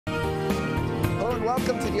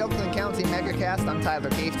welcome to the Oakland County Megacast. I'm Tyler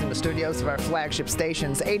Keefe in the studios of our flagship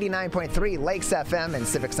stations, 89.3 Lakes FM and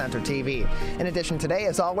Civic Center TV. In addition, today,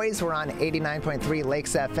 as always, we're on 89.3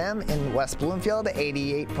 Lakes FM in West Bloomfield,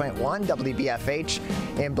 88.1 WBFH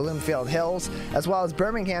in Bloomfield Hills, as well as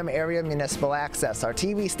Birmingham Area Municipal Access, our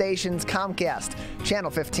TV stations, Comcast, Channel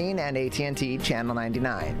 15, and AT&T Channel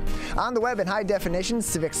 99. On the web in high definition,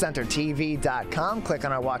 civiccentertv.com. Click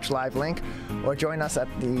on our Watch Live link, or join us at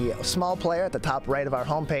the small player at the top right of our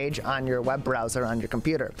homepage on your web browser on your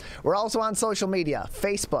computer. We're also on social media,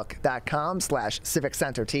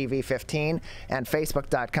 facebook.com/civiccentertv15 and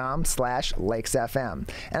facebook.com/lakesfm.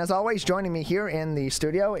 And as always, joining me here in the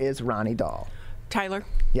studio is Ronnie Dahl. Tyler?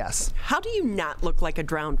 Yes. How do you not look like a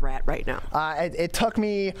drowned rat right now? It took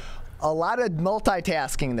me a lot of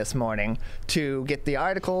multitasking this morning to get the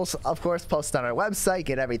articles, of course, posted on our website,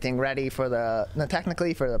 get everything ready for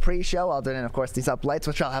technically for the pre-show, other than, of course, these up lights,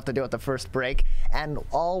 which I'll have to do at the first break, and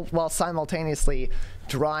all while simultaneously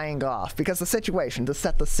drying off. Because the situation, to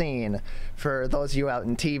set the scene for those of you out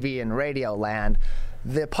in TV and radio land,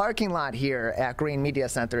 the parking lot here at Green Media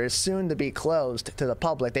Center is soon to be closed to the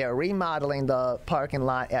public. They are remodeling the parking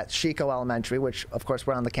lot at Chico Elementary, which, of course,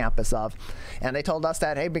 we're on the campus of. And they told us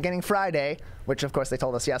that, hey, beginning Friday, which, of course, they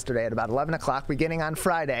told us yesterday at about 11 o'clock, beginning on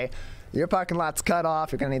Friday, your parking lot's cut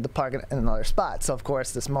off. You're going to need to park in another spot. So, of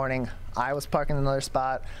course, this morning, I was parking in another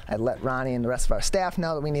spot. I let Ronnie and the rest of our staff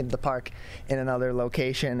know that we needed to park in another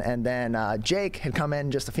location. And then Jake had come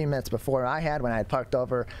in just a few minutes before I had, when I had parked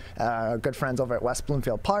over our good friends over at West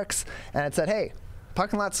Bloomfield Parks, and it said, hey,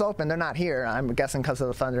 parking lot's open. They're not here. I'm guessing because of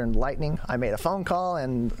the thunder and lightning. I made a phone call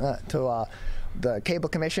and to the Cable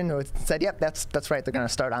Commission, who said, yep, that's right. They're going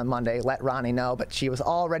to start on Monday. Let Ronnie know. But she was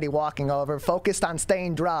already walking over, focused on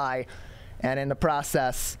staying dry, and in the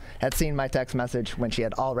process had seen my text message when she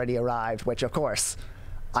had already arrived, which, of course,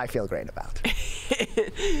 I feel great about.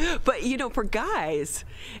 But, you know, for guys,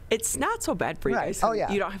 it's not so bad for you guys. Oh, yeah.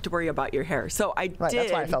 You don't have to worry about your hair. So I did.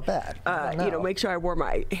 That's why I felt bad. You know, make sure I wore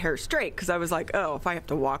my hair straight, because I was like, oh, if I have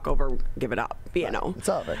to walk over, give it up, you know. It's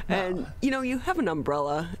over. No. And, you know, you have an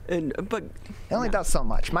umbrella, but it only does so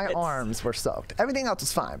much. My arms were soaked. Everything else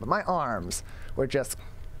was fine, but my arms were just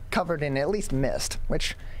covered in at least mist,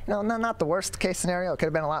 which, you know, not the worst case scenario. It could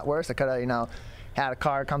have been a lot worse. I could have, you know, had a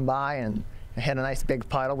car come by and hit a nice big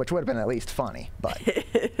puddle, which would have been at least funny, but.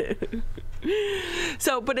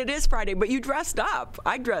 So, but it is Friday, but you dressed up.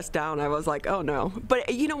 I dressed down. I was like, oh no.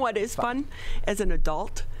 But you know what is fun as an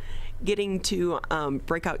adult? Getting to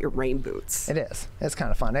break out your rain boots. It is. It's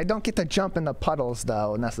kind of fun. I don't get to jump in the puddles,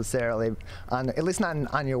 though, necessarily, at least not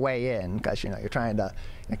on your way in, because, you know, you're trying to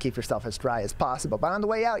keep yourself as dry as possible. But on the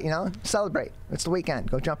way out, you know, celebrate. It's the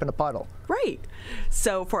weekend. Go jump in a puddle. Right.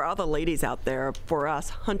 So for all the ladies out there, for us,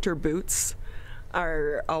 hunter boots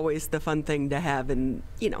are always the fun thing to have, and,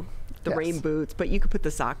 you know, the rain boots, but you could put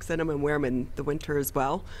the socks in them and wear them in the winter as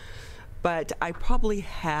well. But I probably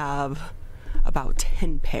have about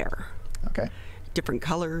 10 pair. Okay. Different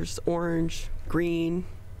colors: orange, green,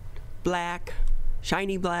 black,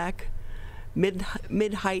 shiny black,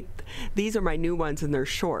 mid-height. These are my new ones, and they're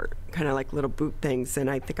short, kind of like little boot things, and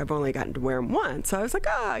I think I've only gotten to wear them once. So I was like,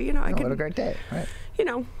 you know, I can. What a great day, right? You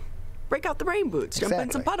know, break out the rain boots, jump in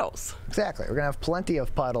some puddles. Exactly. We're going to have plenty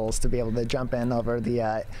of puddles to be able to jump in over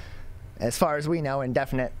the, as far as we know,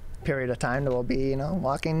 indefinite period of time that we'll be, you know,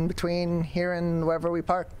 walking between here and wherever we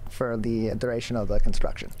park for the duration of the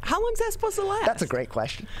construction. How long is that supposed to last? That's a great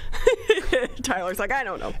question. Tyler's like, I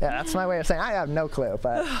don't know. Yeah, that's my way of saying I have no clue,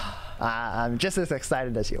 but I'm just as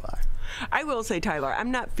excited as you are. I will say, Tyler,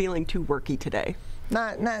 I'm not feeling too worky today.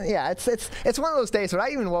 Yeah, it's one of those days where I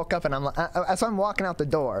even woke up and as I'm walking out the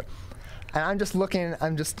door, and I'm just looking,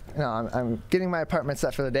 I'm getting my apartment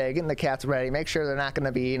set for the day, getting the cats ready, make sure they're not going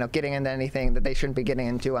to be, you know, getting into anything that they shouldn't be getting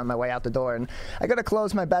into on my way out the door. And I got to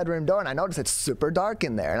close my bedroom door, and I notice it's super dark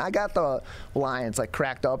in there. And I got the blinds like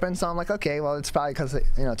cracked open, so I'm like, okay, well, it's probably because,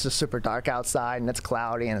 you know, it's just super dark outside and it's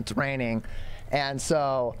cloudy and it's raining. And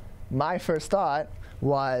so my first thought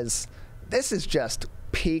was, this is just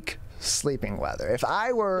peak sleeping weather.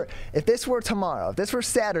 If this were tomorrow, if this were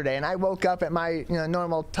Saturday, and I woke up at my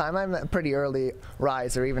normal time, I'm a pretty early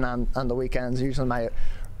riser, even on the weekends. Usually my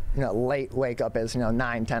late wake up is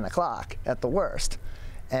 9, 10 o'clock at the worst,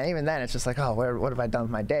 and even then it's just like, oh, what have I done with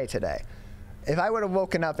my day today? If I would have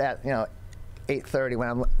woken up at 8:30 when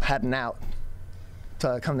I'm heading out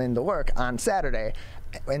to come into work on Saturday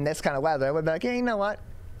in this kind of weather, I would be like, hey, you know what?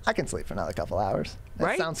 I can sleep for another couple hours.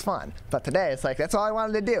 That sounds fun. But today, it's like, that's all I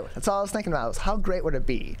wanted to do. That's all I was thinking about, was how great would it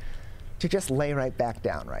be to just lay right back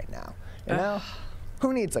down right now, you know?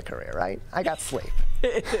 who needs a career, right? I got sleep.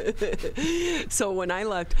 So when I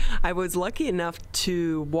left, I was lucky enough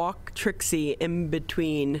to walk Trixie in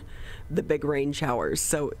between the big rain showers.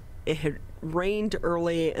 So it had rained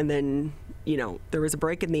early, and then, there was a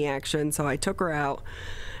break in the action, so I took her out.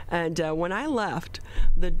 And when I left,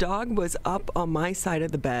 the dog was up on my side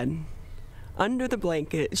of the bed, under the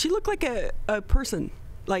blanket. She looked like a person,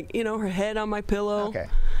 like, her head on my pillow, Okay.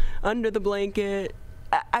 under the blanket.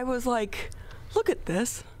 I was like, look at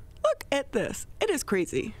this. Look at this. It is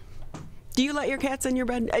crazy. Do you let your cats in your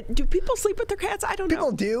bed? Do people sleep with their cats? I don't know.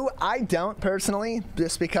 People do. I don't personally,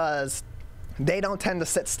 just because they don't tend to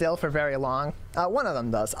sit still for very long. One of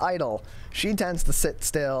them does, Idle. She tends to sit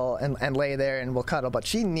still and lay there and will cuddle, but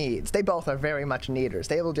they both are very much needers.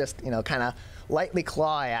 They will just, kind of lightly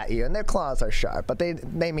claw at you, and their claws are sharp, but they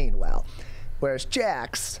mean well. Whereas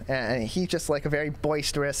Jax, and he's just like a very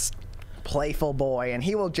boisterous, playful boy, and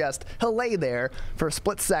he'll lay there for a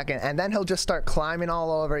split second, and then he'll just start climbing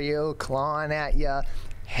all over you, clawing at you,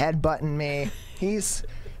 headbutting me. He's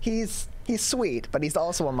sweet, but he's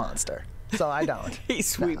also a monster. So I don't. He's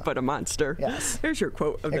sweet, but a monster. Yes. There's your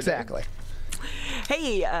quote of the Exactly. day.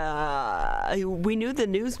 Hey, we knew the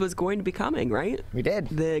news was going to be coming, right? We did.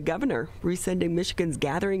 The governor rescinding Michigan's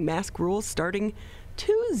gathering mask rules starting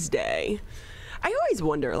Tuesday. I always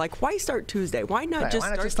wonder, why start Tuesday? Why not just why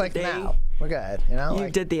not start just the like day now? We're good, you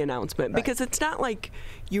did the announcement, Right. because it's not like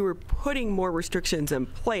you were putting more restrictions in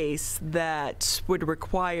place that would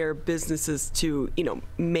require businesses to,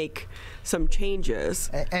 make some changes.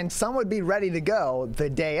 And some would be ready to go the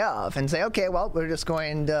day of and say, okay, well, we're just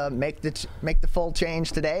going to make the full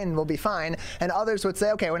change today and we'll be fine. And others would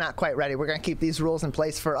say, okay, we're not quite ready. We're going to keep these rules in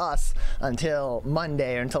place for us until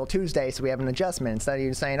Monday or until Tuesday, so we have an adjustment. Instead of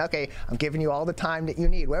you saying, okay, I'm giving you all the time that you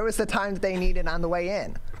need. Where was the time that they needed on the way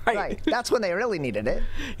in? Right. That's when they really needed it.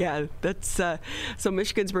 Yeah, that's so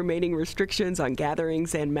Michigan's remaining restrictions on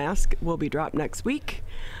gatherings and masks will be dropped next week,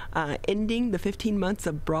 ending the 15 months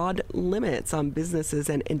of broad limits on businesses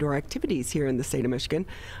and indoor activities here in the state of Michigan.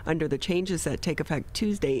 Under the changes that take effect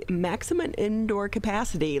Tuesday, maximum indoor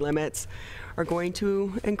capacity limits are going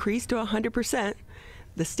to increase to 100%.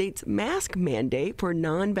 The state's mask mandate for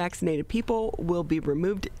non-vaccinated people will be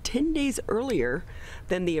removed 10 days earlier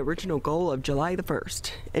than the original goal of July the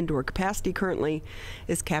 1st. Indoor capacity currently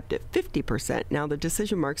is capped at 50%. Now, the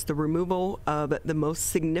decision marks the removal of the most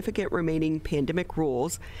significant remaining pandemic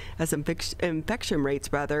rules as infection rates,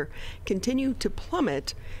 continue to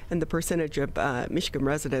plummet, and the percentage of Michigan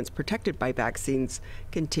residents protected by vaccines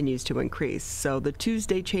continues to increase. So the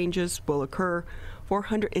Tuesday changes will occur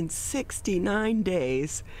 469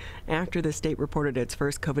 days after the state reported its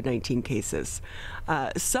first COVID-19 cases.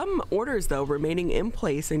 Some orders, though, remaining in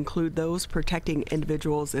place include those protecting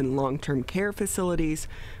individuals in long-term care facilities,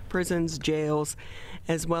 prisons, jails,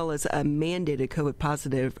 as well as mandated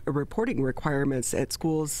COVID-positive reporting requirements at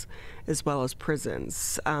schools as well as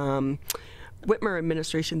prisons. Whitmer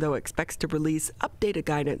administration, though, expects to release updated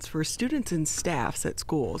guidance for students and staffs at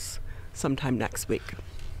schools sometime next week.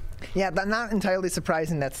 Yeah, but not entirely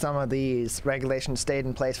surprising that some of these regulations stayed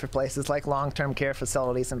in place for places like long-term care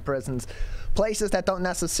facilities and prisons, places that don't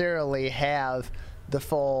necessarily have the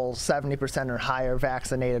full 70% or higher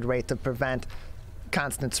vaccinated rate to prevent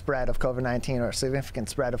constant spread of COVID-19 or significant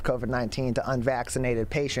spread of COVID-19 to unvaccinated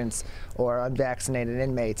patients or unvaccinated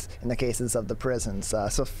inmates in the cases of the prisons.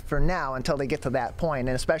 So for now, until they get to that point,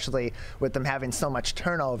 and especially with them having so much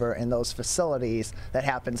turnover in those facilities that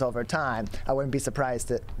happens over time, I wouldn't be surprised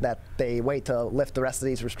that they wait to lift the rest of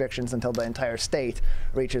these restrictions until the entire state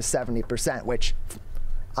reaches 70%, which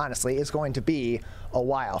honestly is going to be a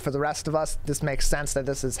while. For the rest of us, this makes sense that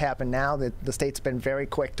this has happened now. The state's been very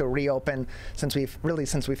quick to reopen since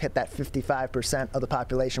we've hit that 55% of the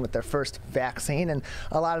population with their first vaccine, and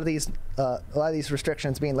a lot of these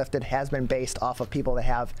restrictions being lifted has been based off of people that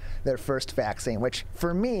have their first vaccine, which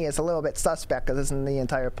for me is a little bit suspect because isn't the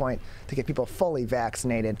entire point to get people fully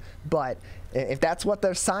vaccinated. But if that's what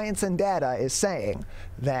their science and data is saying,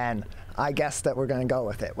 then I guess that we're going to go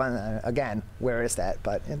with it. Well, again, where is that?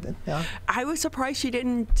 But I was surprised she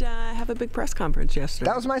didn't have a big press conference yesterday.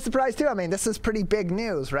 That was my surprise too. I mean, this is pretty big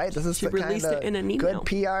news, right? This is she the released kind it in an of email.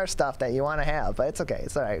 good PR stuff that you want to have. But it's okay.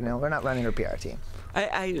 It's all right. We're not running her PR team.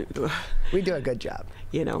 We do a good job.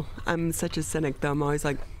 I'm such a cynic, though. I'm always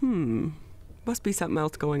like, must be something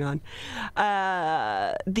else going on.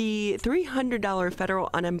 The $300 federal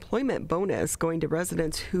unemployment bonus going to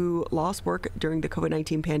residents who lost work during the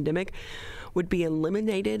COVID-19 pandemic would be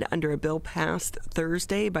eliminated under a bill passed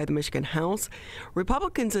Thursday by the Michigan House.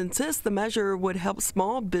 Republicans insist the measure would help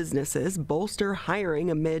small businesses bolster hiring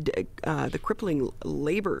amid the crippling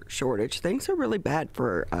labor shortage. Things are really bad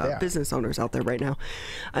for business owners out there right now.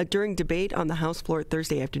 During debate on the House floor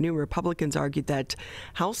Thursday afternoon, Republicans argued that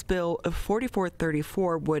House Bill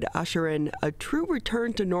 4434 would usher in a true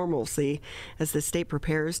return to normalcy as the state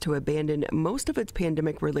prepares to abandon most of its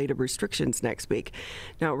pandemic-related restrictions next week.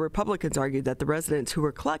 Now, Republicans argued that the residents who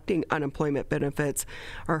are collecting unemployment benefits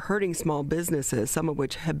are hurting small businesses, some of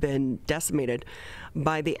which have been decimated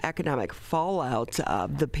by the economic fallout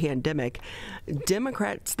of the pandemic.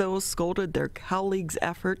 Democrats, though, scolded their colleagues'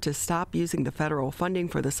 effort to stop using the federal funding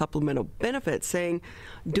for the supplemental benefits, saying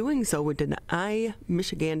doing so would deny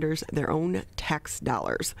Michiganders their own tax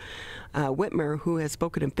dollars. Whitmer, who has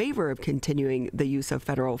spoken in favor of continuing the use of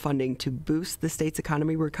federal funding to boost the state's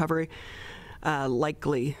economy recovery,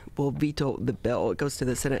 likely will veto the bill. It goes to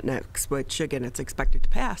the Senate next, which, again, it's expected to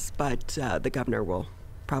pass, but the governor will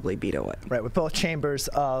probably veto it. Right, with both chambers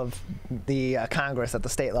of the Congress at the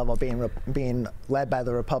state level being led by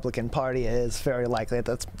the Republican Party, it is very likely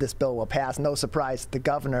that this bill will pass. No surprise the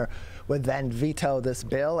governor would then veto this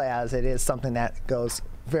bill, as it is something that goes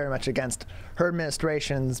very much against her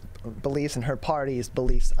administration's beliefs and her party's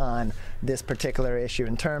beliefs on this particular issue.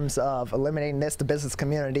 In terms of eliminating this, the business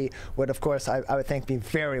community would, of course, I would think, be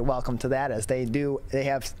very welcome to that, as they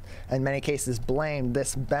have in many cases blamed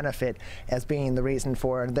this benefit as being the reason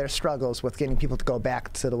for their struggles with getting people to go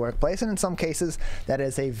back to the workplace, and in some cases that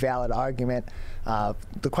is a valid argument.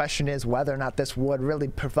 The question is whether or not this would really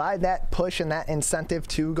provide that push and that incentive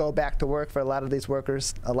to go back to work for a lot of these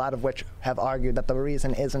workers, a lot of which have argued that the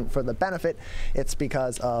reason isn't for the benefit, it's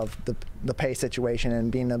because of the pay situation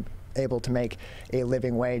and being able to make a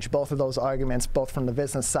living wage. Both of those arguments, both from the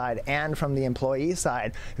business side and from the employee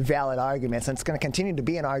side, valid arguments. And it's going to continue to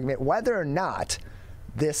be an argument whether or not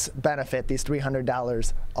this benefit, these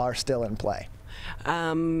 $300, are still in play.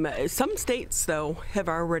 Some states, though, have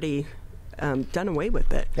already done away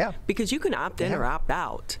with it. Yeah. Because you can opt in or opt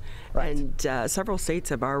out. Right. And several states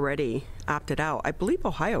have already opted out. I believe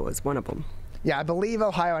Ohio is one of them. Yeah, I believe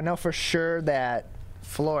Ohio. I know for sure that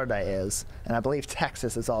Florida is, and I believe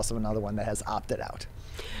Texas is also another one that has opted out.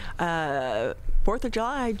 4th of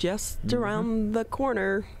July just around the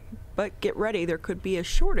corner, but get ready, there could be a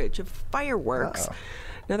shortage of fireworks. Uh-oh.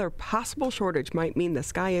 Another possible shortage might mean the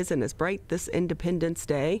sky isn't as bright this Independence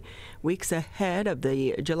Day. Weeks ahead of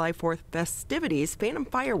the July 4th festivities, Phantom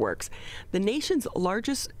Fireworks, the nation's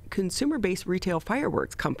largest consumer-based retail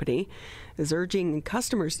fireworks company, is urging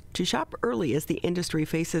customers to shop early as the industry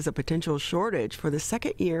faces a potential shortage for the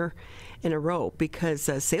second year in a row, because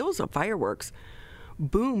sales of fireworks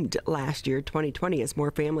boomed last year, 2020, as more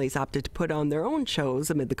families opted to put on their own shows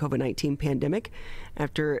amid the COVID-19 pandemic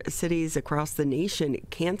after cities across the nation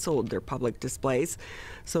canceled their public displays.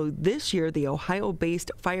 So this year, the Ohio-based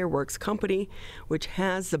fireworks company, which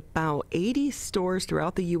has about 80 stores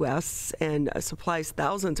throughout the U.S. and supplies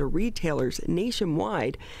thousands of retailers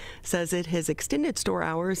nationwide, says it has extended store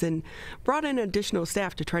hours and brought in additional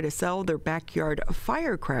staff to try to sell their backyard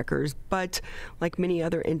firecrackers. But like many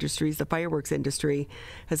other industries, the fireworks industry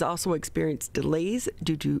has also experienced delays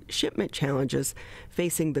due to shipment challenges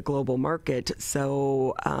facing the global market.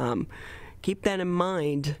 So keep that in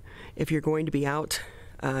mind if you're going to be out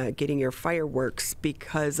getting your fireworks,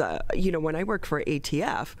 because, when I worked for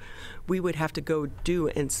ATF, we would have to go do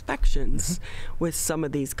inspections with some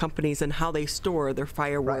of these companies and how they store their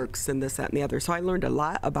fireworks and this, that, and the other. So I learned a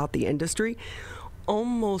lot about the industry.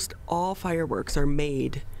 Almost all fireworks are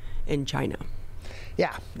made in China.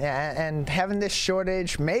 Yeah, and having this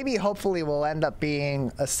shortage hopefully will end up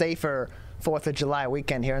being a safer 4th of July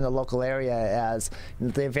weekend here in the local area, as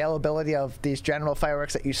the availability of these general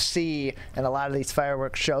fireworks that you see in a lot of these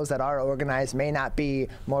fireworks shows that are organized may not be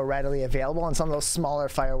more readily available, and some of those smaller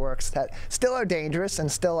fireworks that still are dangerous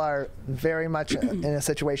and still are very much in a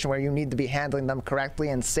situation where you need to be handling them correctly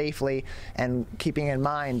and safely and keeping in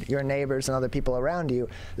mind your neighbors and other people around you,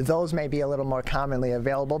 those may be a little more commonly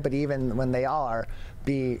available, but even when they are,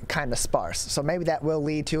 be kind of sparse. So maybe that will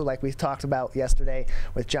lead to, like we talked about yesterday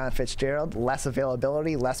with John Fitzgerald, less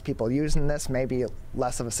availability, less people using this, maybe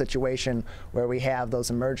less of a situation where we have those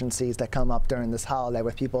emergencies that come up during this holiday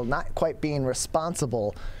with people not quite being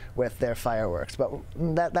responsible with their fireworks. But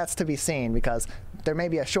that's to be seen, because there may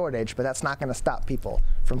be a shortage, but that's not going to stop people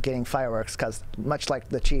from getting fireworks, because much like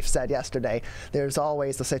the chief said yesterday, there's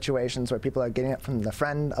always the situations where people are getting it from the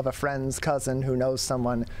friend of a friend's cousin who knows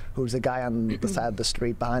someone who's a guy on the side of the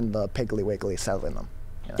street behind the Piggly Wiggly selling them.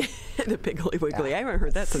 The Piggly Wiggly. Yeah. I haven't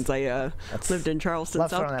heard that since I lived in Charleston,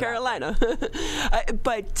 South Carolina.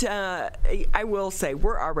 But I will say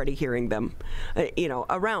we're already hearing them,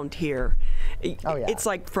 around here. Oh, yeah. It's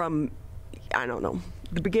like from, I don't know,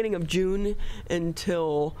 the beginning of June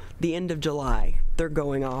until the end of July. They're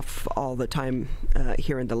going off all the time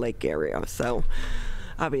here in the lake area. So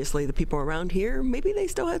obviously the people around here, maybe they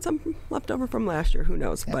still had some left over from last year. Who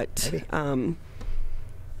knows? Yeah, but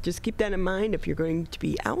just keep that in mind if you're going to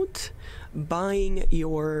be out buying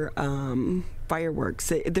your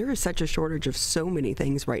fireworks. There is such a shortage of so many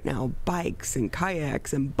things right now, bikes and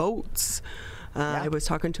kayaks and boats. I was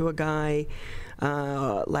talking to a guy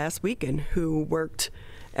last weekend who worked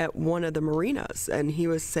at one of the marinas, and he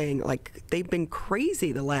was saying, like, they've been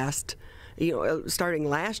crazy the last, starting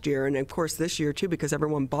last year, and of course this year too, because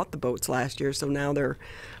everyone bought the boats last year, so now they're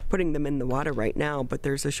putting them in the water right now. But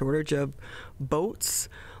there's a shortage of boats.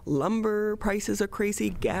 Lumber prices are crazy,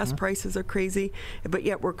 gas prices are crazy, but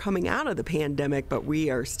yet we're coming out of the pandemic, but we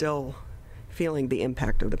are still feeling the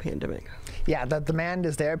impact of the pandemic. Yeah, the demand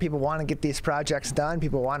is there. People want to get these projects done.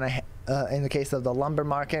 People want to, in the case of the lumber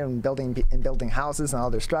market and building houses and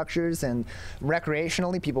other structures, and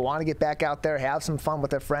recreationally, people want to get back out there, have some fun with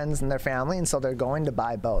their friends and their family, and so they're going to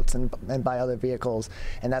buy boats and buy other vehicles,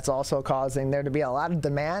 and that's also causing there to be a lot of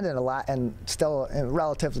demand and still a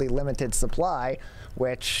relatively limited supply,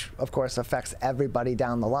 which of course affects everybody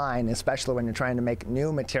down the line, especially when you're trying to make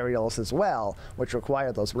new materials as well, which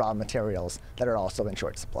require those raw materials that are also in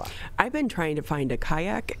short supply. I've been trying to find a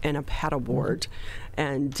kayak and a paddleboard,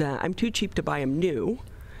 and I'm too cheap to buy them new,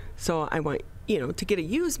 so I want to get a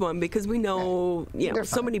used one, because we know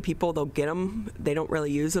so many people, they'll get them, they don't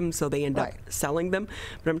really use them, so they end up selling them.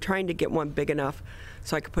 But I'm trying to get one big enough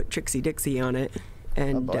so I could put Trixie Dixie on it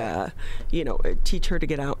and teach her to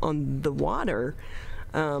get out on the water.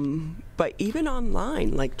 But even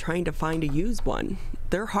online, like trying to find a used one,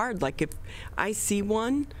 they're hard. Like if I see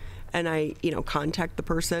one and I contact the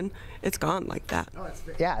person, it's gone like that.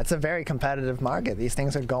 It's a very competitive market. These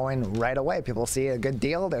things are going right away. People see a good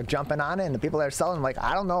deal, they're jumping on it, and the people that are selling, like,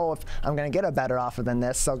 I don't know if I'm going to get a better offer than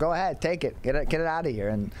this, so go ahead, take it, get it out of here.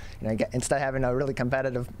 And instead of having a really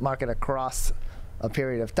competitive market across a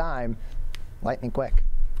period of time, lightning quick.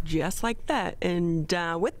 Just like that. And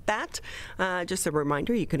with that, just a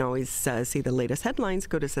reminder, you can always see the latest headlines.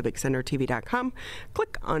 Go to civiccentertv.com,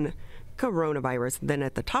 click on coronavirus. Then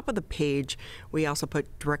at the top of the page, we also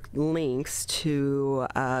put direct links to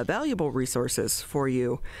valuable resources for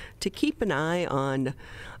you to keep an eye on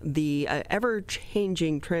the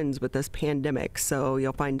ever-changing trends with this pandemic. So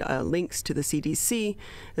you'll find links to the CDC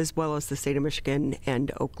as well as the state of Michigan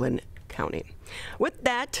and Oakland County. With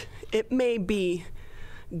that, it may be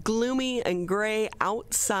gloomy and gray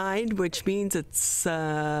outside, which means it's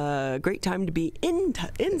a great time to be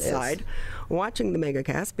inside watching the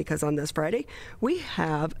Megacast, because on this Friday we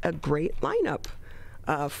have a great lineup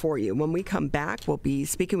for you. When we come back, we'll be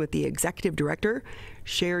speaking with the executive director,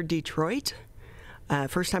 Share Detroit.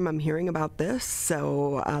 First time I'm hearing about this,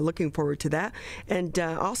 so looking forward to that. And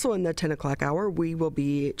also in the 10 o'clock hour, we will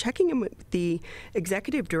be checking in with the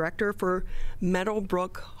executive director for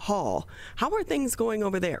Meadowbrook Hall. How are things going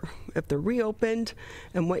over there, if they're reopened,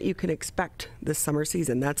 and what you can expect this summer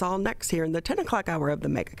season? That's all next here in the 10 o'clock hour of the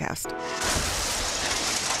Megacast.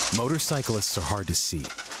 Motorcyclists are hard to see.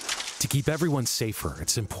 To keep everyone safer,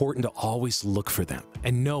 it's important to always look for them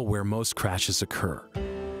and know where most crashes occur.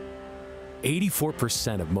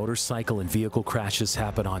 84% of motorcycle and vehicle crashes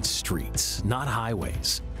happen on streets, not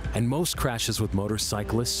highways. And most crashes with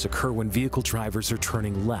motorcyclists occur when vehicle drivers are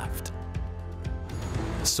turning left.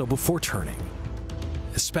 So before turning,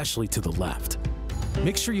 especially to the left,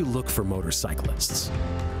 make sure you look for motorcyclists.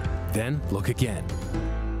 Then look again.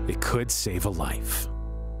 It could save a life.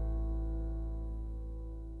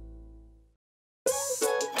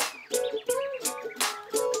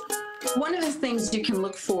 One of the things you can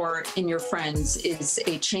look for in your friends is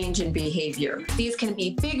a change in behavior. These can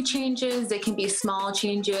be big changes, they can be small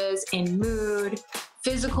changes in mood,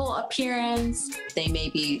 physical appearance. They may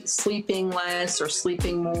be sleeping less or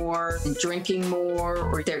sleeping more, drinking more,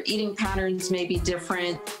 or their eating patterns may be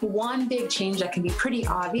different. One big change that can be pretty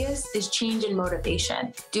obvious is change in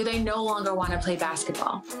motivation. Do they no longer want to play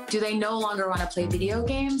basketball? Do they no longer want to play video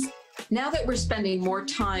games? Now that we're spending more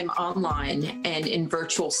time online and in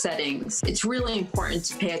virtual settings, it's really important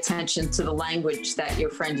to pay attention to the language that your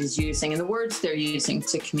friend is using and the words they're using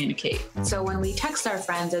to communicate. So when we text our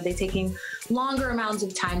friends, are they taking longer amounts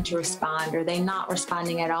of time to respond? Are they not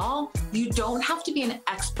responding at all? You don't have to be an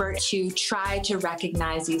expert to try to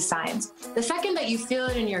recognize these signs. The second that you feel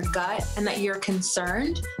it in your gut and that you're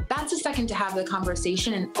concerned, that's the second to have the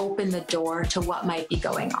conversation and open the door to what might be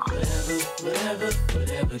going on.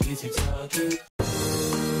 Whatever gets you talking.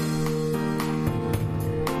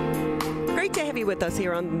 Great to have you with us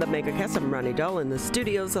here on the Megacast. I'm Ronnie Dahl in the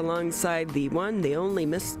studios alongside the one, the only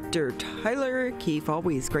Mr. Tyler Keefe.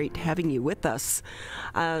 Always great having you with us.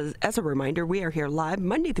 As a reminder, we are here live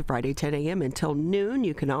Monday through Friday, 10 a.m. until noon.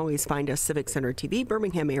 You can always find us Civic Center TV,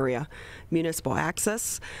 Birmingham area, Municipal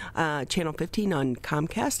Access, Channel 15 on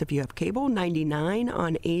Comcast if you have cable, 99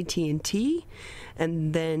 on AT&T.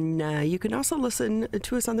 And then you can also listen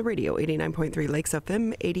to us on the radio, 89.3 Lakes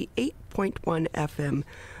FM, 88.1 FM,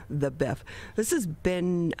 The Biff. This has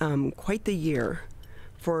been quite the year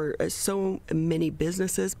for so many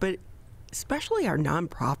businesses, but especially our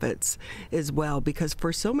nonprofits as well, because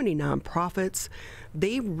for so many nonprofits,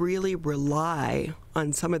 they really rely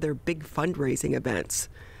on some of their big fundraising events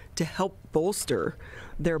to help bolster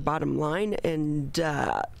their bottom line, and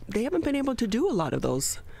they haven't been able to do a lot of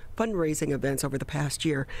those fundraising events over the past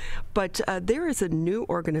year. But there is a new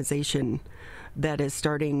organization that is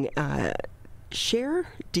starting, Share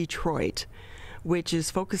Detroit, which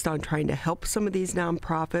is focused on trying to help some of these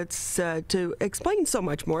nonprofits. To explain so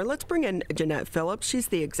much more, let's bring in Jeanette Phillips. She's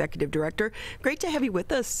the executive director. Great to have you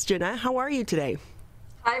with us, Jeanette. How are you today?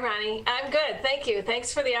 Hi, Ronnie. I'm good. Thank you.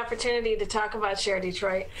 Thanks for the opportunity to talk about Share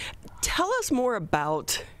Detroit. Tell us more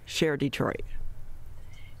about Share Detroit.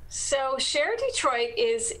 So Share Detroit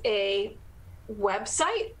is a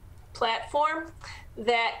website platform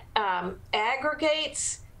that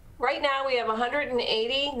aggregates. Right now we have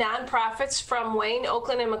 180 nonprofits from Wayne,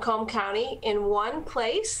 Oakland, and Macomb County in one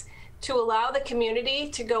place to allow the community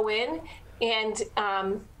to go in and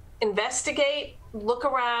investigate, look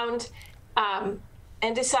around,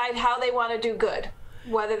 and decide how they want to do good,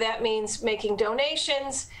 whether that means making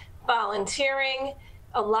donations, volunteering.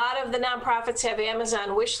 A lot of the nonprofits have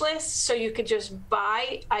Amazon wish lists, so you could just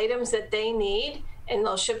buy items that they need and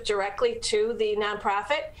they'll ship directly to the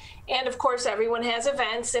nonprofit. And of course, everyone has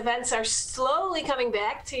events. Events are slowly coming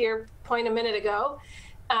back, to your point a minute ago.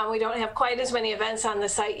 We don't have quite as many events on the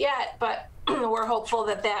site yet, but we're hopeful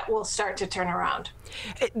that that will start to turn around.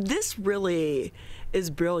 This really is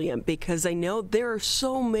brilliant, because I know there are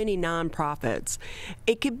so many nonprofits.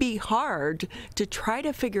 It could be hard to try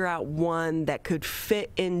to figure out one that could fit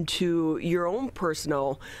into your own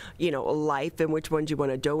personal, life, and which ones you want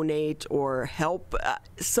to donate or help.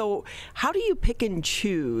 So how do you pick and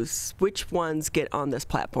choose which ones get on this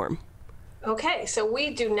platform? Okay, so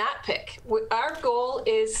we do not pick. Our goal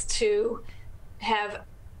is to have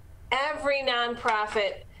every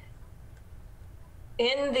nonprofit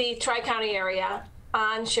in the Tri-County area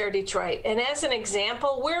on Share Detroit. And as an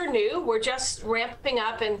example, we're new, we're just ramping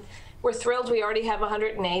up, and we're thrilled we already have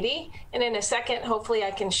 180. And in a second, hopefully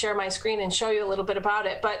I can share my screen and show you a little bit about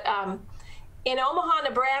it. But in Omaha,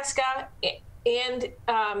 Nebraska, and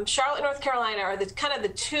Charlotte, North Carolina are kind of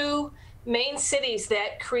the two main cities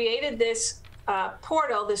that created this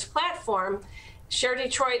portal, this platform. Share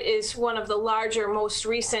Detroit is one of the larger, most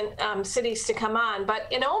recent cities to come on. But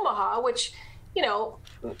in Omaha, which,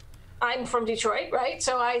 I'm from Detroit, right?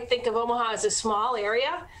 So I think of Omaha as a small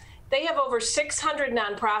area. They have over 600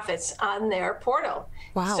 nonprofits on their portal.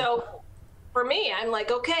 Wow. So for me, I'm like,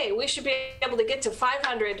 okay, we should be able to get to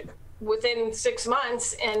 500 within 6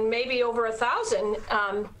 months and maybe over 1,000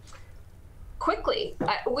 quickly.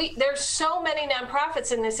 There's so many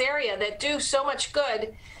nonprofits in this area that do so much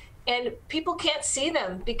good, and people can't see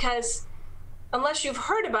them because unless you've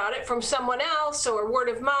heard about it from someone else or word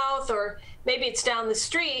of mouth, or maybe it's down the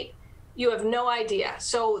street, you have no idea.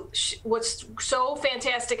 So what's so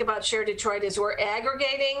fantastic about Share Detroit is we're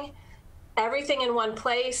aggregating everything in one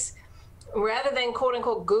place rather than quote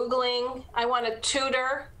unquote Googling, I want a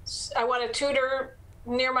tutor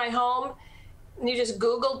near my home. And you just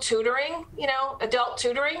Google tutoring, adult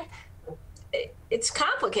tutoring. It's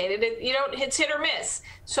complicated. It's hit or miss.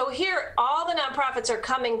 So here, all the nonprofits are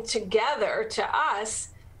coming together to us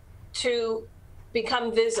to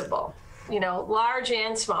become visible, large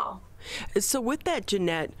and small. So with that,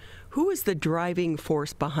 Jeanette, who is the driving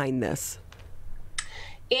force behind this?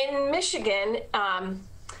 In Michigan,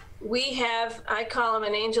 we have, I call him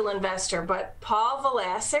an angel investor, but Paul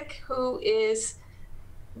Vlasic, who is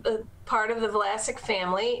part of the Vlasic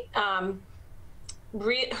family,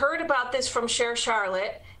 heard about this from Share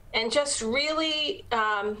Charlotte and just really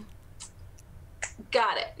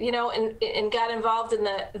got it, and got involved in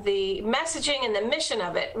the messaging and the mission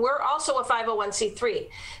of it. We're also a 501c3.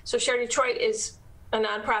 So Share Detroit is a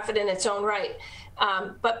nonprofit in its own right.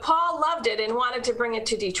 But Paul loved it and wanted to bring it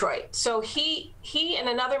to Detroit. So he and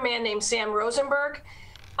another man named Sam Rosenberg,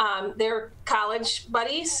 they're college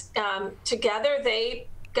buddies. Together, they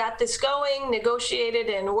got this going, negotiated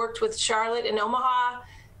and worked with Charlotte and Omaha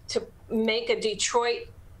to make a Detroit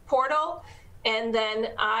portal. And then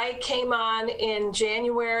I came on in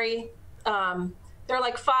January. There are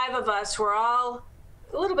like 5 of us. We're all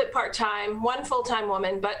a little bit part-time, 1 full-time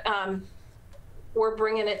woman, but we're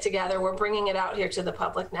bringing it together. We're bringing it out here to the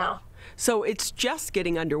public now. So it's just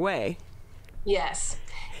getting underway. Yes.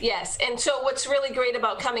 And so what's really great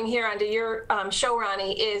about coming here onto your show,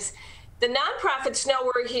 Ronnie, is the nonprofits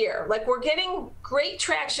know we're here. Like, we're getting great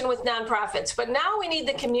traction with nonprofits, but now we need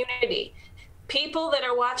the community. People that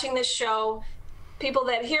are watching this show, people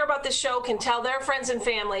that hear about this show can tell their friends and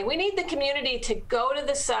family. We need the community to go to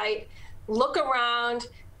the site, look around,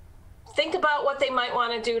 think about what they might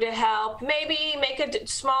want to do to help, maybe make a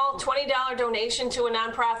small $20 donation to a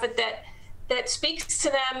nonprofit that speaks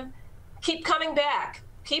to them. Keep coming back,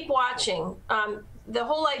 keep watching. The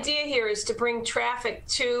whole idea here is to bring traffic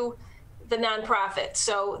to the nonprofit.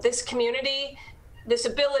 So this community, this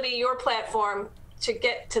ability, your platform to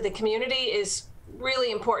get to the community is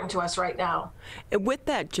really important to us right now. And with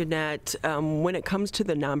that, Jeanette, when it comes to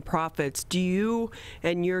the nonprofits, do you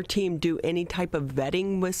and your team do any type of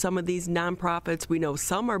vetting with some of these nonprofits? We know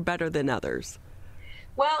some are better than others.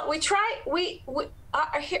 Well, we try.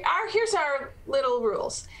 Here's our little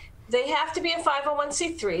rules. They have to be a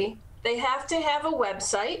 501c3. They have to have a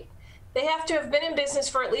website. They have to have been in business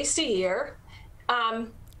for at least a year.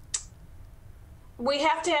 We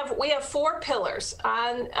have 4 pillars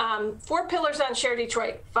on 4 pillars on Share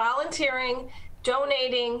Detroit: volunteering,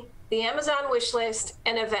 donating, the Amazon wish list,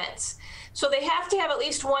 and events. So they have to have at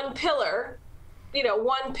least one pillar,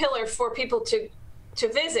 one pillar for people to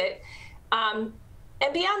visit. And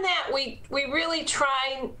beyond that, we really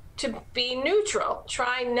try to be neutral,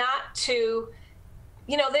 try not to,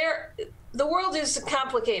 the world is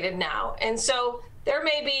complicated now. And so there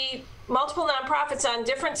may be multiple nonprofits on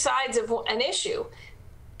different sides of an issue.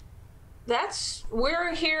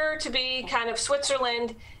 We're here to be kind of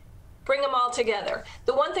Switzerland, bring them all together.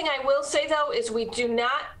 The one thing I will say, though, is we do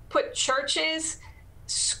not put churches,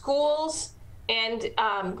 schools, and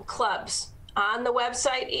clubs on the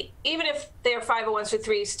website, even if they're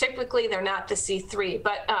 501c3s. Typically, they're not the C3,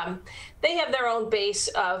 but they have their own base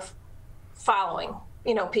of following,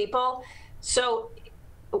 people. So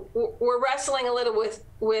we're wrestling a little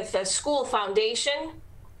with a school foundation,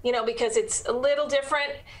 because it's a little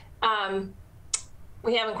different.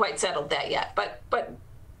 We haven't quite settled that yet, but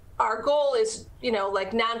our goal is,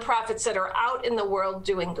 like nonprofits that are out in the world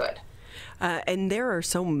doing good. And there are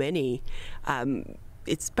so many,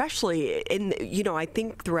 especially I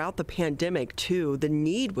think throughout the pandemic too, the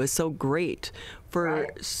need was so great for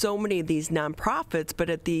so many of these nonprofits, but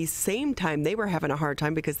at the same time, they were having a hard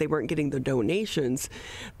time because they weren't getting the donations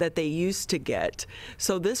that they used to get.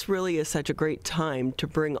 So this really is such a great time to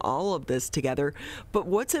bring all of this together. But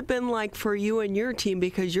what's it been like for you and your team,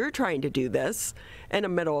 because you're trying to do this in the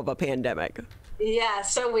middle of a pandemic? Yeah,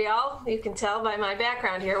 so you can tell by my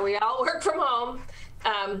background here, we all work from home.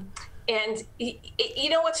 And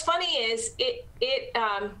what's funny is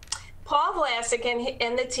Paul Vlasic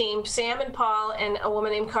and the team, Sam and Paul and a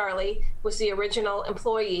woman named Carly was the original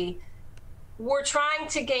employee, were trying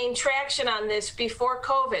to gain traction on this before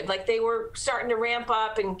COVID. Like, they were starting to ramp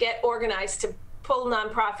up and get organized to pull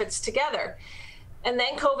nonprofits together. And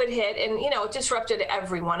then COVID hit and, it disrupted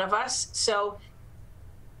every one of us. So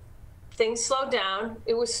things slowed down.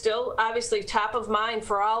 It was still obviously top of mind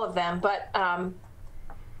for all of them, but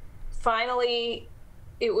finally,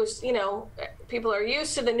 it was, people are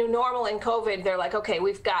used to the new normal in COVID. They're like, okay,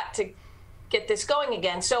 we've got to get this going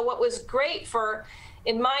again. So what was great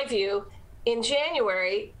in my view, in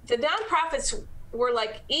January, the nonprofits were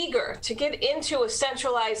like eager to get into a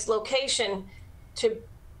centralized location to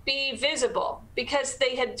be visible, because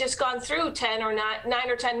they had just gone through 9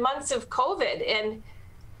 or 10 months of COVID. And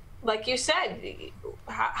like you said,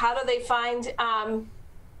 how do they find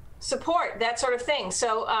support, that sort of thing?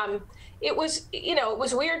 So it was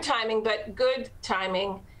weird timing, but good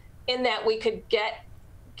timing, in that we could get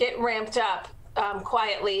ramped up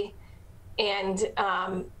quietly, and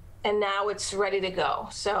now it's ready to go.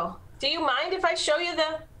 So do you mind if I show you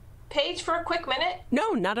the page for a quick minute?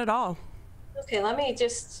 No, not at all. Okay, let me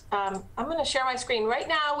just, I'm going to share my screen. Right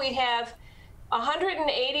now we have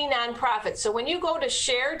 180 nonprofits. So when you go to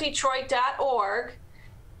sharedetroit.org,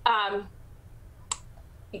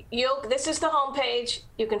 this is the homepage.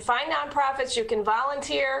 You can find nonprofits, you can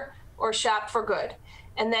volunteer or shop for good.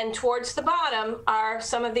 And then towards the bottom are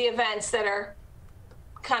some of the events that are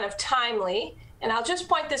kind of timely. And I'll just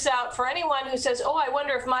point this out for anyone who says, oh, I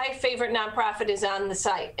wonder if my favorite nonprofit is on the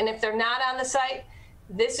site. And if they're not on the site,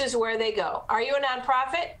 this is where they go. Are you a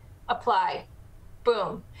nonprofit? Apply.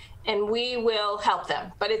 Boom. And we will help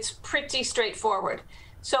them. But it's pretty straightforward.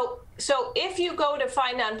 So if you go to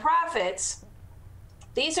find nonprofits,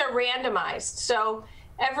 these are randomized. So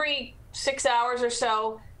every 6 hours or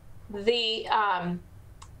so, the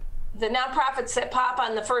nonprofits that pop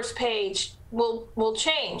on the first page will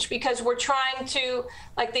change, because we're trying to,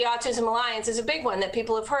 like the Autism Alliance is a big one that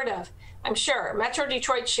people have heard of, I'm sure. Metro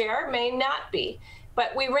Detroit Share may not be,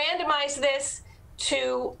 but we randomize this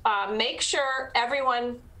to make sure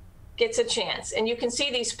everyone gets a chance. And you can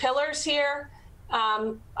see these pillars here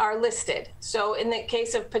are listed. So in the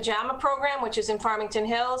case of Pajama Program, which is in Farmington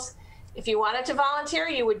Hills, if you wanted to volunteer,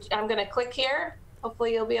 I'm going to click here.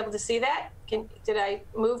 Hopefully you'll be able to see that.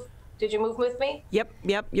 Did you move with me? Yep,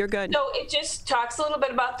 you're good. So it just talks a little bit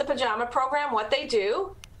about the Pajama Program, what they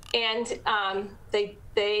do, and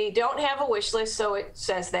they don't have a wish list, so it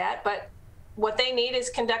says that, but what they need is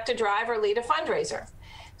conduct a drive or lead a fundraiser.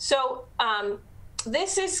 So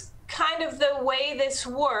this is kind of the way this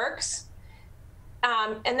works.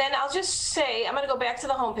 And then I'll just say, I'm going to go back to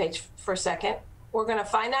the homepage for a second. We're going to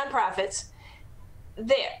find nonprofits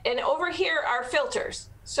there. And over here are filters.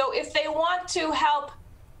 So if they want to help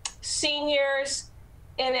seniors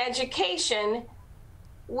in education,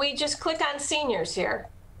 we just click on seniors here.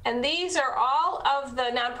 And these are all of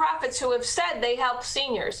the nonprofits who have said they help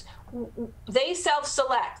seniors. They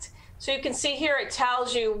self-select. So you can see here it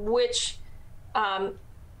tells you which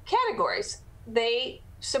categories they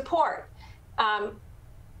support.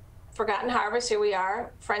 Forgotten Harvest, here we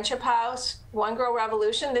are. Friendship House, One Grow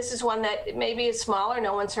Revolution. This is one that maybe is smaller,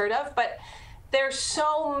 no one's heard of, but there's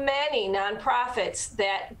so many nonprofits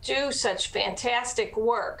that do such fantastic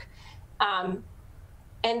work. And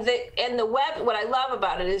the web, what I love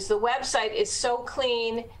about it is the website is so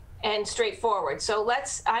clean and straightforward. So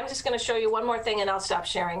I'm just going to show you one more thing and I'll stop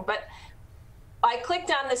sharing. But I clicked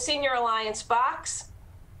on the Senior Alliance box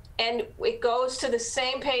and it goes to the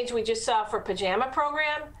same page we just saw for Pajama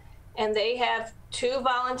Program. And they have 2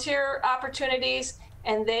 volunteer opportunities,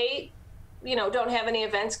 and they don't have any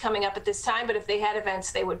events coming up at this time, but if they had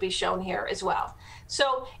events, they would be shown here as well.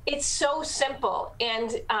 So it's so simple.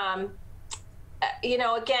 And,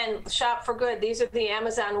 again, shop for good. These are the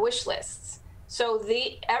Amazon wish lists. So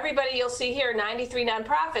everybody you'll see here, 93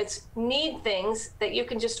 nonprofits, need things that you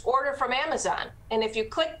can just order from Amazon. And if you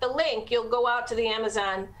click the link, you'll go out to the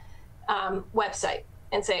Amazon website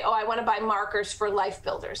and say, oh, I want to buy markers for Life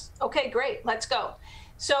Builders. Okay, great, let's go.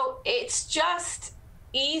 So it's just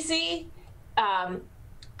easy,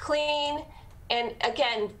 clean, and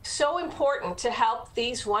again, so important to help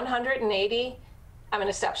these 180, I'm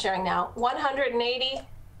going to stop sharing now, 180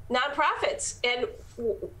 nonprofits. And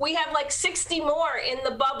we have like 60 more in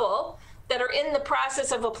the bubble that are in the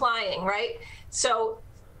process of applying, right? So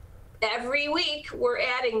every week we're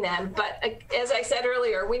adding them. But as I said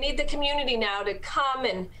earlier, we need the community now to come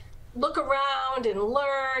and look around and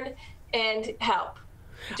learn and help.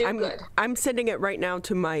 Good. I'm sending it right now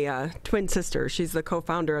to my twin sister. She's the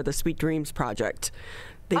co-founder of the Sweet Dreams Project.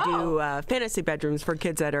 They do fantasy bedrooms for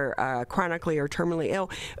kids that are chronically or terminally ill.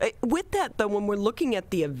 With that, though, when we're looking at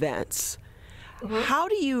the events, how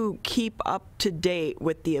do you keep up to date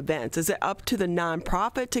with the events? Is it up to the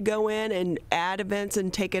nonprofit to go in and add events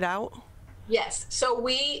and take it out? Yes. So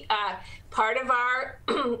we, part of our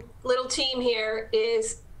little team here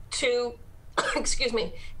is to,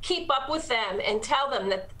 keep up with them and tell them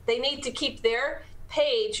that they need to keep their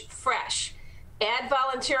page fresh, add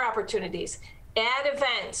volunteer opportunities, add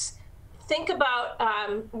events. Think about,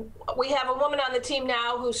 we have a woman on the team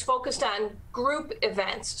now who's focused on group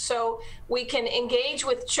events. So we can engage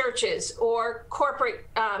with churches or corporate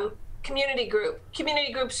community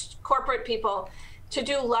groups, corporate people to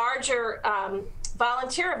do larger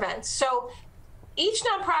volunteer events. So each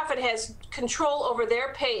nonprofit has control over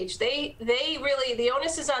their page. They really, the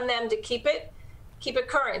onus is on them to keep it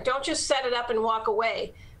current. Don't just set it up and walk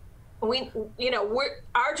away.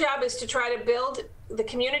 Our job is to try to build the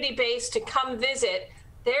community base to come visit.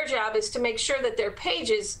 Their job is to make sure that their page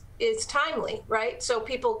is timely, right? So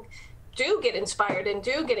people do get inspired and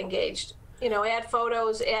do get engaged. Add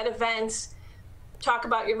photos, add events, talk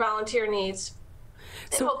about your volunteer needs.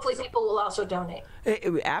 And hopefully people will also donate.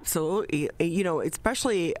 Absolutely. You know,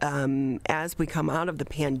 especially as we come out of the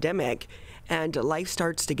pandemic and life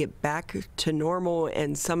starts to get back to normal,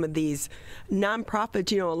 and some of these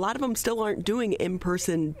nonprofits, you know, a lot of them still aren't doing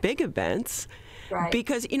in-person big events. Right.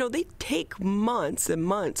 Because, you know, they take months and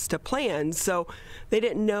months to plan, so they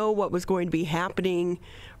didn't know what was going to be happening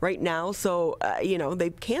right now. So, you know,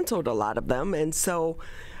 they've canceled a lot of them. And so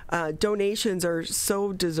donations are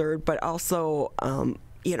so deserved, but also,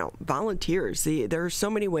 you know, volunteers. There are so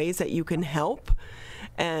many ways that you can help.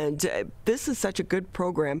 And this is such a good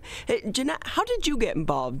program. Hey, Jeanette, how did you get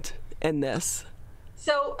involved in this?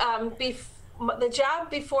 So the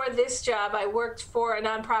job before this job, I worked for a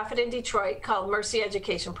nonprofit in Detroit called Mercy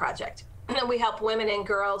Education Project. And we help women and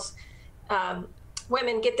girls,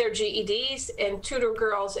 women get their GEDs and tutor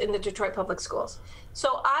girls in the Detroit public schools.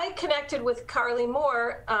 So I connected with Carly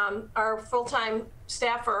Moore, our full-time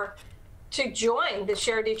staffer, to join the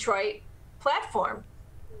Share Detroit platform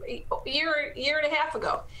a year and a half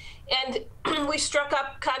ago. And we struck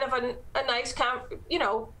up kind of a nice, you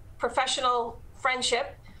know, professional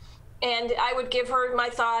friendship. And I would give her my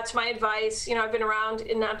thoughts, my advice. You know, I've been around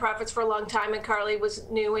in nonprofits for a long time, and Carly was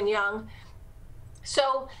new and young.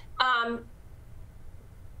 So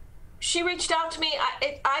she reached out to me.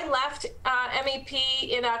 I left MEP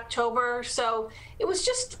in October, so it was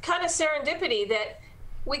just kind of serendipity that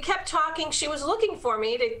we kept talking. She was looking for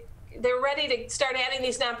me. They're ready to start adding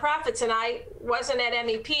these nonprofits, and I wasn't at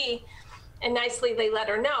MEP. And nicely, they let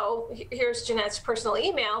her know. Here's Jeanette's personal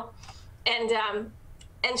email, and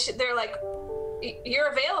they're like, "You're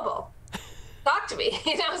available. Talk to me."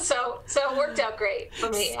 You know, so it worked out great for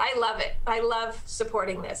me. I love it. I love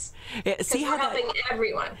supporting this. Yeah, see how we're helping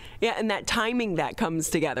everyone. Yeah, and that timing that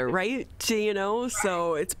comes together, right? You know, right.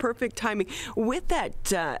 So it's perfect timing. With that,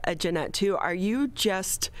 Jeanette, too, are you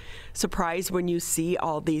just surprised when you see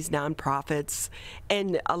all these nonprofits?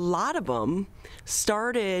 And a lot of them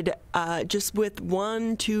started just with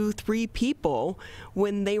 1, 2, 3 people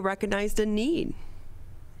when they recognized a need.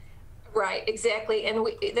 Right, exactly. And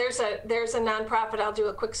there's a nonprofit. I'll do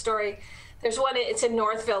a quick story. There's one. It's in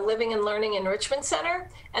Northville, Living and Learning Enrichment Center,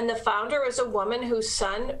 and the founder is a woman whose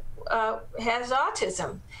son has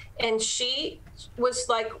autism, and she was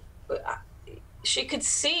like, she could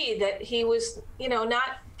see that he was, you know,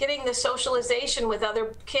 not getting the socialization with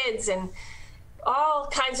other kids and all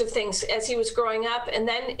kinds of things as he was growing up. And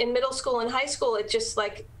then in middle school and high school, it just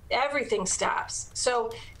like everything stops.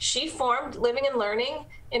 So she formed Living and Learning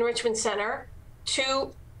Enrichment Center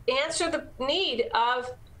to answer the need of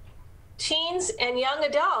teens and young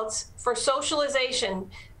adults for socialization,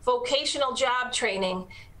 vocational job training,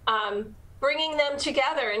 bringing them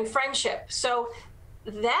together in friendship. So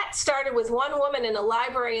that started with one woman in a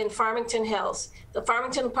library in Farmington Hills, the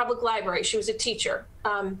Farmington Public Library. She was a teacher.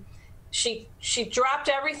 She dropped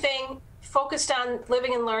everything, focused on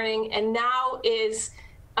living and learning, and now is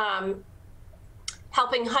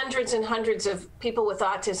helping hundreds and hundreds of people with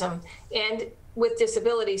autism and with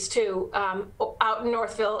disabilities too, out in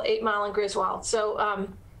Northville, 8 Mile and Griswold. So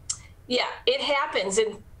yeah, it happens,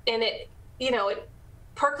 and it, you know, it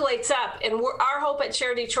percolates up. And our hope at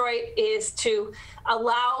Share Detroit is to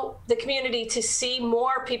allow the community to see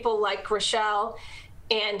more people like Rochelle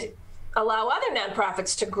and allow other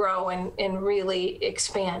nonprofits to grow and really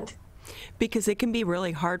expand. Because it can be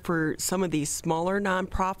really hard for some of these smaller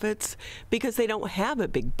nonprofits because they don't have a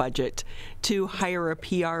big budget to hire a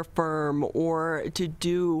PR firm or to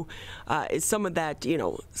do some of that, you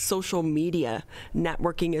know, social media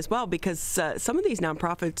networking as well. Because some of these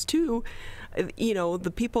nonprofits too, you know,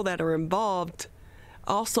 the people that are involved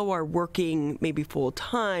also are working maybe full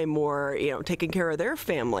time or, you know, taking care of their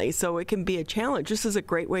family. So it can be a challenge. This is a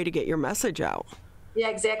great way to get your message out. Yeah,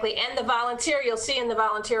 exactly. And the volunteer, you'll see in the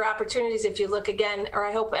volunteer opportunities if you look again, or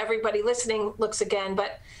I hope everybody listening looks again,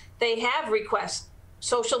 but they have requests,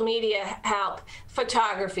 social media help,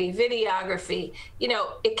 photography, videography. You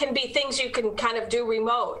know, it can be things you can kind of do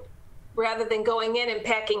remote rather than going in and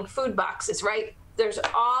packing food boxes, right? There's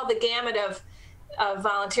all the gamut of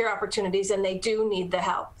volunteer opportunities, and they do need the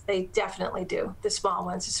help. They definitely do, the small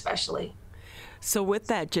ones especially. So with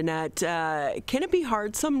that, Jeanette, can it be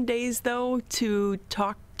hard some days, though, to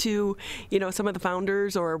talk to, you know, some of the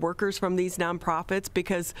founders or workers from these nonprofits?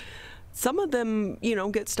 Because some of them, you know,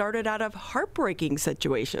 get started out of heartbreaking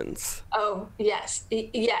situations. Oh, yes,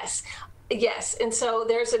 yes, yes. And so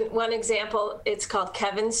there's one example. It's called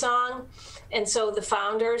Kevin's Song. And so the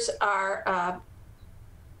founders are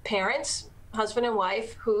parents, husband and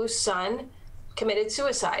wife, whose son committed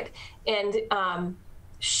suicide. And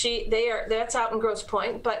that's out in Grosse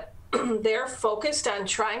Pointe, but they're focused on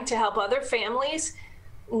trying to help other families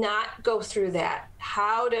not go through that,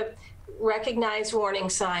 how to recognize warning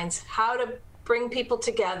signs, how to bring people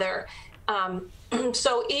together.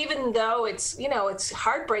 So even though it's, it's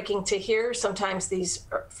heartbreaking to hear sometimes these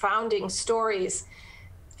founding stories,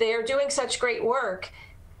 they're doing such great work.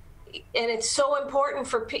 And it's so important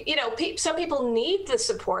for, some people need the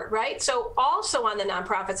support, right? So also on the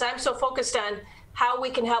nonprofits, I'm so focused on how we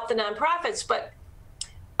can help the nonprofits, but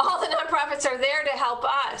all the nonprofits are there to help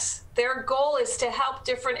us. Their goal is to help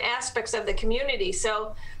different aspects of the community.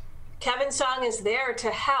 So Kevin's Song is there to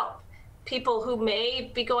help people who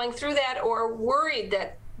may be going through that or worried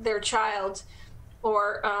that their child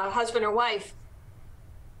or husband or wife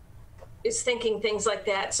is thinking things like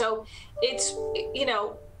that. So it's,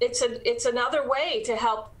 it's another way to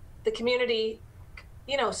help the community,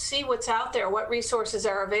 see what's out there, what resources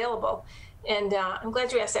are available. And I'm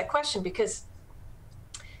glad you asked that question, because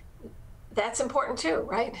that's important too,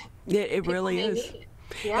 right? Yeah, it really is.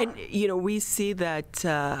 Yeah. And, we see that,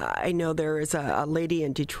 I know there is a lady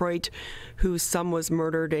in Detroit whose son was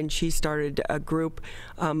murdered, and she started a group,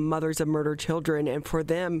 Mothers of Murdered Children, and for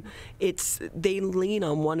them, they lean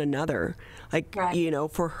on one another. Like,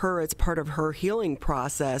 right. For her, it's part of her healing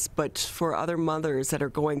process, but for other mothers that are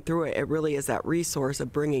going through it, it really is that resource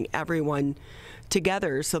of bringing everyone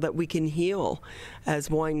together so that we can heal as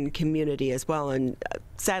one community as well. And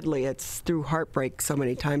sadly, it's through heartbreak so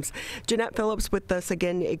many times. Jeanette Phillips with us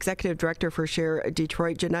again, Executive Director for Share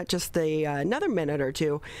Detroit. Jeanette, just another minute or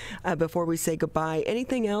two before we say goodbye.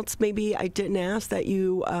 Anything else maybe I didn't ask that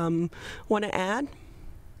you want to add?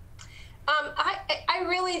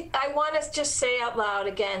 I want to just say out loud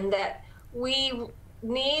again that we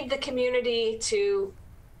need the community to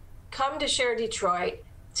come to Share Detroit,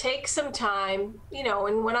 take some time,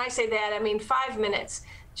 and when I say that, I mean 5 minutes.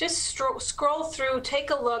 Just scroll through, take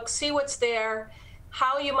a look, see what's there,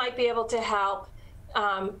 how you might be able to help.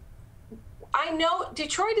 I know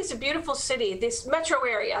Detroit is a beautiful city, this metro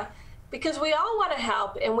area, because we all want to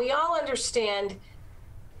help and we all understand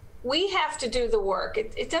we have to do the work.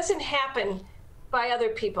 It doesn't happen by other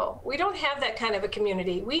people. We don't have that kind of a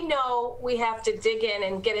community. We know we have to dig in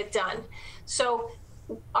and get it done. So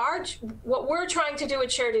what we're trying to do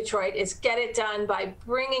at Share Detroit is get it done by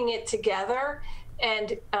bringing it together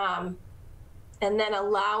and then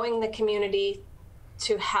allowing the community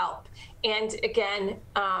to help. And again,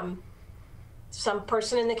 some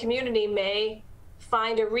person in the community may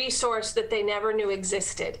find a resource that they never knew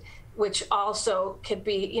existed, which also could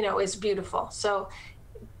be, is beautiful. So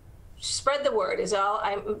spread the word is all.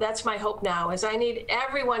 That's my hope now. Is I need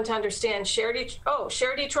everyone to understand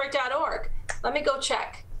sharedetroit.org. Let me go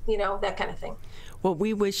check. That kind of thing. Well,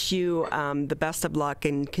 we wish you the best of luck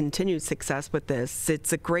and continued success with this.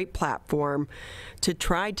 It's a great platform to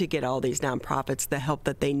try to get all these nonprofits the help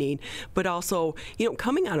that they need. But also,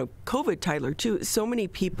 coming out of COVID, Tyler, too, so many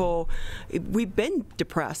people, we've been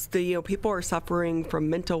depressed. People are suffering from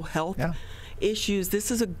mental health issues.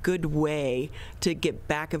 This is a good way to get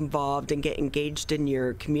back involved and get engaged in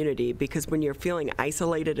your community, because when you're feeling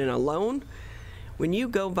isolated and alone, when you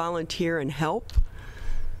go volunteer and help,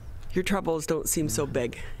 your troubles don't seem so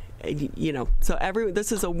big, So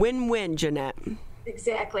this is a win-win, Jeanette.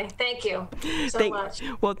 Exactly. Thank you so much.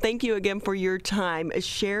 Well, thank you again for your time.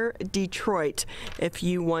 Share Detroit if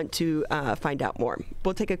you want to find out more.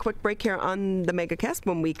 We'll take a quick break here on the Megacast.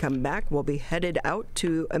 When we come back, we'll be headed out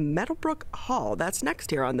to Meadowbrook Hall. That's next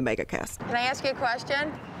here on the Megacast. Can I ask you a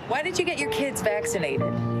question? Why did you get your kids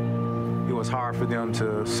vaccinated? It was hard for them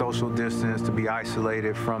to social distance, to be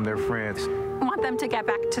isolated from their friends. I want them to get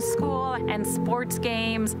back to school and sports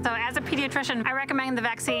games. So as a pediatrician, I recommend the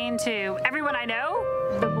vaccine to everyone I know.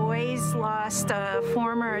 The boys lost a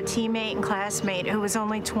former teammate and classmate who was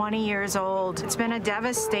only 20 years old. It's been a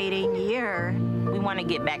devastating year. We want to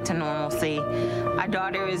get back to normalcy. Our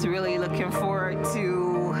daughter is really looking forward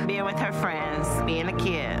to being with her friends, being a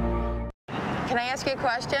kid. Can I ask you a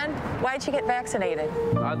question? Why did you get vaccinated?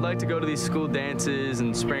 I'd like to go to these school dances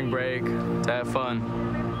and spring break to have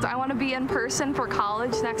fun. I want to be in person for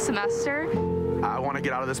college next semester. I want to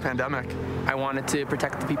get out of this pandemic. I wanted to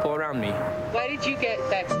protect the people around me. Why did you get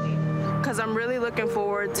vaccinated? Because I'm really looking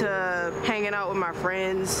forward to hanging out with my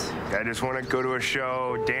friends. I just want to go to a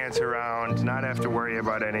show, dance around, not have to worry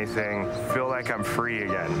about anything, feel like I'm free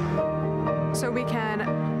again. So we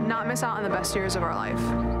can not miss out on the best years of our life.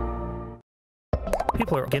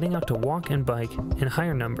 People are getting out to walk and bike in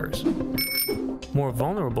higher numbers. More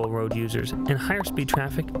vulnerable road users and higher speed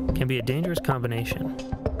traffic can be a dangerous combination.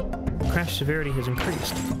 Crash severity has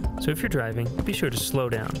increased, so if you're driving, be sure to slow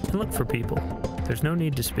down and look for people. There's no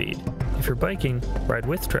need to speed. If you're biking, ride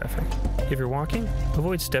with traffic. If you're walking,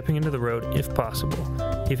 avoid stepping into the road if possible.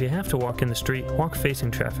 If you have to walk in the street, walk facing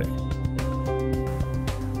traffic.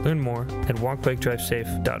 Learn more at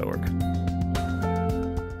walkbikedrivesafe.org.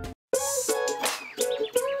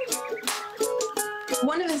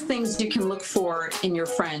 One of the things you can look for in your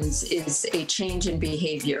friends is a change in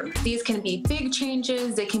behavior. These can be big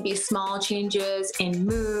changes, they can be small changes in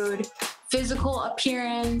mood, physical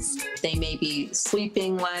appearance. They may be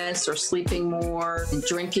sleeping less or sleeping more,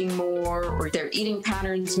 drinking more, or their eating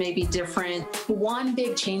patterns may be different. One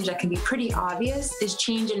big change that can be pretty obvious is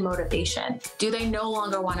change in motivation. Do they no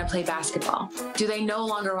longer want to play basketball? Do they no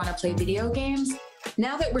longer want to play video games?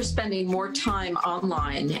 Now that we're spending more time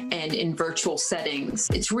online and in virtual settings,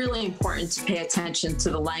 it's really important to pay attention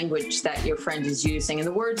to the language that your friend is using and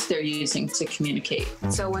the words they're using to communicate.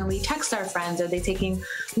 So when we text our friends, are they taking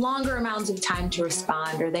longer amounts of time to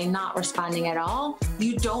respond? Are they not responding at all?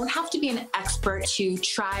 You don't have to be an expert to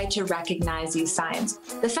try to recognize these signs.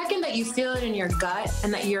 The second that you feel it in your gut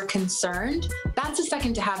and that you're concerned, that's a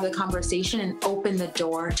second to have the conversation and open the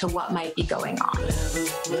door to what might be going on.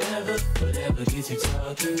 Whatever gets you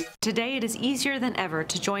talking. Today, it is easier than ever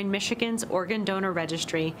to join Michigan's Organ Donor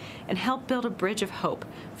Registry and help build a bridge of hope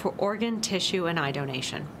for organ, tissue, and eye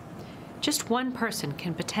donation. Just one person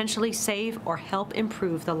can potentially save or help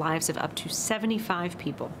improve the lives of up to 75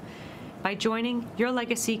 people. By joining, your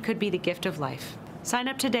legacy could be the gift of life. Sign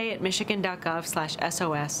up today at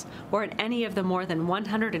michigan.gov/SOS or at any of the more than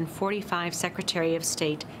 145 Secretary of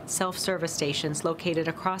State self-service stations located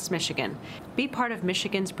across Michigan. Be part of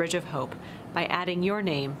Michigan's Bridge of Hope by adding your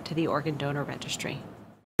name to the Organ Donor Registry.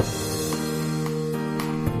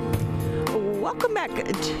 Welcome back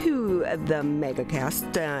to the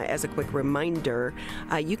Megacast. As a quick reminder,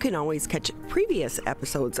 you can always catch previous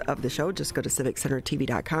episodes of the show. Just go to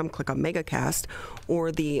civiccentertv.com, click on Megacast,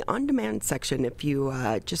 or the on-demand section if you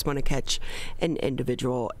just want to catch an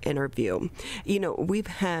individual interview. You know, we've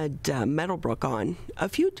had Brook on a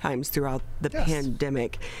few times throughout the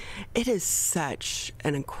pandemic. It is such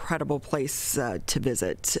an incredible place to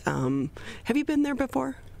visit. Have you been there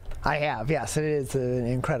before? I have, yes. It is an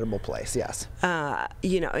incredible place, yes.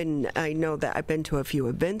 You know, and I know that I've been to a few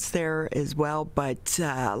events there as well, but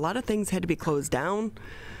a lot of things had to be closed down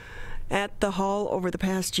at the hall over the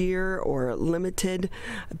past year or limited.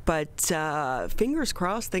 But fingers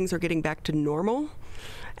crossed, things are getting back to normal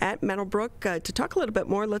at Meadowbrook. To talk a little bit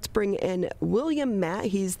more, let's bring in William Matt.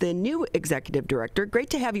 He's the new executive director.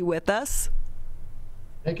 Great to have you with us.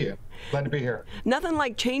 Thank you. Glad to be here. Nothing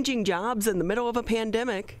like changing jobs in the middle of a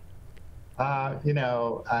pandemic. You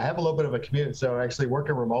know, I have a little bit of a commute, so actually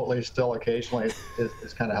working remotely still occasionally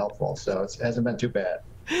is kind of helpful. So it hasn't been too bad.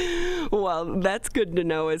 Well, that's good to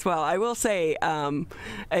know as well. I will say, on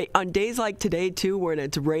days like today, too, when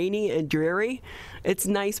it's rainy and dreary, it's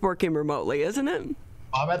nice working remotely, isn't it?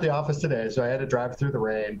 I'm at the office today, so I had to drive through the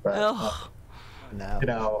rain. But, you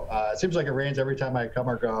know, it seems like it rains every time I come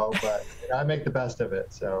or go, but you know, I make the best of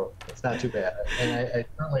it, so it's not too bad. And I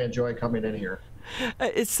certainly enjoy coming in here.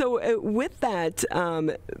 So with that,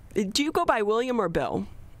 do you go by William or Bill?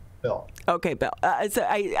 Bill. Okay, Bill. So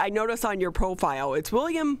I notice on your profile it's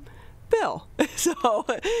William Bill. So,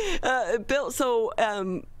 Bill, so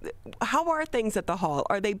how are things at the hall?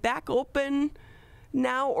 Are they back open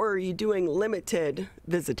now, or are you doing limited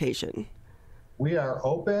visitation? We are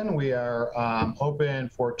open. We are open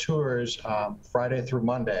for tours Friday through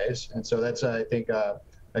Mondays. And so that's, I think,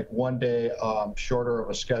 like 1 day shorter of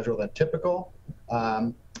a schedule than typical.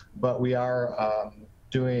 But we are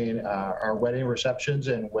doing our wedding receptions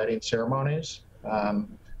and wedding ceremonies.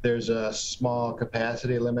 There's a small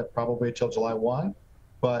capacity limit probably till July 1.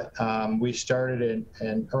 But we started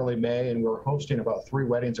in early May, and we're hosting about 3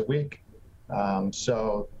 weddings a week.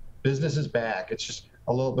 So business is back. It's just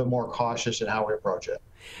a little bit more cautious in how we approach it.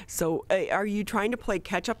 So are you trying to play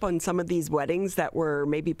catch up on some of these weddings that were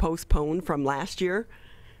maybe postponed from last year?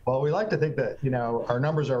 Well, we like to think that, you know, our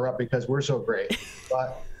numbers are up because we're so great,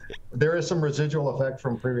 but there is some residual effect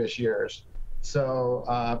from previous years. So,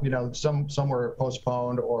 you know, some were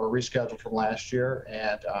postponed or rescheduled from last year,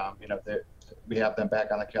 and, you know, we have them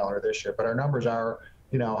back on the calendar this year. But our numbers are,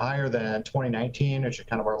 you know, higher than 2019, which is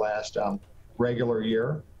kind of our last regular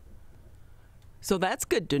year. So that's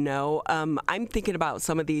good to know. I'm thinking about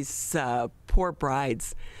some of these poor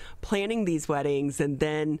brides planning these weddings, and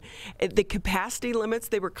then the capacity limits,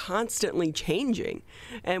 they were constantly changing.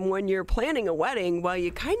 And when you're planning a wedding, well,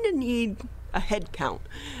 you kind of need a head count.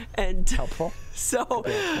 And helpful. So,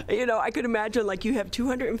 you know, I could imagine like you have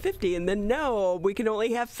 250 and then no, we can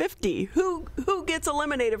only have 50. Who gets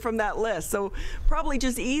eliminated from that list? So probably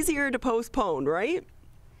just easier to postpone, right?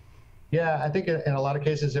 Yeah, I think in a lot of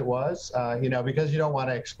cases it was, because you don't want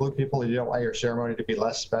to exclude people. You don't want your ceremony to be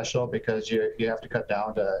less special because you have to cut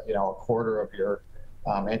down to, a quarter of your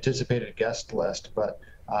anticipated guest list. But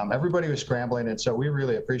everybody was scrambling, and so we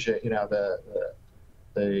really appreciate,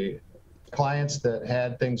 the clients that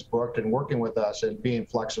had things booked and working with us and being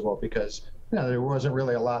flexible because, there wasn't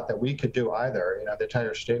really a lot that we could do either. The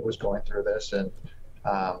entire state was going through this, and,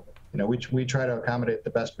 we try to accommodate the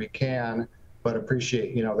best we can, but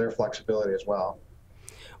appreciate, their flexibility as well.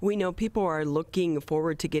 We know people are looking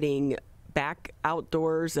forward to getting back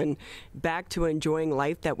outdoors and back to enjoying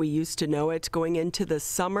life that we used to know it going into the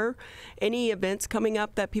summer. Any events coming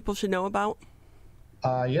up that people should know about?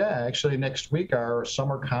 Yeah, actually next week our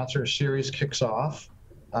summer concert series kicks off.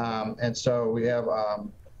 And so we have,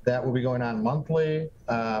 that will be going on monthly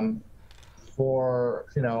for,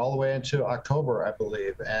 all the way into October, I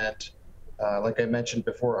believe. And like I mentioned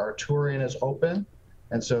before, our touring is open.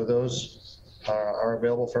 And so those are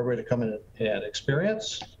available for everybody to come in and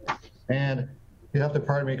experience. And you have to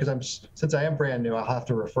pardon me because since I am brand new, I'll have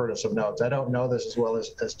to refer to some notes. I don't know this as well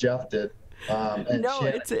as Jeff did. No,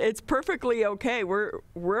 it's perfectly okay. We're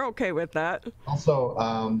okay with that. Also,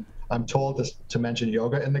 I'm told to mention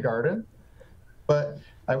yoga in the garden, but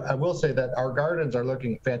I will say that our gardens are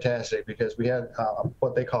looking fantastic because we had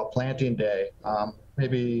what they call planting day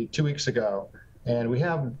maybe 2 weeks ago, and we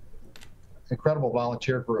have incredible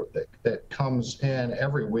volunteer group that comes in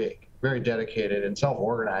every week, very dedicated and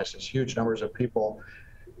self-organized. There's huge numbers of people.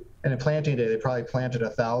 And in planting day, they probably planted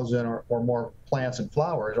 1,000 or more plants and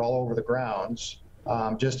flowers all over the grounds,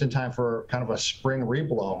 just in time for kind of a spring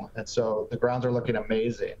rebloom. And so the grounds are looking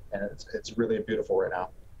amazing, and it's really beautiful right now.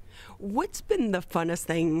 What's been the funnest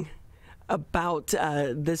thing about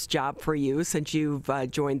this job for you since you've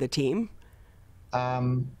joined the team?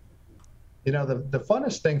 The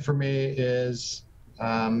funnest thing for me is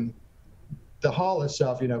the hall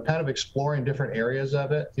itself, kind of exploring different areas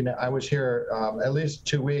of it. I was here at least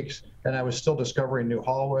 2 weeks, and I was still discovering new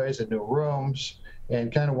hallways and new rooms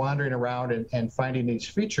and kind of wandering around and finding these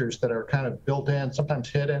features that are kind of built in, sometimes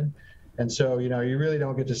hidden. And so, you really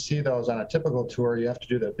don't get to see those on a typical tour. You have to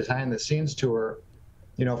do the behind the scenes tour,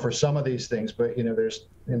 for some of these things. But, there's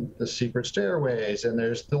the secret stairways, and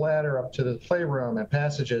there's the ladder up to the playroom and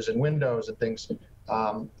passages and windows and things,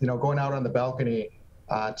 going out on the balcony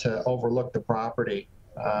to overlook the property,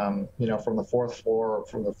 from the fourth floor,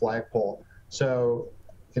 from the flagpole. So,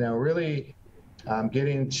 really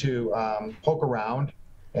getting to poke around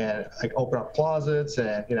and like open up closets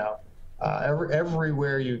and,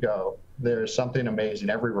 everywhere you go, there's something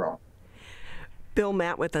amazing, every room. Bill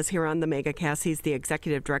Matt with us here on the Megacast. He's the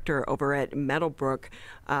executive director over at Meadowbrook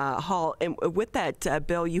Hall. And with that,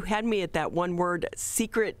 Bill, you had me at that one word,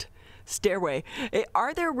 secret stairway.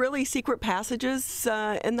 Are there really secret passages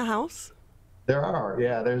in the house? There are,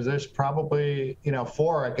 yeah. There's probably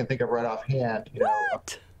 4 I can think of right offhand.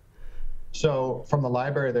 What? So from the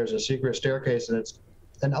library, there's a secret staircase,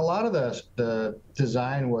 and a lot of the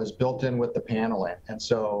design was built in with the paneling, and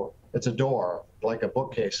so it's a door like a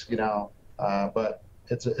bookcase, but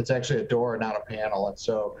it's actually a door, not a panel. And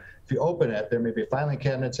so if you open it, there may be filing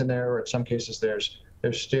cabinets in there, or in some cases there's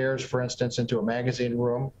stairs, for instance, into a magazine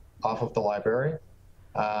room off of the library.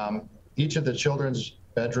 Each of the children's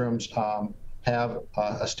bedrooms have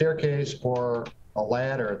a staircase or a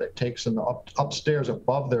ladder that takes them upstairs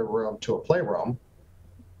above their room to a playroom.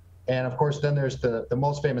 And of course, then there's the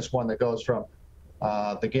most famous one that goes from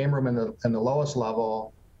the game room in the lowest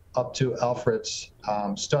level up to Alfred's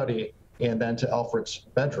study, and then to Alfred's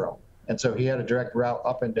bedroom. And so he had a direct route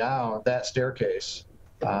up and down that staircase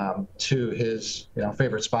to his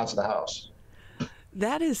favorite spots of the house.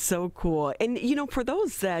 That is so cool. And, for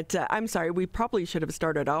those that, I'm sorry, we probably should have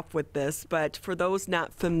started off with this, but for those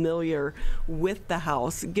not familiar with the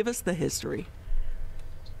house, give us the history.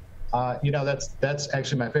 That's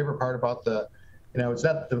actually my favorite part about it's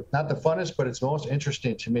not the funnest, but it's most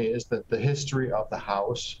interesting to me is the history of the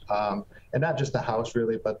house. And not just the house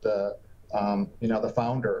really, but the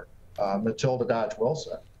founder, Matilda Dodge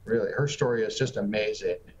Wilson, really, her story is just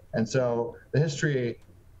amazing. And so the history,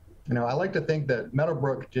 I like to think that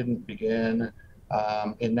Meadowbrook didn't begin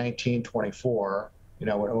in 1924, when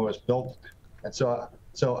it was built. And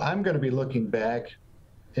so I'm going to be looking back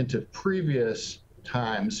into previous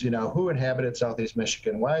times, who inhabited Southeast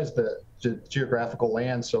Michigan? Why is the geographical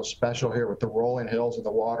land so special here with the rolling hills and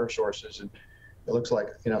the water sources? And it looks like,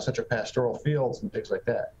 such a pastoral fields and things like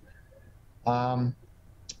that.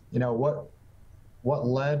 What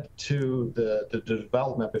led to the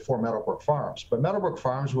development before Meadowbrook Farms? But Meadowbrook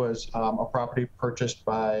Farms was a property purchased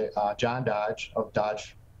by John Dodge of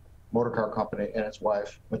Dodge Motor Car Company and its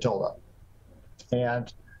wife, Matilda.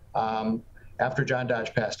 And after John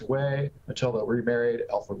Dodge passed away, Matilda remarried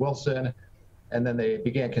Alfred Wilson, and then they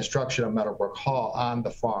began construction of Meadowbrook Hall on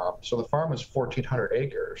the farm. So the farm was 1,400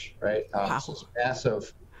 acres, right? Wow. So it's a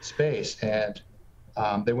massive space, and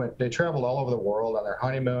they traveled all over the world on their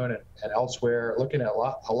honeymoon and elsewhere, looking at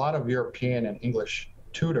a lot of European and English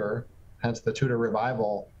Tudor, hence the Tudor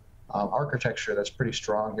Revival architecture that's pretty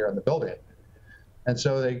strong here in the building. And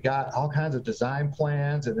so they got all kinds of design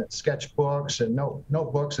plans and sketchbooks and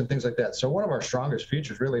notebooks and things like that. So one of our strongest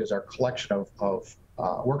features really is our collection of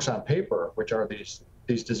works on paper, which are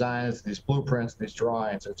these designs, these blueprints, these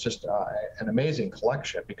drawings. It's just an amazing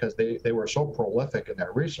collection because they were so prolific in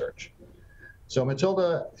their research. So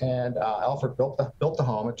Matilda and Alfred built the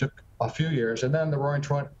home. It took a few years, and then the Roaring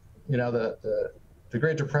Twenties, the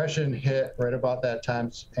Great Depression hit right about that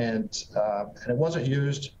time, and it wasn't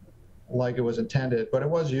used like it was intended, but it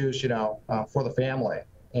was used, for the family.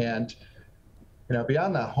 And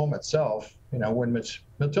beyond the home itself, when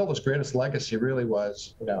Matilda's greatest legacy really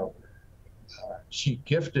was, she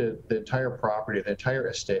gifted the entire property, the entire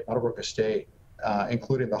estate, Meadowbrook estate,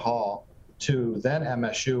 including the hall, to then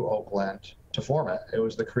MSU Oakland to form it. It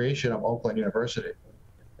was the creation of Oakland University.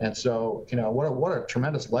 And so, what a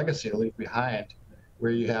tremendous legacy to leave behind,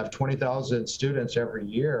 where you have 20,000 students every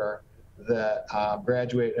year that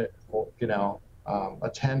graduate,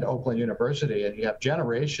 attend Oakland University, and you have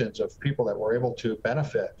generations of people that were able to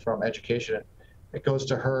benefit from education. It goes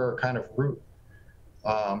to her kind of root,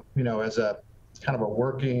 as a kind of a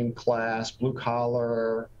working class, blue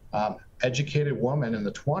collar, educated woman in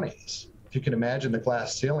the 20s. If you can imagine the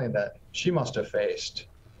glass ceiling that she must have faced.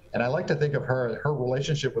 And I like to think of her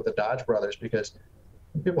relationship with the Dodge brothers, because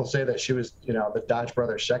people say that she was, the Dodge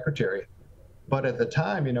brothers' secretary. But at the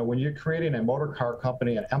time, when you're creating a motor car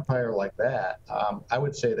company, an empire like that, I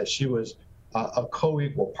would say that she was a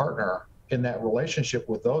co-equal partner in that relationship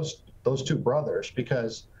with those two brothers,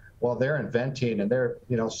 because while they're inventing and they're,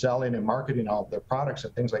 selling and marketing all of their products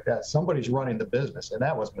and things like that, somebody's running the business, and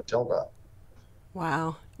that was Matilda.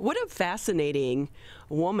 Wow. What a fascinating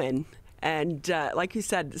woman. And like you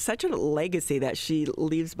said, such a legacy that she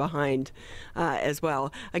leaves behind as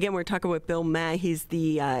well. Again, we're talking with Bill May. He's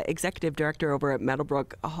the executive director over at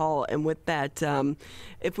Meadowbrook Hall. And with that,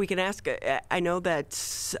 if we can ask, I know that,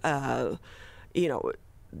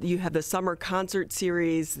 you have the summer concert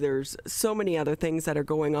series. There's so many other things that are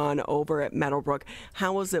going on over at Meadowbrook.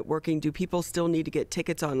 How is it working? Do people still need to get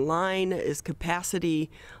tickets online? Is capacity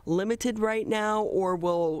limited right now, or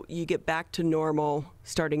will you get back to normal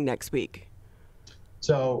starting next week?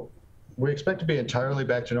 So we expect to be entirely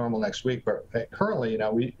back to normal next week, but currently,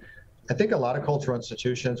 I think a lot of cultural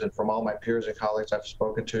institutions, and from all my peers and colleagues I've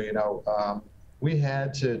spoken to, we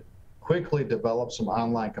had to quickly develop some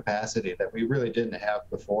online capacity that we really didn't have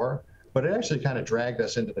before, but it actually kind of dragged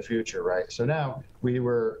us into the future, right? So now we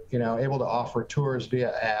were, able to offer tours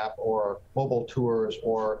via app or mobile tours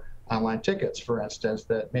or online tickets, for instance,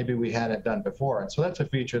 that maybe we hadn't done before. And so that's a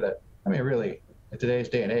feature that, really, in today's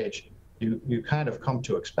day and age, you kind of come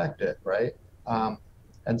to expect it, right?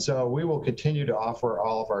 And so we will continue to offer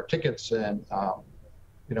all of our tickets and,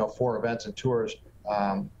 for events and tours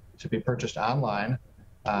to be purchased online.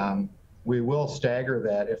 We will stagger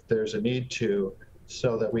that if there's a need to,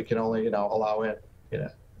 so that we can only, allow in,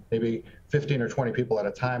 maybe 15 or 20 people at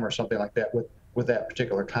a time or something like that with that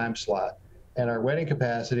particular time slot. And our wedding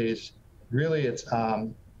capacities, really, it's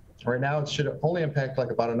right now it should only impact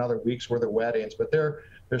like about another week's worth of weddings, but they're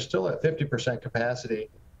still at 50% capacity,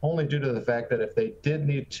 only due to the fact that if they did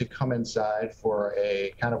need to come inside for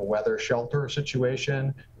a kind of weather shelter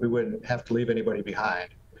situation, we wouldn't have to leave anybody behind.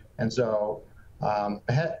 And so,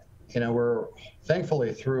 we're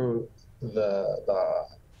thankfully through the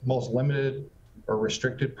most limited or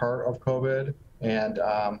restricted part of COVID. And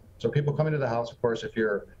so people coming to the house, of course, if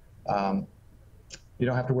you're, you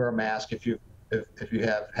don't have to wear a mask if you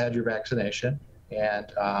have had your vaccination.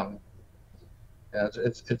 And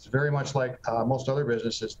it's very much like most other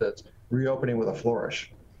businesses that's reopening with a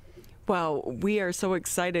flourish. Well, we are so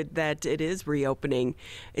excited that it is reopening,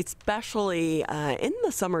 especially in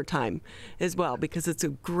the summertime as well, because it's a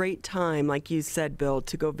great time, like you said, Bill,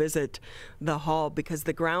 to go visit the hall, because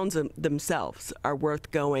the grounds themselves are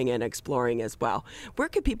worth going and exploring as well. Where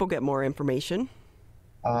can people get more information?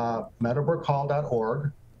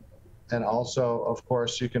 meadowbrookhall.org. And also, of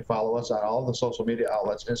course, you can follow us on all the social media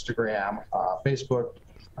outlets, Instagram, Facebook,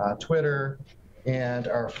 Twitter. And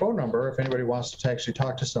our phone number, if anybody wants to actually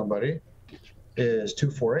talk to somebody, is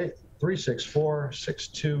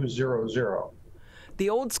 248-364-6200. The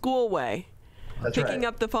old school way. That's Picking right.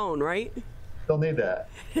 up the phone, right? still need that.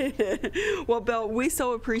 Well, Bill, we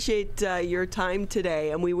so appreciate your time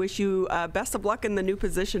today, and we wish you best of luck in the new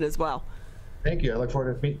position as well. Thank you. I look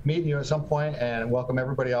forward to meeting you at some point, and welcome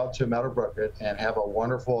everybody out to Meadow Brook, and have a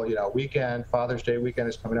wonderful, weekend. Father's Day weekend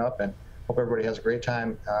is coming up, and hope everybody has a great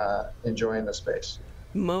time enjoying the space.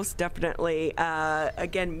 Most definitely.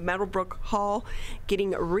 Again, Meadowbrook Hall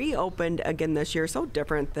getting reopened again this year. So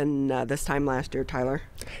different than this time last year, Tyler.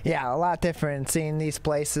 Yeah, a lot different. Seeing these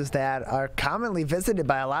places that are commonly visited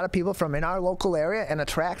by a lot of people from in our local area and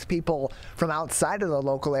attract people from outside of the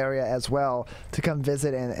local area as well to come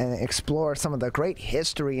visit and explore some of the great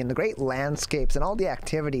history and the great landscapes and all the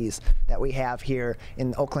activities that we have here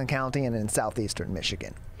in Oakland County and in southeastern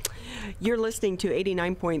Michigan. You're listening to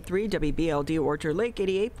 89.3 WBLD Orchard Lake,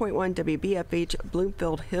 88.1 WBFH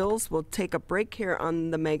Bloomfield Hills. We'll take a break here on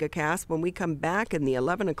the Megacast. When we come back in the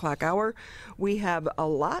 11 o'clock hour, we have a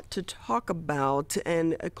lot to talk about,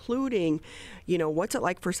 and including, what's it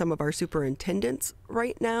like for some of our superintendents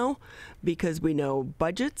right now, because we know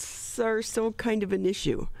budgets are still kind of an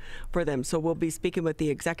issue for them. So we'll be speaking with the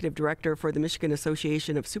executive director for the Michigan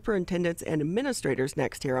Association of Superintendents and Administrators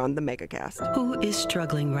next here on the Megacast. Who is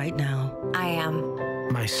struggling right now? I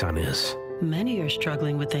am. My son is. Many are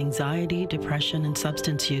struggling with anxiety, depression, and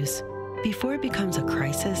substance use. Before it becomes a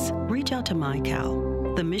crisis, reach out to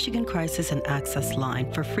MyCal, the Michigan Crisis and Access Line,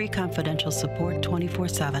 for free confidential support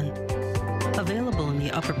 24/7. Available in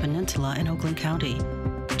the Upper Peninsula and Oakland County.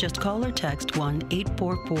 Just call or text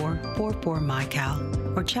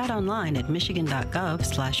 1-844-44-MyCal or chat online at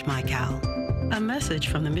michigan.gov/MyCal. A message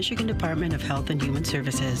from the Michigan Department of Health and Human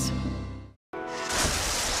Services.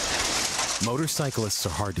 Motorcyclists are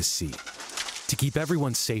hard to see. To keep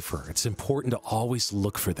everyone safer, it's important to always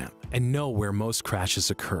look for them and know where most crashes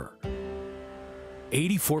occur.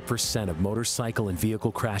 84% of motorcycle and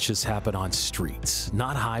vehicle crashes happen on streets,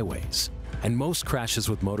 not highways. And most crashes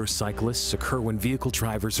with motorcyclists occur when vehicle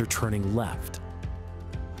drivers are turning left.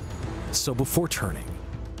 So before turning,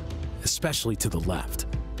 especially to the left,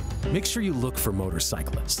 make sure you look for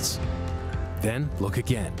motorcyclists. Then look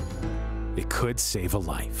again. It could save a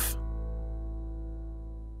life.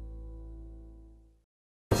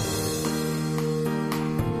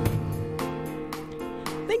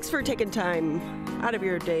 Thanks for taking time out of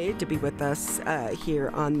your day to be with us here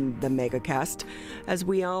on the Megacast as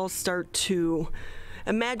we all start to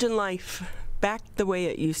imagine life back the way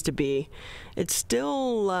it used to be. It's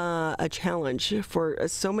still a challenge for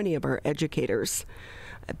so many of our educators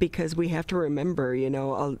because we have to remember,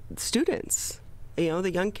 students.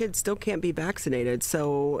 The young kids still can't be vaccinated.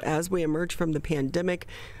 So as we emerge from the pandemic,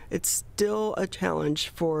 it's still a challenge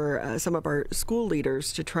for some of our school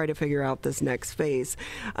leaders to try to figure out this next phase.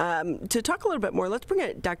 To talk a little bit more, let's bring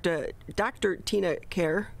in Dr. Tina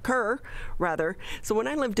Kerr. So when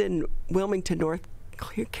I lived in Wilmington, North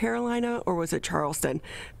Carolina, or was it Charleston,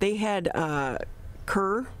 they had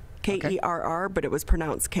Kerr, K-E-R-R, but it was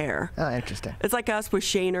pronounced Kerr. Oh, interesting. It's like us with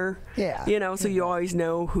Shaner. Yeah. So you always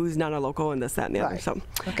know who's not a local and this, that, and the other. So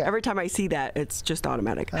every time I see that, it's just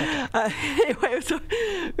automatic. Anyway, so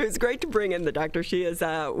it was great to bring in the doctor. She is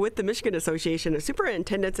with the Michigan Association of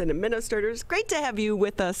Superintendents and Administrators. Great to have you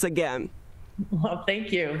with us again. Well,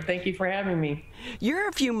 thank you. Thank you for having me. You're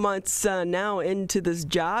a few months now into this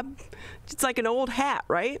job. It's like an old hat,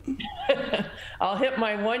 right? I'll hit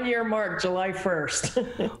my 1-year mark July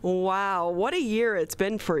 1st. Wow. What a year it's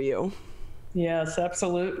been for you. Yes,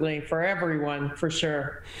 absolutely. For everyone, for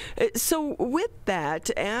sure. So with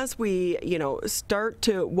that, as we, start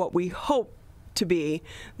to what we hope to be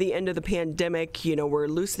the end of the pandemic, we're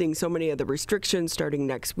loosening so many of the restrictions starting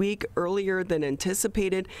next week, earlier than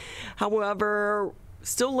anticipated. However,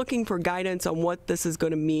 still looking for guidance on what this is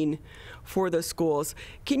going to mean for the schools.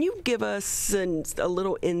 Can you give us a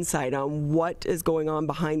little insight on what is going on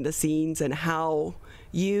behind the scenes and how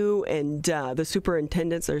you and the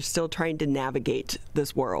superintendents are still trying to navigate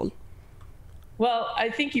this world? Well, I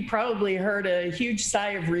think you probably heard a huge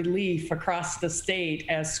sigh of relief across the state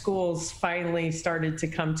as schools finally started to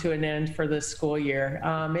come to an end for this school year.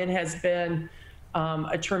 It has been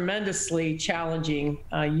a tremendously challenging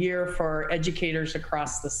year for educators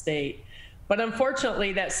across the state. But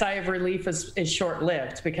unfortunately, that sigh of relief is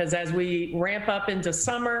short-lived because as we ramp up into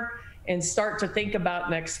summer and start to think about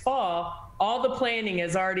next fall, all the planning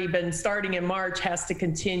has already been starting in March, has to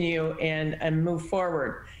continue and move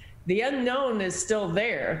forward. The unknown is still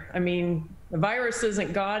there. I mean, the virus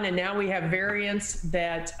isn't gone, and now we have variants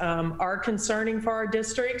that are concerning for our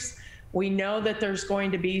districts. We know that there's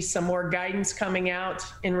going to be some more guidance coming out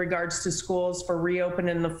in regards to schools for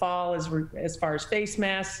reopening in the fall as far as face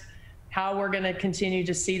masks, how we're going to continue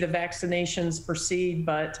to see the vaccinations proceed.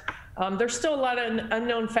 But there's still a lot of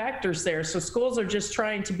unknown factors there. So schools are just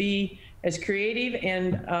trying to be as creative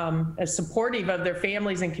and as supportive of their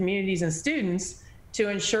families and communities and students to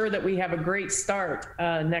ensure that we have a great start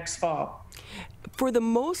next fall. For the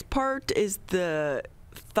most part, is the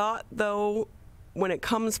thought, though, when it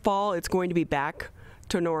comes fall, it's going to be back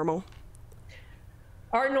to normal?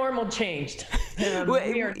 Our normal changed.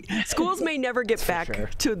 Schools may never get back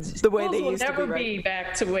to the way they used to be. Schools will never be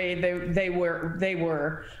back to the way they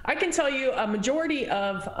were. I can tell you a majority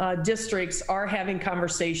of districts are having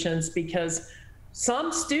conversations because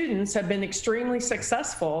some students have been extremely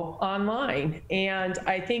successful online. And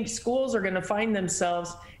I think schools are going to find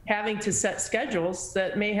themselves having to set schedules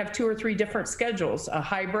that may have 2 or 3 different schedules, a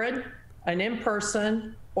hybrid, an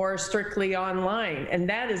in-person, or strictly online. And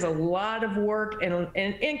that is a lot of work and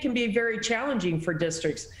can be very challenging for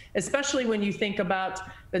districts, especially when you think about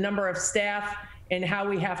the number of staff and how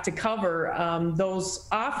we have to cover those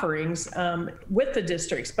offerings with the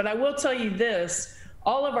districts. But I will tell you this,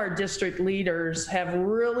 all of our district leaders have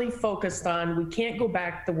really focused on, we can't go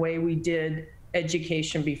back the way we did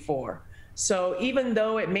education before. So even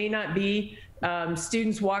though it may not be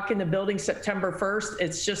students walk in the building September 1st,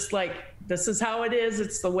 it's just like, this is how it is,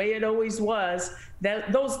 it's the way it always was,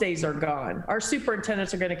 that those days are gone. Our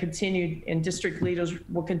superintendents are going to continue, and district leaders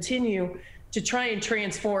will continue to try and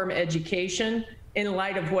transform education in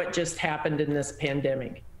light of what just happened in this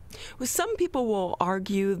pandemic. Well, some people will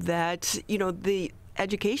argue that, the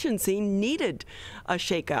education scene needed a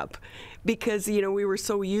shakeup because, we were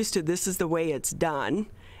so used to this is the way it's done.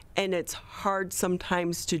 And it's hard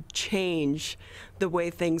sometimes to change the way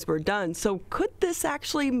things were done. So could this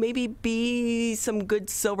actually maybe be some good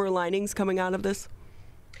silver linings coming out of this?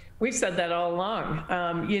 We've said that all along.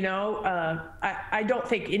 I don't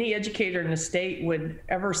think any educator in the state would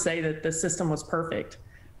ever say that the system was perfect.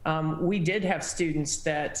 We did have students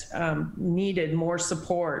that needed more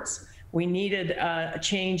supports. We needed a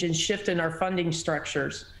change and shift in our funding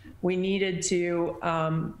structures. We needed to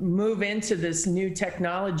move into this new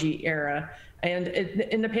technology era. And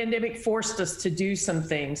the pandemic forced us to do some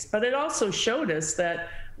things, but it also showed us that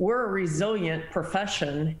we're a resilient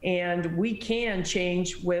profession and we can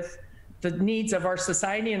change with the needs of our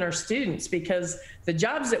society and our students, because the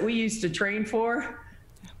jobs that we used to train for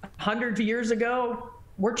 100 years ago,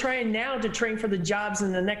 we're trying now to train for the jobs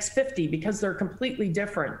in the next 50 because they're completely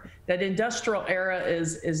different. That industrial era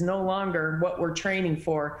is no longer what we're training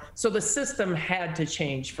for. So the system had to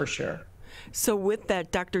change for sure. So with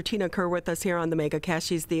that, Dr. Tina Kerr with us here on the Megacast.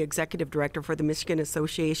 She's the Executive Director for the Michigan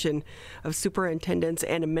Association of Superintendents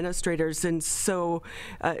and Administrators. And so,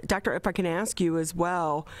 Doctor, if I can ask you as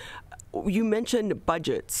well, you mentioned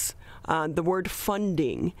budgets, the word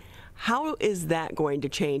funding. How is that going to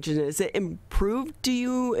change? And is it improved, do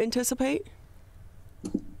you anticipate?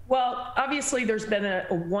 Well, obviously there's been a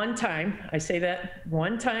one-time, I say that,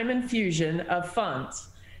 one-time infusion of funds.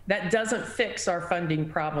 That doesn't fix our funding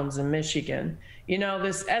problems in Michigan.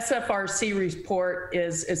 This SFRC report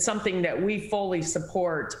is something that we fully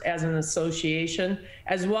support as an association,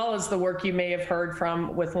 as well as the work you may have heard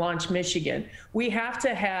from with Launch Michigan. We have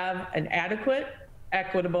to have an adequate,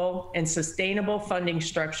 equitable, and sustainable funding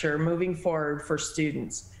structure moving forward for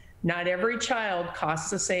students. Not every child costs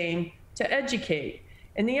the same to educate.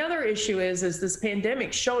 And the other issue is this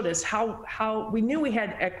pandemic showed us how we knew we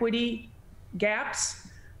had equity gaps,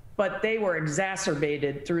 but they were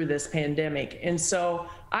exacerbated through this pandemic. And so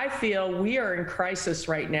I feel we are in crisis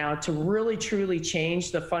right now to really truly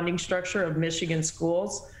change the funding structure of Michigan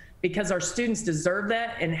schools, because our students deserve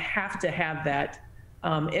that and have to have that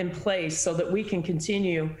in place so that we can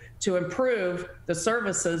continue to improve the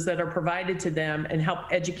services that are provided to them and help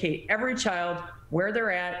educate every child where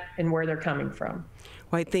they're at and where they're coming from.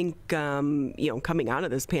 Well, I think, coming out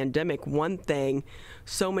of this pandemic, one thing,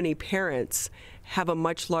 so many parents have a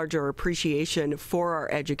much larger appreciation for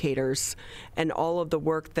our educators and all of the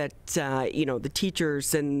work that, the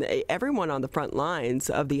teachers and everyone on the front lines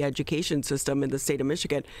of the education system in the state of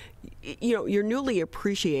Michigan, you're newly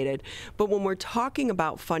appreciated. But when we're talking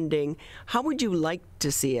about funding, how would you like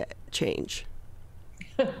to see it change?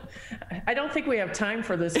 I don't think we have time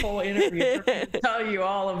for this whole interview to tell you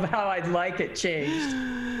all of how I'd like it changed.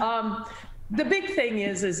 The big thing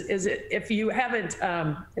is if you haven't,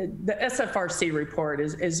 the SFRC report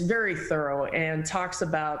is very thorough and talks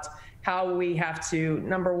about how we have to,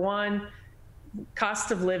 number one,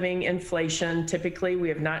 cost of living, inflation. Typically, we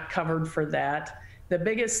have not covered for that. The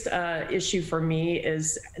biggest issue for me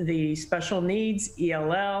is the special needs,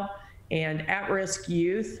 ELL, and at-risk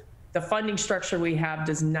youth. The funding structure we have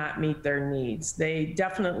does not meet their needs.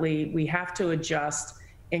 We have to adjust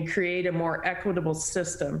and create a more equitable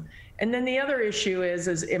system. And then the other issue is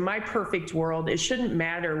in my perfect world, it shouldn't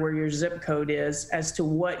matter where your zip code is as to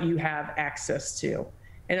what you have access to.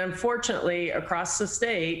 And unfortunately, across the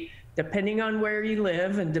state, depending on where you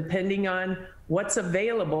live and depending on what's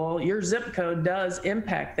available, your zip code does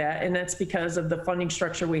impact that. And that's because of the funding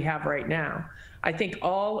structure we have right now. I think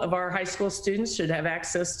all of our high school students should have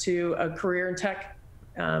access to a career and tech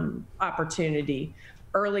opportunity,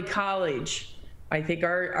 early college. I think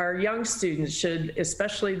our young students should,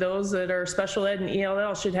 especially those that are special ed and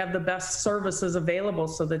ELL, should have the best services available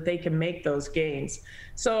so that they can make those gains.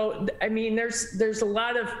 So, I mean, there's a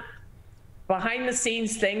lot of behind the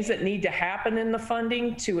scenes things that need to happen in the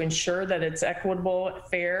funding to ensure that it's equitable,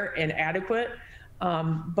 fair, and adequate.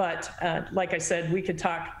 But like I said, we could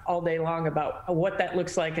talk all day long about what that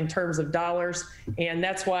looks like in terms of dollars. And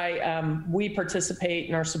that's why we participate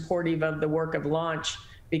and are supportive of the work of Launch,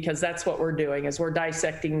 because that's what we're doing, is we're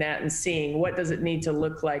dissecting that and seeing what does it need to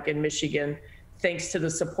look like in Michigan, thanks to the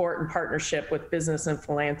support and partnership with business and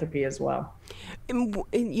philanthropy as well. And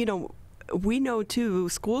you know, we know too,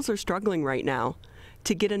 schools are struggling right now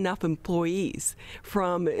to get enough employees,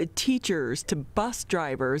 from teachers to bus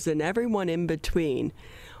drivers and everyone in between.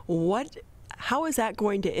 How is that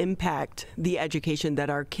going to impact the education that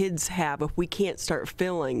our kids have if we can't start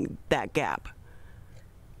filling that gap?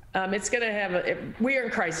 It's going to have we are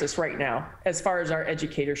in crisis right now as far as our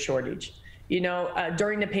educator shortage. You know,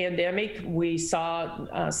 during the pandemic, we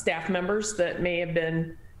saw staff members that may have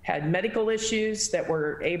had medical issues that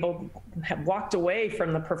have walked away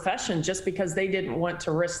from the profession just because they didn't want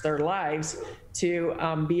to risk their lives to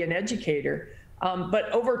be an educator.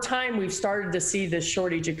 But over time, we've started to see this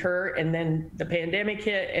shortage occur, and then the pandemic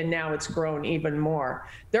hit, and now it's grown even more.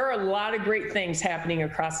 There are a lot of great things happening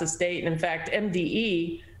across the state. And in fact,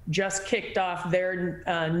 MDE just kicked off their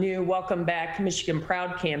new Welcome Back Michigan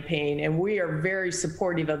Proud campaign, and we are very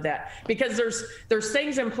supportive of that, because there's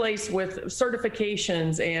things in place with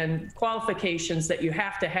certifications and qualifications that you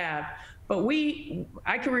have to have. But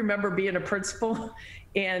I can remember being a principal,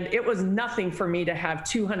 and it was nothing for me to have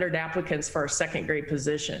 200 applicants for a second grade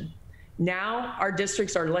position. Now our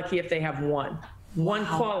districts are lucky if they have one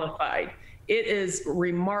qualified. It is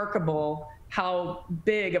remarkable how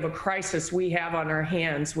big of a crisis we have on our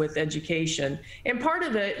hands with education. And part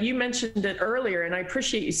of it, you mentioned it earlier, and I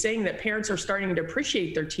appreciate you saying that parents are starting to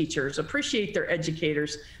appreciate their teachers, appreciate their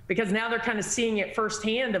educators, because now they're kind of seeing it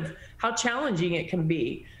firsthand of how challenging it can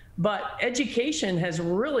be. But education has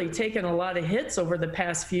really taken a lot of hits over the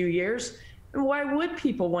past few years. And why would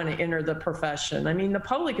people want to enter the profession? I mean, the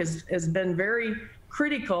public has been very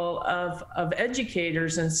critical of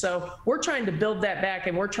educators. And so we're trying to build that back,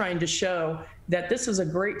 and we're trying to show that this is a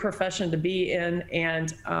great profession to be in.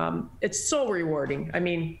 And it's so rewarding. I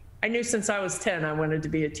mean, I knew since I was 10, I wanted to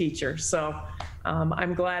be a teacher. So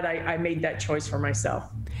I'm glad I made that choice for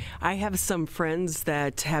myself. I have some friends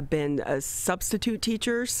that have been substitute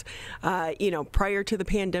teachers, prior to the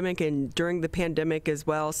pandemic and during the pandemic as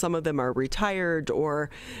well. Some of them are retired,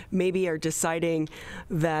 or maybe are deciding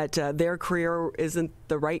that their career isn't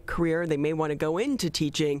the right career. They may want to go into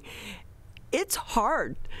teaching. It's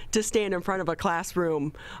hard to stand in front of a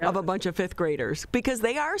classroom of a bunch of fifth graders, because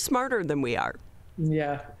they are smarter than we are.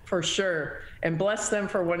 Yeah, for sure. And bless them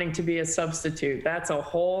for wanting to be a substitute. That's a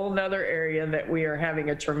whole nother area that we are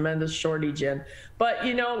having a tremendous shortage in. But,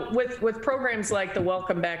 you know, with programs like the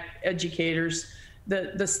Welcome Back Educators,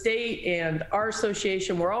 the state and our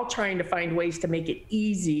association, we're all trying to find ways to make it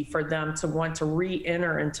easy for them to want to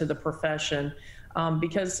re-enter into the profession.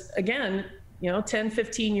 Because, again, 10,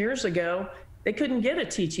 15 years ago, they couldn't get a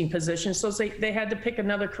teaching position, so they had to pick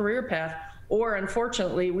another career path. Or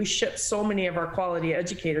unfortunately, we shipped so many of our quality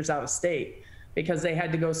educators out of state because they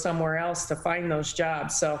had to go somewhere else to find those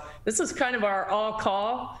jobs. So this is kind of our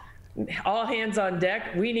all hands on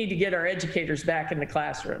deck. We need to get our educators back in the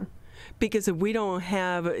classroom. Because if we don't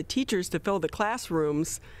have teachers to fill the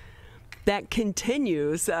classrooms, that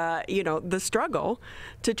continues, the struggle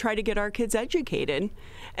to try to get our kids educated.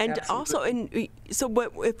 And Absolutely.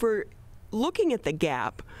 If we're looking at the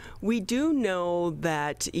gap, we do know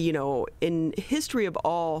that, in history of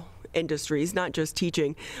all industries, not just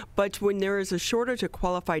teaching, but when there is a shortage of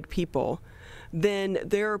qualified people, then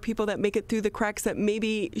there are people that make it through the cracks that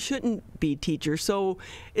maybe shouldn't be teachers. So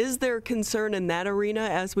is there concern in that arena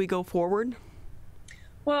as we go forward?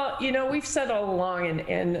 Well, we've said all along,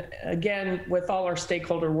 and again, with all our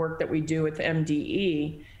stakeholder work that we do with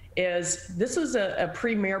MDE, is this is a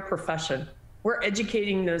premier profession. We're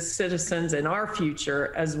educating the citizens in our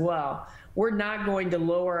future as well. we're not going to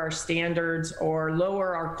lower our standards or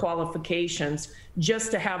lower our qualifications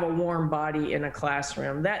just to have a warm body in a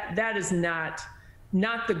classroom. That is not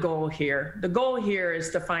the goal here. The goal here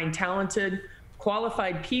is to find talented,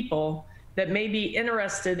 qualified people that may be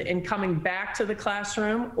interested in coming back to the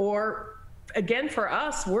classroom, or again, for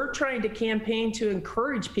us, we're trying to campaign to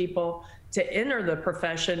encourage people to enter the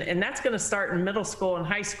profession, and that's going to start in middle school and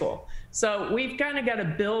high school. So we've kind of got to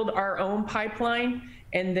build our own pipeline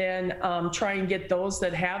and then try and get those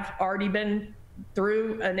that have already been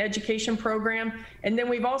through an education program. And then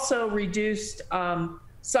we've also reduced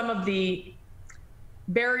some of the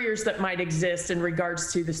barriers that might exist in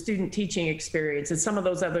regards to the student teaching experience and some of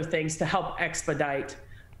those other things to help expedite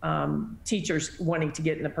teachers wanting to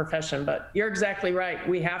get in the profession. But you're exactly right.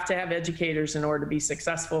 We have to have educators in order to be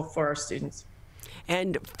successful for our students.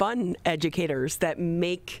 And fun educators that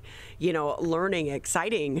make, learning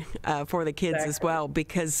exciting for the kids as well,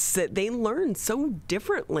 because they learn so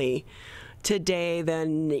differently today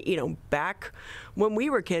than, back when we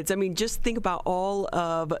were kids. I mean, just think about all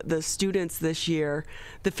of the students this year,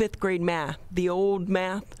 the 5th grade math, the old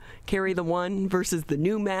math, carry the 1 versus the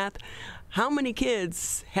new math. How many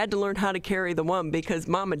kids had to learn how to carry the 1 because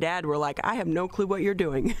mom and dad were like, I have no clue what you're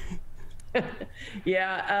doing?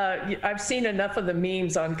 Yeah, I've seen enough of the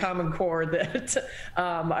memes on Common Core that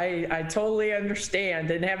I totally understand.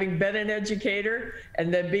 And having been an educator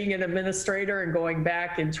and then being an administrator and going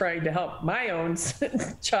back and trying to help my own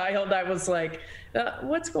child, I was like,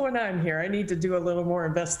 what's going on here? I need to do a little more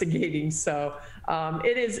investigating. So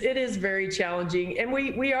it is very challenging. And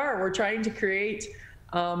we're trying to create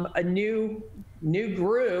a new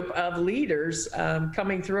group of leaders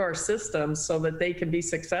coming through our system so that they can be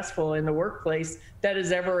successful in the workplace that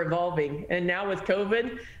is ever evolving. And now with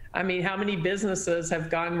COVID, I mean, how many businesses have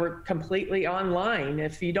gone completely online?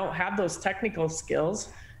 If you don't have those technical skills,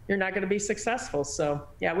 you're not going to be successful. So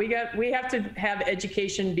yeah, we have to have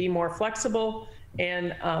education be more flexible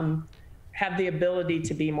and have the ability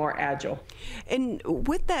to be more agile. And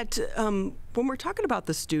with that, when we're talking about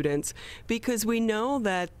the students, because we know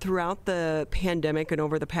that throughout the pandemic and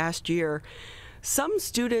over the past year, some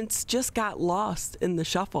students just got lost in the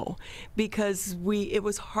shuffle because it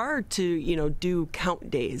was hard to, do count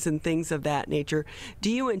days and things of that nature. Do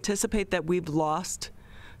you anticipate that we've lost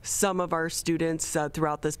some of our students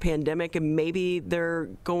throughout this pandemic, and maybe they're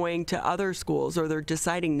going to other schools, or they're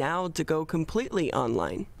deciding now to go completely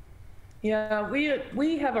online? Yeah,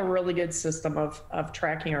 we have a really good system of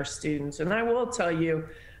tracking our students. And I will tell you,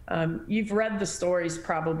 you've read the stories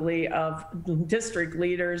probably of district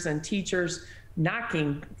leaders and teachers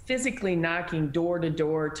physically knocking door to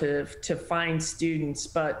door to find students.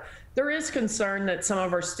 But there is concern that some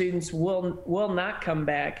of our students will not come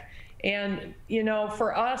back. And,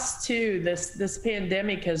 for us too, this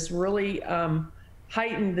pandemic has really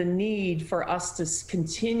heightened the need for us to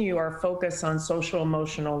continue our focus on social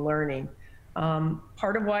emotional learning.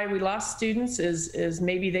 Part of why we lost students is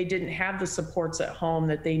maybe they didn't have the supports at home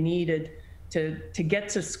that they needed to get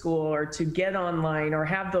to school or to get online or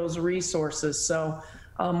have those resources. So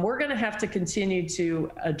we're going to have to continue to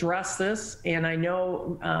address this. And I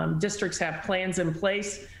know districts have plans in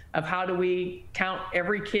place of how do we count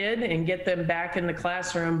every kid and get them back in the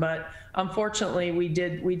classroom. But unfortunately, we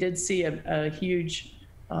did see a huge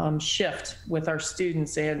shift with our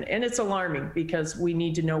students, and it's alarming because we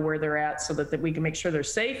need to know where they're at so that we can make sure they're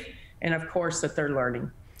safe and, of course, that they're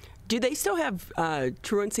learning. Do they still have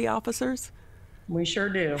truancy officers? We sure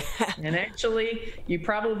do. And actually, you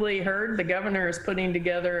probably heard the governor is putting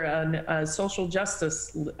together a social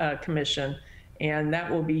justice commission, and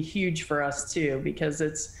that will be huge for us too,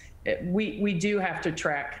 because we do have to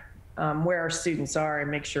track where our students are and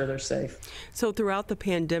make sure they're safe. So throughout the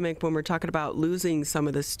pandemic, when we're talking about losing some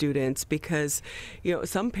of the students, because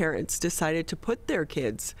some parents decided to put their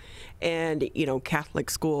kids in Catholic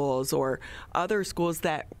schools or other schools,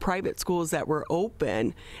 private schools that were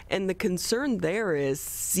open, and the concern there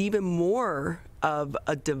is even more of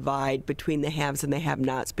a divide between the haves and the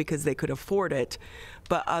have-nots because they could afford it,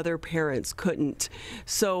 but other parents couldn't.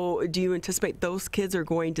 So do you anticipate those kids are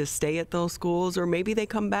going to stay at those schools, or maybe they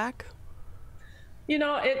come back?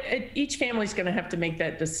 Each family's going to have to make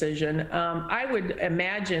that decision. I would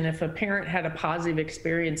imagine if a parent had a positive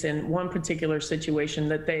experience in one particular situation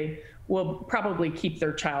that they will probably keep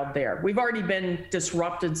their child there. We've already been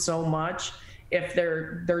disrupted so much. If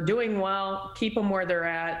they're doing well, keep them where they're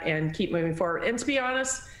at and keep moving forward. And to be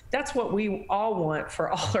honest, that's what we all want for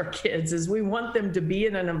all our kids, is we want them to be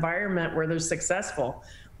in an environment where they're successful.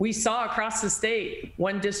 we saw across the state,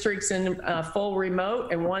 one district's in full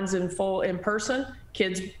remote and one's in full in-person.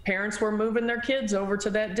 Parents were moving their kids over to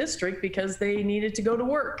that district because they needed to go to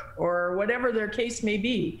work or whatever their case may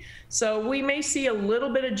be. So we may see a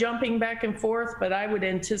little bit of jumping back and forth, but I would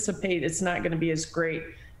anticipate it's not going to be as great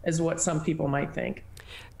as what some people might think.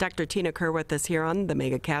 Dr. Tina Kerr with us here on the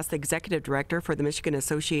Megacast, Executive Director for the Michigan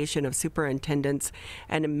Association of Superintendents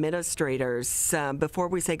and Administrators. Before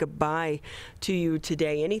we say goodbye to you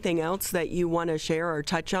today, anything else that you want to share or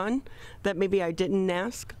touch on that maybe I didn't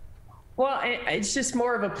ask? Well, it's just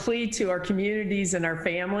more of a plea to our communities and our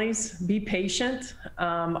families. Be patient.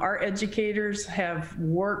 Our educators have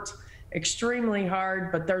worked extremely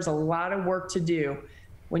hard, but there's a lot of work to do.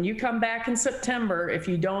 When you come back in September, if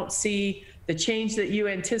you don't see the change that you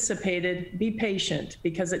anticipated, be patient,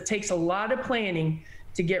 because it takes a lot of planning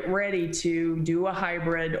to get ready to do a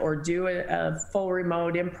hybrid or do a full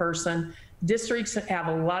remote in person. Districts have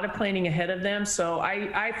a lot of planning ahead of them. So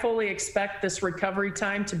I fully expect this recovery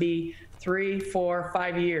time to be 3, 4,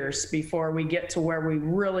 5 years before we get to where we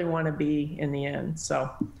really want to be in the end. So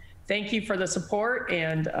thank you for the support.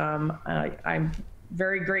 And I'm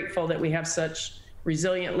very grateful that we have such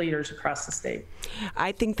resilient leaders across the state.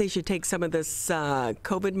 I think they should take some of this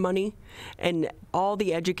COVID money, and all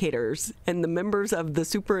the educators and the members of the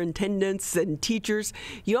superintendents and teachers,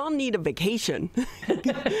 you all need a vacation.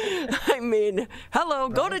 I mean, hello,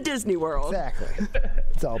 go to Disney World. Exactly.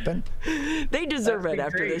 It's open. They deserve it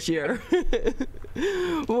after this year.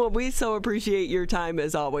 Well, we so appreciate your time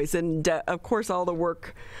as always, and of course all the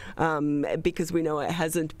work, because we know it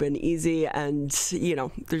hasn't been easy, and you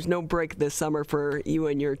know there's no break this summer for you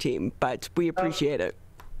and your team, but we appreciate it.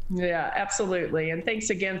 Yeah, absolutely. And thanks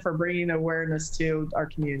again for bringing awareness to our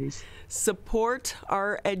communities. Support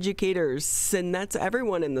our educators, and that's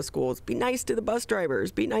everyone in the schools. Be nice to the bus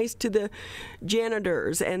drivers, be nice to the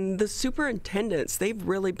janitors and the superintendents. They've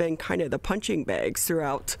really been kind of the punching bags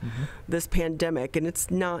throughout this pandemic, and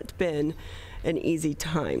it's not been an easy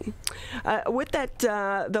time. With that,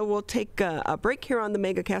 though, we'll take a break here on the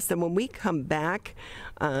Megacast, and when we come back,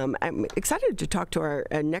 I'm excited to talk to our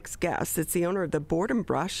next guest. It's the owner of the Board and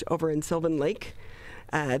Brush over in Sylvan Lake.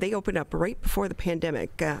 They opened up right before the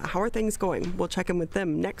pandemic. How are things going? We'll check in with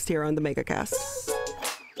them next here on the Megacast.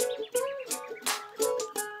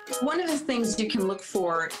 One of the things you can look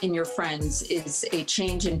for in your friends is a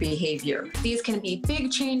change in behavior. These can be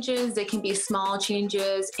big changes, they can be small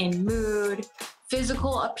changes in mood,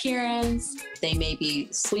 physical appearance. They may be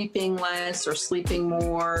sleeping less or sleeping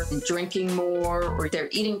more, drinking more, or their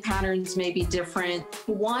eating patterns may be different.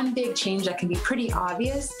 One big change that can be pretty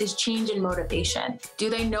obvious is change in motivation. Do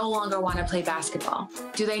they no longer want to play basketball?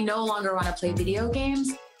 Do they no longer want to play video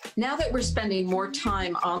games? Now that we're spending more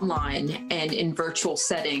time online and in virtual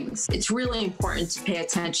settings, it's really important to pay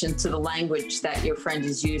attention to the language that your friend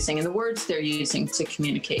is using and the words they're using to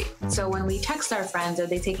communicate. So when we text our friends, are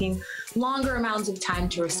they taking longer amounts of time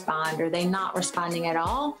to respond? Are they not responding at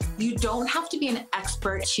all? You don't have to be an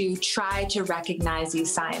expert to try to recognize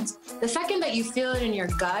these signs. The second that you feel it in your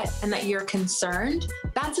gut and that you're concerned,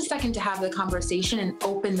 that's the second to have the conversation and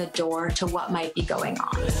open the door to what might be going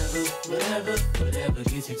on. Whatever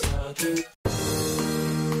gets you talking.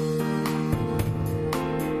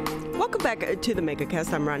 Welcome back to the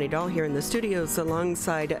Megacast. I'm Ronnie Dahl here in the studios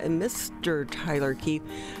alongside Mr. Tyler Keefe.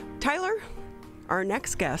 Tyler, our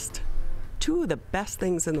next guest, two of the best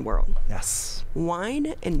things in the world. Yes.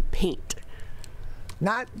 Wine and paint.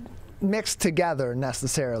 Not mixed together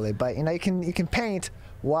necessarily, but you know you can paint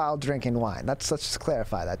while drinking wine. Let's just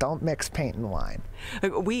clarify that. Don't mix paint and wine.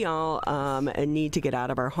 We all need to get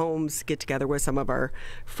out of our homes, get together with some of our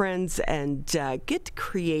friends, and get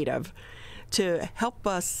creative to help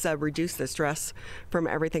us reduce the stress from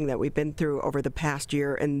everything that we've been through over the past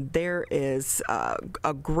year. And there is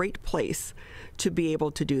a great place to be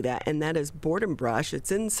able to do that, and that is Board and Brush.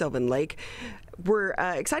 It's in Sylvan Lake. We're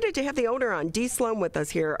excited to have the owner on, Dee Sloan, with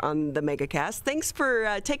us here on the Megacast. Thanks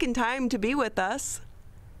for taking time to be with us.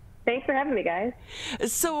 Thanks for having me, guys.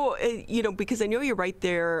 So, you know, because I know you're right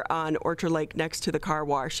there on Orchard Lake next to the car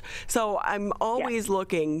wash. So I'm always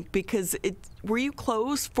looking, because were you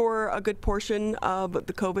closed for a good portion of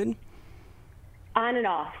the COVID? On and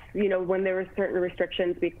off. You know, when there were certain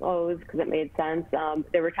restrictions, we closed because it made sense.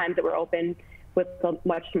 There were times that were open with a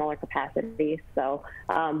much smaller capacity. So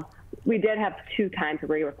we did have 2 times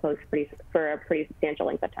where we were closed for a pretty substantial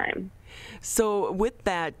length of time. So with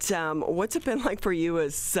that, what's it been like for you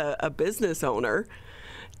as a business owner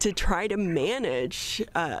to try to manage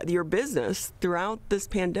your business throughout this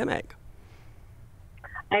pandemic?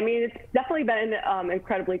 I mean, it's definitely been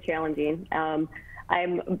incredibly challenging.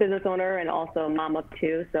 I'm a business owner and also a mom of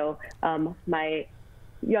two. So my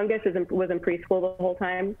youngest was in preschool the whole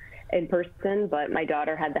time in person, but my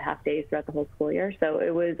daughter had the half days throughout the whole school year. So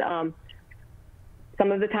it was,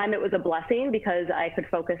 some of the time it was a blessing because I could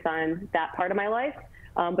focus on that part of my life.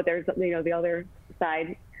 But there's, the other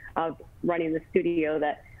side of running the studio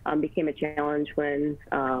that became a challenge when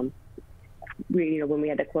when we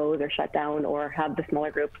had to close or shut down or have the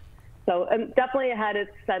smaller groups. So definitely it had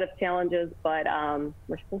its set of challenges, but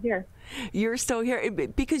we're still here. You're still here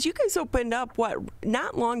because you guys opened up,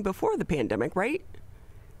 not long before the pandemic, right?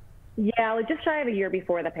 Yeah, just shy of a year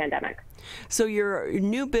before the pandemic. So your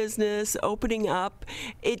new business opening up,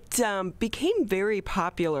 it became very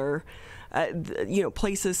popular,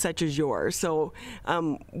 places such as yours. So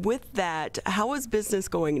with that, how is business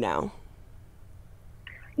going now?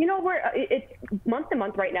 It's month to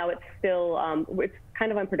month right now. It's still, it's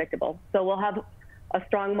kind of unpredictable. So we'll have a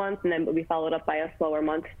strong month and then we followed up by a slower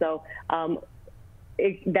month. So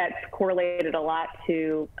that's correlated a lot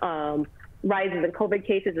to rises in COVID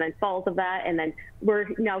cases and then falls of that. And then we're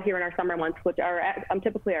now here in our summer months, which are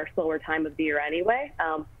typically our slower time of the year anyway.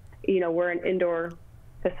 We're an indoor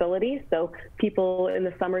facility, so people in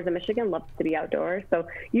the summers in Michigan love to be outdoors. So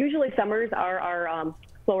usually summers are our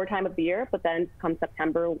slower time of the year, but then come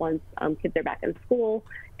September, once kids are back in school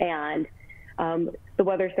and the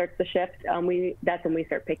weather starts to shift, that's when we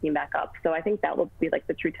start picking back up. So I think that will be like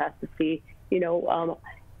the true test to see,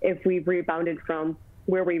 if we've rebounded from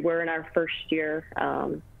where we were in our first year.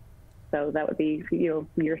 So that would be,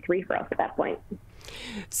 year 3 for us at that point.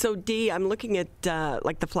 So Dee, I'm looking at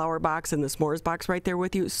like the flower box and the s'mores box right there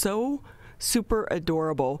with you. So super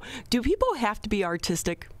adorable. Do people have to be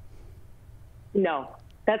artistic? No,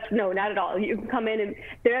 not at all. You can come in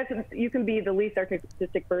and you can be the least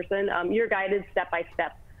artistic person. You're guided step by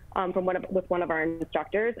step with one of our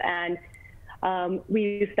instructors, and we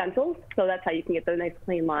use stencils, so that's how you can get those nice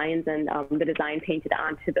clean lines and the design painted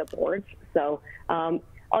onto the boards. So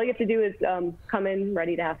all you have to do is come in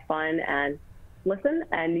ready to have fun and listen,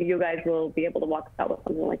 and you guys will be able to walk out with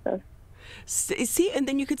something like this. See, and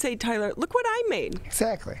then you could say, Tyler, look what I made.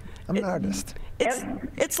 Exactly. I'm an artist.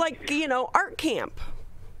 It's like, art camp.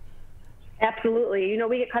 Absolutely.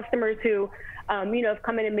 We get customers who, have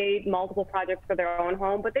come in and made multiple projects for their own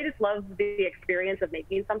home, but they just love the experience of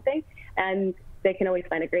making something, and they can always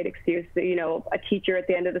find a great excuse. A teacher at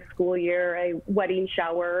the end of the school year, a wedding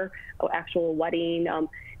shower, actual wedding,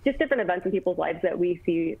 just different events in people's lives that we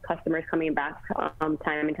see customers coming back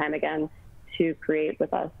time and time again to create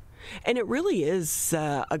with us. And it really is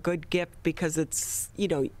a good gift because it's, you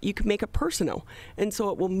can make it personal. And so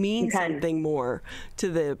it will mean something more to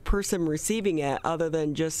the person receiving it other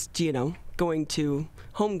than just, going to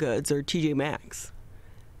Home Goods or TJ Maxx.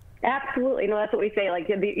 Absolutely. That's what we say. Like,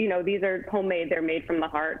 these are homemade. They're made from the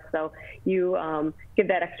heart. So you give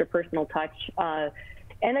that extra personal touch.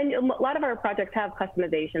 And then a lot of our projects have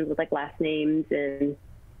customizations with like last names and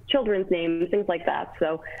children's names, things like that.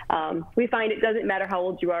 So we find it doesn't matter how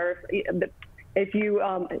old you are. If you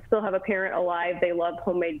still have a parent alive, they love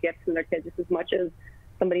homemade gifts from their kids just as much as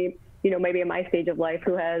somebody, maybe in my stage of life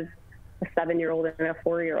who has a 7-year-old and a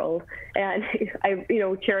 4-year-old. And I,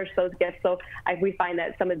 cherish those gifts. So we find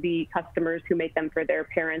that some of the customers who make them for their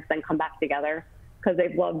parents then come back together because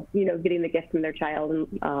they've loved, getting the gift from their child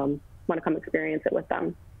and want to come experience it with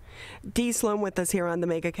them. Dee Sloan with us here on the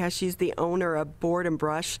Megacast. She's the owner of Board and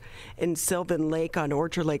Brush in Sylvan Lake on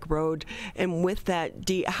Orchard Lake Road. And with that,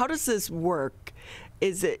 Dee, how does this work?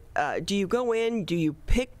 Is it, do you go in, do you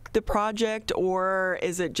pick the project, or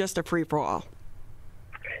is it just a free-for-all?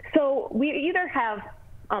 So we either have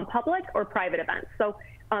public or private events. So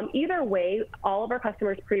either way, all of our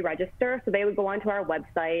customers pre-register. So they would go onto our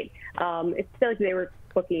website. It's still like they were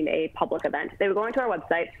booking a public event. They would go onto our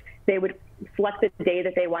website. They would select the day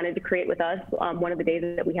that they wanted to create with us, one of the days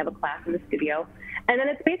that we have a class in the studio. And then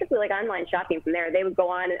it's basically like online shopping from there. They would go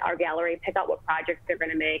on our gallery, pick out what projects they're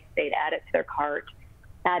going to make. They'd add it to their cart,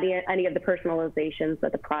 add any of the personalizations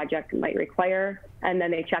that the project might require, and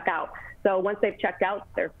then they check out. So once they've checked out,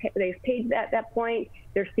 they've paid at that point,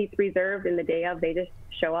 their seats reserved, and the day of, they just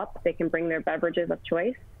show up. They can bring their beverages of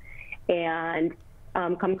choice and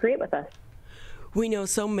come create with us. We know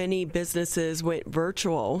so many businesses went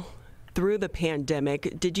virtual through the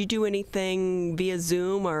pandemic. Did you do anything via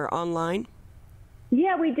Zoom or online?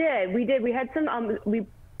 Yeah, we did. We had some, we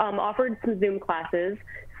offered some Zoom classes.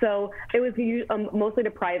 So it was mostly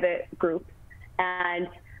to private groups, and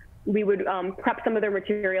we would prep some of their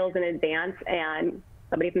materials in advance, and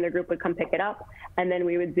somebody from their group would come pick it up, and then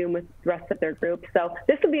we would Zoom with the rest of their group. So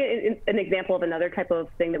this would be an example of another type of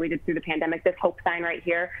thing that we did through the pandemic, this hope sign right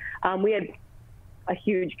here. We had a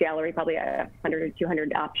huge gallery, probably 100 or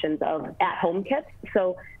 200 options of at-home kits.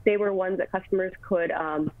 So they were ones that customers could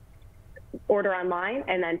order online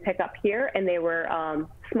and then pick up here, and they were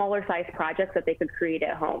smaller size projects that they could create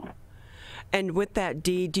at home. And with that,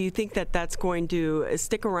 Dee, do you think that that's going to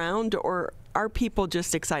stick around, or are people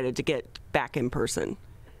just excited to get back in person?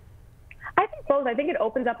 I think both. I think it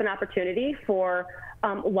opens up an opportunity for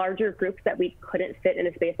larger groups that we couldn't fit in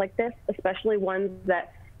a space like this, especially ones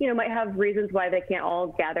that might have reasons why they can't all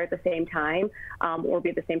gather at the same time or be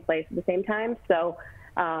at the same place at the same time. So,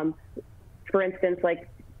 for instance, like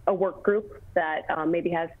a work group that maybe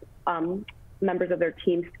has members of their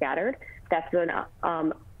team scattered. That's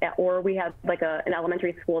or we have like an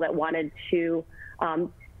elementary school that wanted to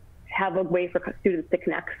have a way for students to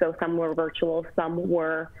connect. So some were virtual, some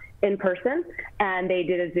were in person, and they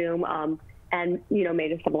did a Zoom and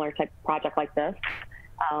made a similar type of project like this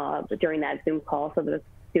during that Zoom call, so that the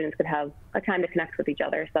students could have a time to connect with each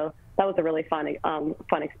other. So that was a really fun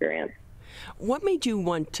experience. What made you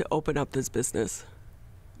want to open up this business?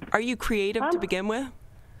 Are you creative to begin with?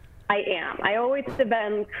 I am. I always have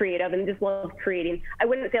been creative and just love creating. I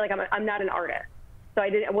wouldn't say like I'm not an artist, so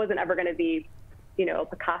I wasn't ever going to be,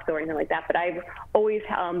 Picasso or anything like that. But I've always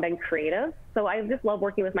been creative, so I just love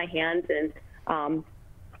working with my hands and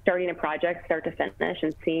starting a project start to finish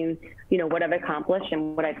and seeing, what I've accomplished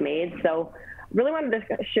and what I've made. So really wanted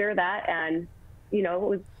to share that, and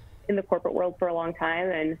was in the corporate world for a long time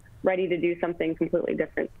and ready to do something completely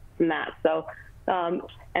different from that. So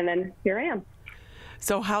and then here I am.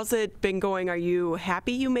 So how's it been going? Are you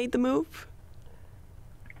happy you made the move?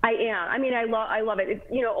 I am. I mean, I love it. It's,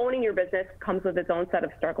 owning your business comes with its own set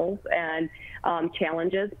of struggles and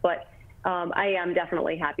challenges, but I am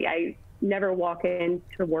definitely happy. I never walk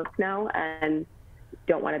into work now and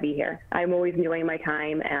don't want to be here. I'm always enjoying my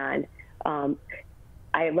time, and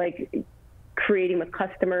I like creating with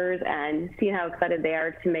customers and seeing how excited they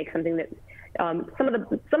are to make something that some of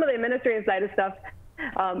the administrative side of stuff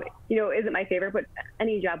isn't my favorite, but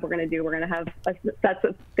any job we're going to do, we're going to have sets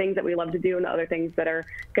of things that we love to do and other things that are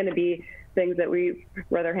going to be things that we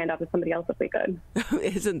rather hand off to somebody else if we could.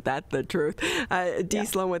 Isn't that the truth? Dee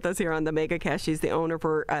Sloan with us here on the Megacast. She's the owner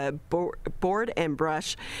for Board and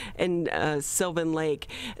Brush in Sylvan Lake.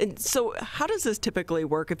 And so how does this typically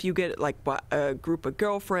work if you get like a group of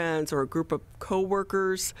girlfriends or a group of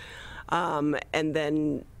coworkers and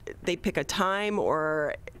then they pick a time,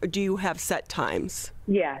 or do you have set times?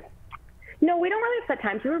 Yeah. No, we don't really have set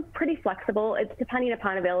times. We're pretty flexible. It's depending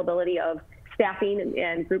upon availability of staffing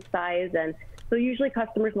and group size. And so usually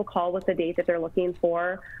customers will call with the date that they're looking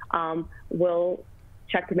for. We'll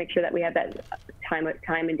check to make sure that we have that time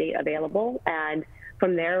and date available. And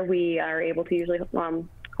from there, we are able to usually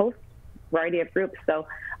host a variety of groups. So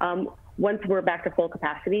once we're back to full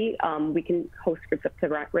capacity, we can host groups up to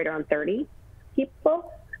right around 30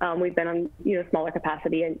 people. We've been on smaller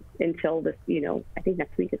capacity until this, I think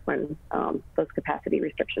next week is when those capacity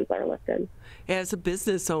restrictions are lifted. As a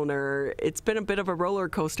business owner, it's been a bit of a roller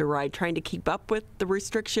coaster ride trying to keep up with the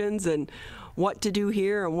restrictions and what to do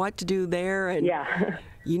here and what to do there. And yeah.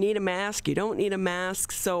 You need a mask, you don't need a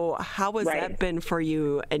mask. So how has that been for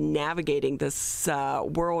you in navigating this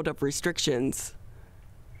world of restrictions?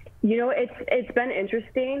 It's been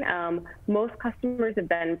interesting. Most customers have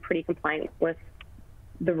been pretty compliant with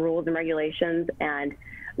the rules and regulations and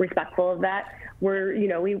respectful of that.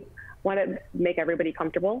 We want to make everybody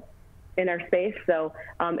comfortable in our space. So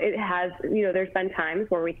it has, there's been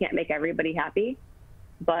times where we can't make everybody happy,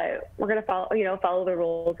 but we're going to follow the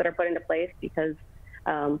rules that are put into place because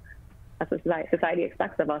that's what society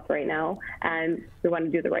expects of us right now, and we want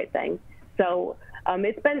to do the right thing. So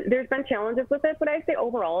there's been challenges with it, but I'd say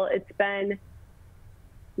overall it's been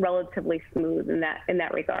relatively smooth in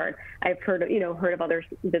that regard. I've heard of other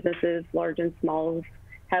businesses, large and small, who've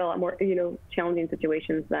had a lot more challenging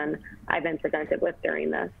situations than I've been presented with during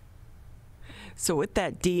this. So with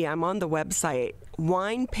that, Dee, I'm on the website,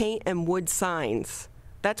 wine, paint, and wood signs.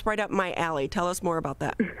 That's right up my alley. Tell us more about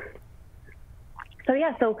that.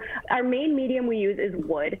 So our main medium we use is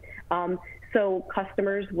wood. So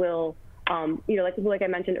customers will, like I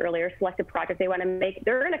mentioned earlier, select a project they want to make.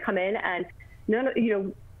 They're going to come in and you're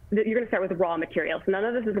going to start with raw materials. So none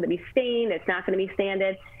of this is going to be stained. It's not going to be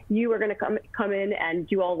sanded. You are going to come in and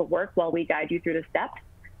do all the work while we guide you through the steps.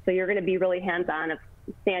 So you're going to be really hands-on of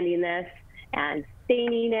sanding this and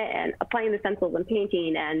staining it and applying the stencils and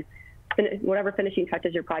painting and whatever finishing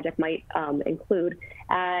touches your project might include.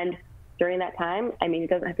 And during that time, it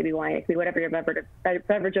doesn't have to be wine. It can be whatever your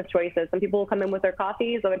beverage of choice is. Some people will come in with their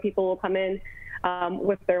coffees. Other people will come in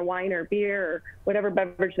with their wine or beer or whatever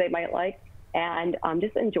beverage they might like. and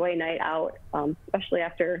just enjoy a night out, especially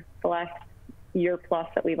after the last year plus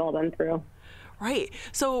that we've all been through. Right.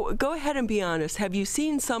 So go ahead and be honest. Have you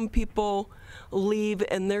seen some people leave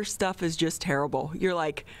and their stuff is just terrible? You're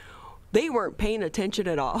like, they weren't paying attention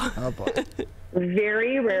at all. Oh, boy.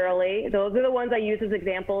 Very rarely. Those are the ones I use as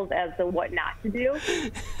examples as to what not to do.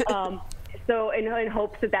 So in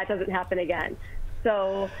hopes that that doesn't happen again.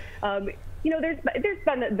 So, there's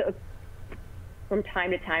been from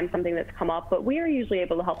time to time something that's come up, but we are usually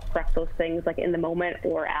able to help correct those things like in the moment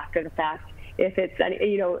or after the fact. If it's,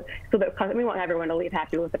 so that we want everyone to leave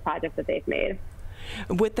happy with the project that they've made.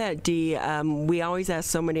 With that, Dee, we always ask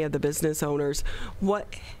so many of the business owners,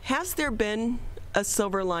 has there been a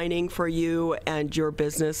silver lining for you and your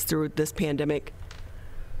business through this pandemic?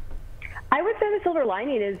 I would say the silver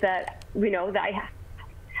lining is that, that I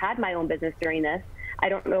had my own business during this. I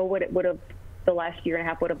don't know what it would have, the last year and a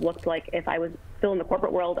half would have looked like if I was still in the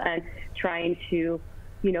corporate world and trying to,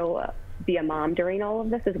 be a mom during all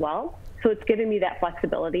of this as well. So it's given me that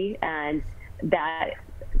flexibility, and that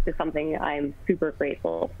is something I'm super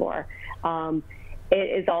grateful for.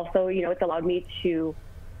 It is also, it's allowed me to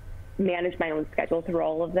manage my own schedule through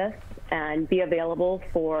all of this and be available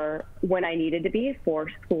for when I needed to be for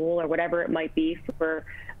school or whatever it might be for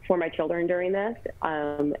my children during this.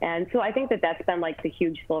 And so I think that that's been like the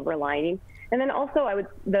huge silver lining. And then also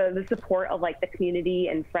the support of like the community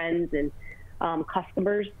and friends and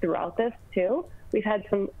customers throughout this too. We've had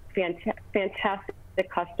some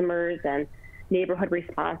fantastic customers and neighborhood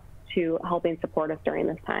response to helping support us during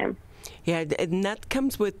this time. Yeah, and that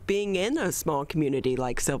comes with being in a small community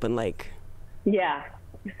like Sylvan Lake. Yeah,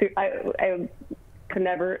 I could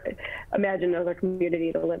never imagine another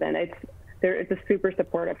community to live in. It's a super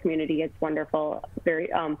supportive community. It's wonderful, very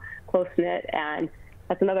close-knit, and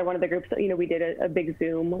that's another one of the groups that, we did a big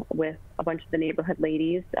Zoom with a bunch of the neighborhood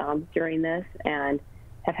ladies during this, and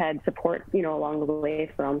have had support, along the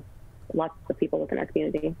way from lots of people within our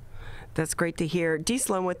community. That's great to hear. Dee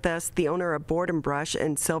Sloan with us, the owner of Board and Brush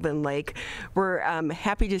in Sylvan Lake. We're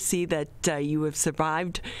happy to see that you have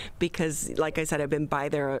survived because, like I said, I've been by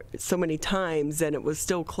there so many times and it was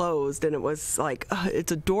still closed, and it was like,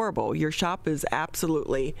 it's adorable. Your shop is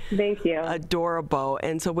absolutely Thank you. Adorable.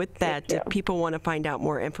 And so with that, if people want to find out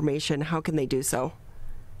more information, how can they do so?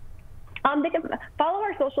 They can follow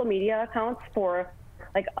our social media accounts for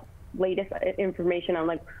like latest information on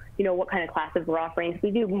like, what kind of classes we're offering.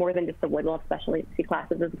 We do more than just the woodloft specialty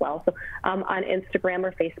classes as well. So on Instagram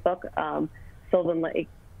or Facebook, Sylvan Lake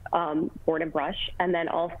Board and Brush. And then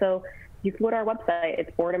also you can go to our website.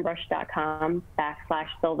 It's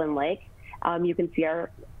boardandbrush.com/Sylvan Lake. You can see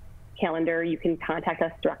our calendar. You can contact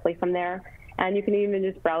us directly from there. And you can even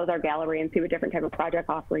just browse our gallery and see what different type of project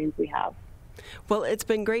offerings we have. Well, it's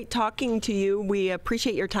been great talking to you. We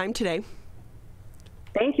appreciate your time today.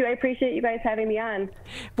 Thank you. I appreciate you guys having me on.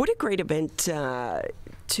 What a great event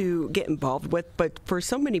to get involved with. But for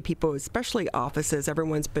so many people, especially offices,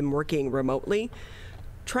 everyone's been working remotely.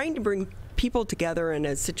 Trying to bring people together in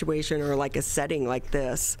a situation or like a setting like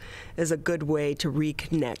this is a good way to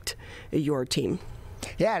reconnect your team.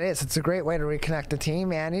 Yeah, it is. It's a great way to reconnect the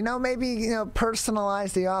team and, maybe,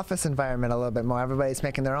 personalize the office environment a little bit more. Everybody's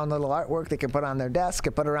making their own little artwork they can put on their desk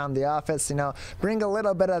and put around the office, bring a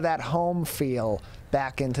little bit of that home feel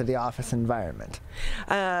back into the office environment.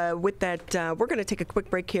 With that, we're going to take a quick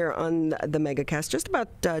break here on the Megacast. Just about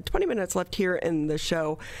 20 minutes left here in the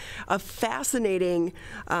show. A fascinating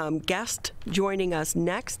guest joining us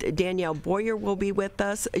next. Danielle Boyer will be with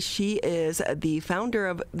us. She is the founder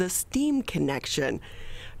of the STEAM Connection.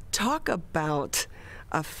 Talk about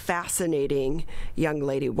a fascinating young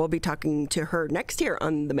lady. We'll be talking to her next year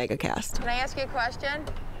on the Megacast. Can I ask you a question?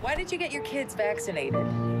 Why did you get your kids vaccinated?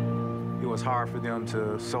 It was hard for them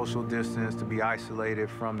to social distance, to be isolated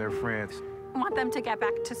from their friends. I want them to get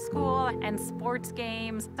back to school and sports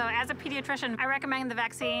games. So as a pediatrician, I recommend the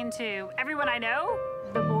vaccine to everyone I know.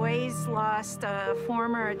 The boys lost a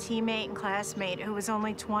former teammate and classmate who was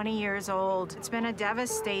only 20 years old. It's been a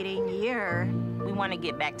devastating year. We want to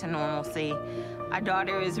get back to normalcy. Our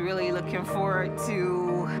daughter is really looking forward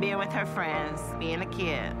to being with her friends, being a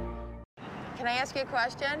kid. Can I ask you a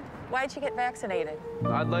question? Why did you get vaccinated?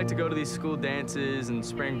 I'd like to go to these school dances and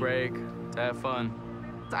spring break to have fun.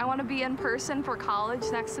 I want to be in person for college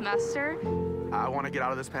next semester. I want to get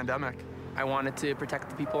out of this pandemic. I wanted to protect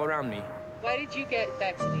the people around me. Why did you get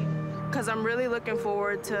vaccinated? Because I'm really looking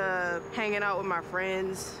forward to hanging out with my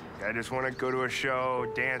friends. I just want to go to a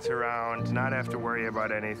show, dance around, not have to worry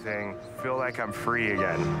about anything, feel like I'm free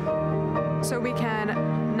again. So we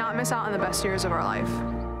can not miss out on the best years of our life.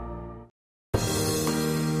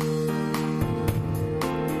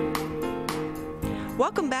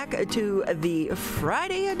 Welcome back to the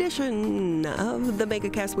Friday edition of the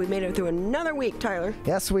Megacast. We made it through another week, Tyler.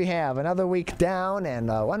 Yes, we have. Another week down and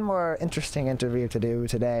one more interesting interview to do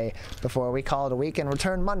today before we call it a week and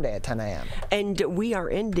return Monday at 10 a.m. And we are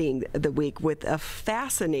ending the week with a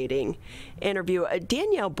fascinating interview.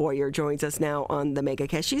 Danielle Boyer joins us now on the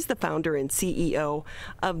Megacast. She's the founder and CEO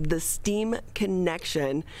of the STEAM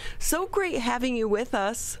Connection. So great having you with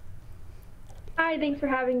us. Hi, thanks for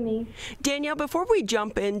having me. Danielle, before we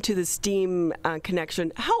jump into the STEAM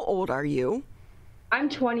Connection, how old are you? I'm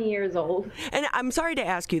 20 years old. And I'm sorry to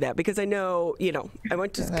ask you that because I know, I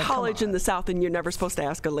went to college in the South and you're never supposed to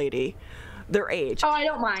ask a lady their age. Oh, I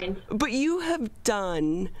don't mind. But you have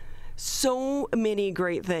done so many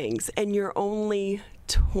great things and you're only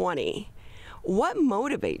 20. What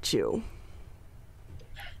motivates you?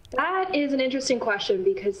 That is an interesting question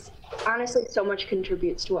because honestly, so much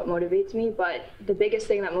contributes to what motivates me. But the biggest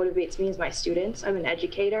thing that motivates me is my students. I'm an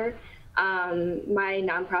educator. My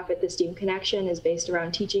nonprofit, the STEAM Connection, is based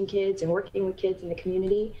around teaching kids and working with kids in the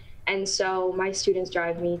community. And so my students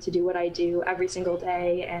drive me to do what I do every single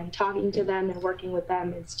day, and talking to them and working with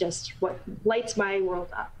them is just what lights my world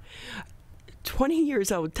up. 20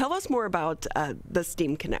 years old. Tell us more about the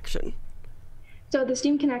STEAM Connection. So the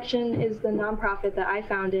STEAM Connection is the nonprofit that I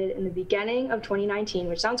founded in the beginning of 2019,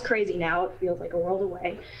 which sounds crazy now. It feels like a world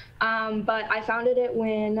away. But I founded it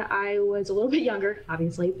when I was a little bit younger,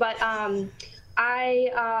 obviously. But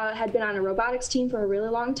I had been on a robotics team for a really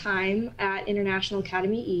long time at International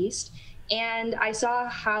Academy East. And I saw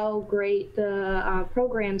how great the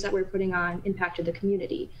programs that we're putting on impacted the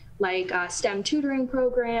community, like STEM tutoring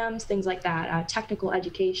programs, things like that, technical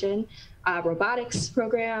education. Robotics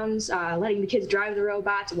programs, letting the kids drive the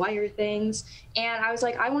robots, wire things. And I was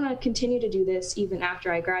like, I want to continue to do this even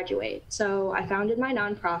after I graduate. So I founded my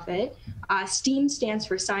nonprofit. STEAM stands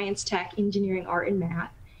for Science, Tech, Engineering, Art, and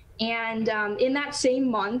Math. And in that same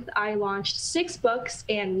month, I launched 6 books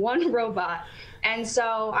and 1 robot. And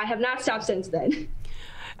so I have not stopped since then.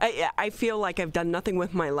 I feel like I've done nothing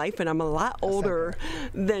with my life, and I'm a lot older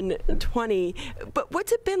than 20. But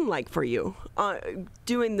what's it been like for you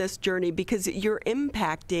doing this journey? Because you're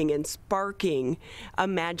impacting and sparking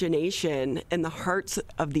imagination in the hearts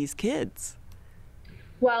of these kids.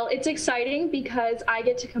 Well, it's exciting because I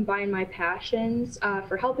get to combine my passions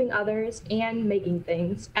for helping others and making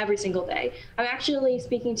things every single day. I'm actually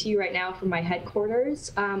speaking to you right now from my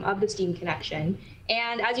headquarters of the STEAM Connection.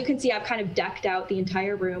 And as you can see, I've kind of decked out the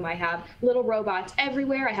entire room. I have little robots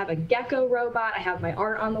everywhere. I have a gecko robot. I have my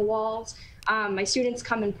art on the walls. My students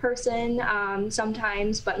come in person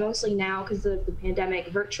sometimes, but mostly now because of the pandemic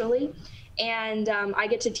virtually. And I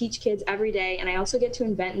get to teach kids every day, and I also get to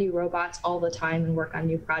invent new robots all the time and work on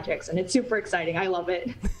new projects, and it's super exciting. I love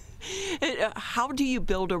it. How do you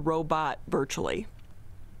build a robot virtually?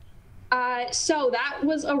 So that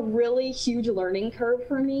was a really huge learning curve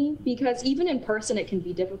for me, because even in person it can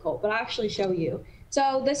be difficult, but I'll actually show you.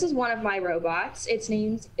 So this is one of my robots. Its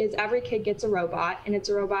name is Every Kid Gets a Robot, and it's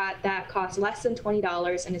a robot that costs less than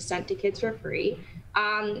 $20 and is sent to kids for free.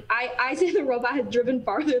 I say the robot has driven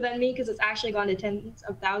farther than me because it's actually gone to tens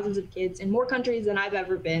of thousands of kids in more countries than I've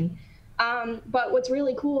ever been. But what's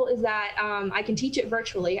really cool is that I can teach it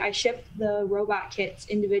virtually. I ship the robot kits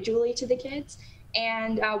individually to the kids,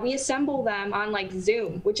 and we assemble them on like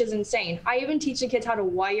Zoom, which is insane. I even teach the kids how to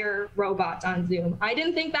wire robots on Zoom. I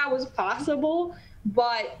didn't think that was possible,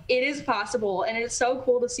 but it is possible. And it's so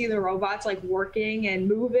cool to see the robots like working and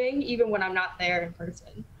moving even when I'm not there in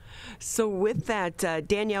person. So with that,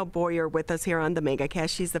 Danielle Boyer with us here on the Megacast.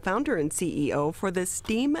 She's the founder and CEO for the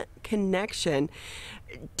STEAM Connection.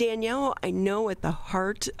 Danielle, I know at the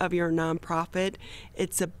heart of your nonprofit,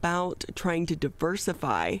 it's about trying to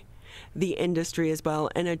diversify the industry as well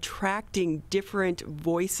and attracting different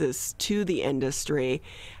voices to the industry.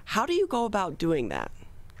 How do you go about doing that?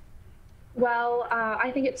 Well, I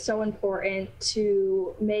think it's so important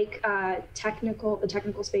to make the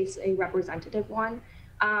technical space a representative one.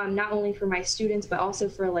 Not only for my students, but also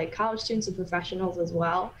for like college students and professionals as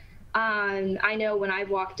well. I know when I've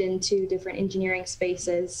walked into different engineering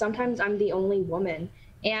spaces, sometimes I'm the only woman,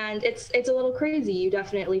 and it's a little crazy. You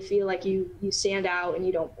definitely feel like you stand out and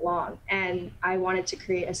you don't belong. And I wanted to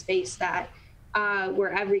create a space that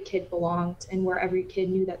where every kid belonged and where every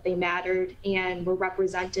kid knew that they mattered and were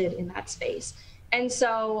represented in that space. And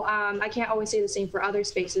so I can't always say the same for other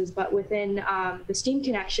spaces, but within the STEAM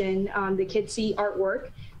Connection, the kids see artwork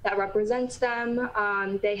that represents them.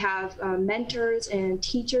 They have mentors and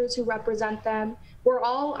teachers who represent them.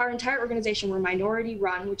 our entire organization, we're minority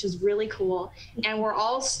run, which is really cool. And we're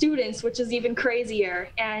all students, which is even crazier.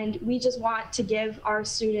 And we just want to give our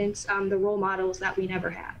students the role models that we never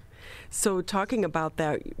had. So talking about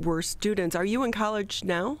that, we're students. Are you in college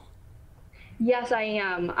now? Yes, I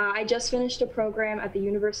am. I just finished a program at the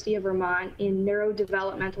University of Vermont in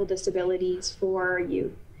neurodevelopmental disabilities for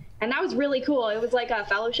youth. And that was really cool. It was like a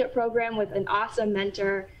fellowship program with an awesome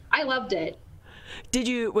mentor. I loved it.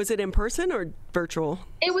 Was it in person or virtual?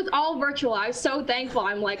 It was all virtual. I was so thankful.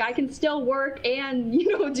 I'm like, I can still work and,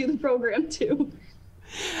 do the program too.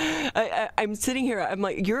 I'm sitting here, I'm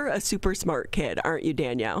like, you're a super smart kid, aren't you,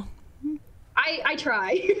 Danielle? I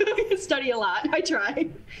try. I study a lot. I try.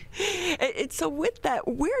 So with that,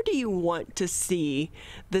 where do you want to see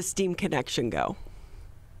the STEAM connection go?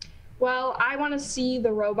 Well, I want to see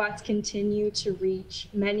the robots continue to reach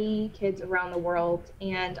many kids around the world,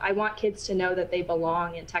 and I want kids to know that they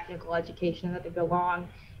belong in technical education, that they belong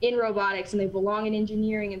in robotics, and they belong in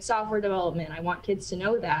engineering and software development. I want kids to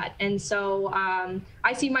know that. And so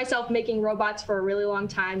I see myself making robots for a really long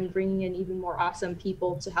time and bringing in even more awesome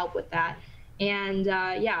people to help with that. And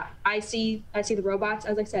yeah, I see the robots,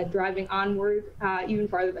 as I said, driving onward even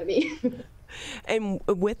farther than me. And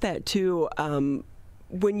with that too,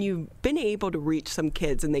 when you've been able to reach some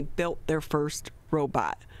kids and they built their first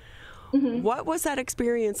robot, what was that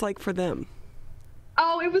experience like for them?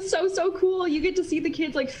 Oh, it was so cool. You get to see the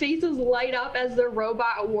kids like faces light up as their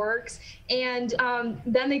robot works, and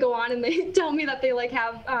then they go on and they tell me that they like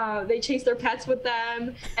have they chase their pets with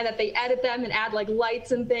them, and that they edit them and add like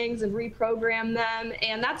lights and things and reprogram them.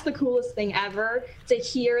 And that's the coolest thing ever, to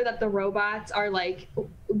hear that the robots are like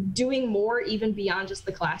doing more even beyond just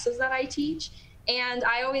the classes that I teach. And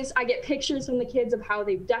I get pictures from the kids of how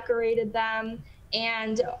they've decorated them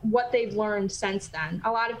and what they've learned since then.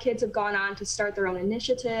 A lot of kids have gone on to start their own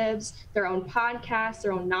initiatives, their own podcasts,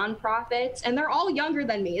 their own nonprofits, and they're all younger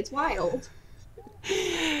than me. It's wild.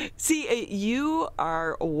 See, you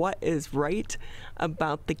are what is right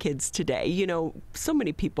about the kids today. So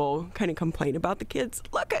many people kind of complain about the kids.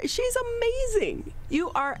 Look, she's amazing.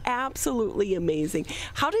 You are absolutely amazing.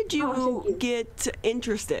 How did you get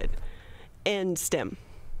interested in STEM?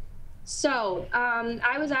 So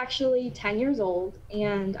I was actually 10 years old,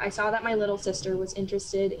 and I saw that my little sister was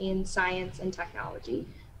interested in science and technology.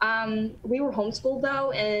 We were homeschooled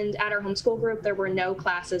though, and at our homeschool group, there were no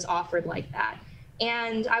classes offered like that.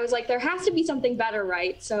 And I was like, there has to be something better,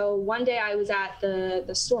 right? So one day I was at the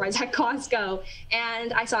store, I was at Costco,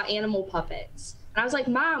 and I saw animal puppets. And I was like,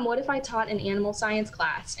 Mom, what if I taught an animal science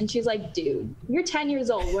class? And she's like, dude, you're 10 years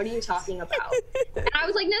old. What are you talking about? And I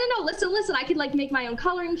was like, no, listen. I could like make my own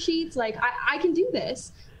coloring sheets. Like I can do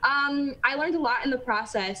this. I learned a lot in the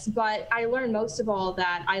process, but I learned most of all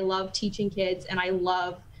that I love teaching kids, and I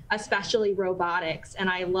love especially robotics, and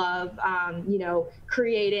I love,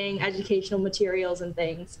 creating educational materials and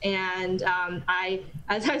things. And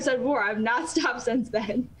as I said before, I've not stopped since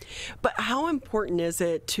then. But how important is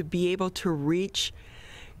it to be able to reach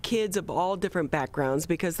kids of all different backgrounds?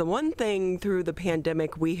 Because the one thing through the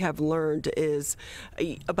pandemic we have learned is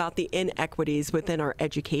about the inequities within our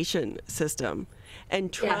education system,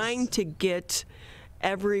 and trying to get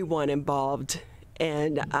everyone involved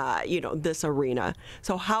in this arena.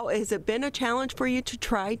 So how has it been a challenge for you to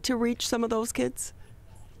try to reach some of those kids?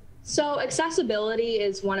 So accessibility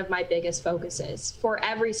is one of my biggest focuses for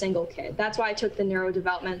every single kid. That's why I took the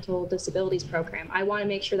neurodevelopmental disabilities program. I want to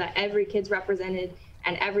make sure that every kid's represented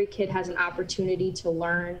and every kid has an opportunity to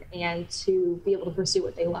learn and to be able to pursue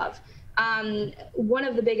what they love. One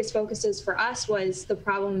of the biggest focuses for us was the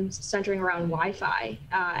problems centering around Wi-Fi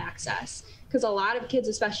access, because a lot of kids,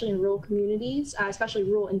 especially in rural communities, especially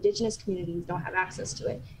rural Indigenous communities, don't have access to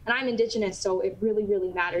it. And I'm Indigenous, so it really,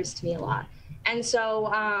 really matters to me a lot. And so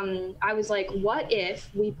I was like, what if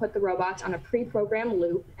we put the robots on a pre-programmed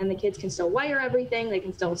loop, and the kids can still wire everything, they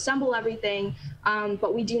can still assemble everything,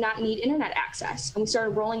 but we do not need internet access. And we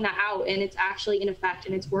started rolling that out, and it's actually in effect,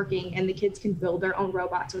 and it's working, and the kids can build their own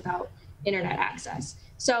robots without internet access.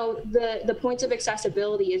 So the points of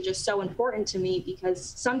accessibility is just so important to me, because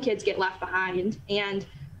some kids get left behind, and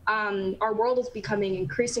our world is becoming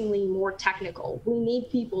increasingly more technical. We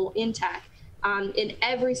need people in tech in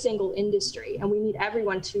every single industry, and we need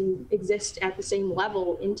everyone to exist at the same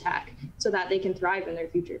level in tech so that they can thrive in their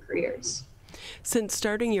future careers. Since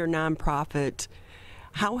starting your nonprofit,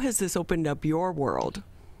 how has this opened up your world?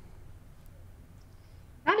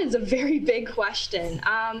 That is a very big question.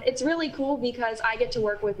 It's really cool because I get to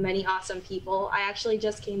work with many awesome people. I actually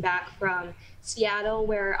just came back from Seattle,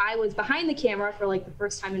 where I was behind the camera for like the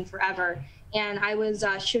first time in forever. And I was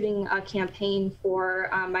shooting a campaign for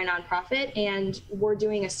my nonprofit, and we're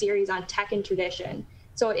doing a series on tech and tradition.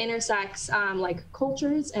 So it intersects like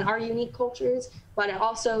cultures and our unique cultures, but it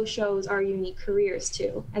also shows our unique careers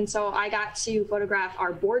too. And so I got to photograph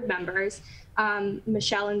our board members,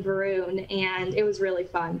 Michelle and Varun, and it was really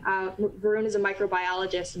fun. Varun is a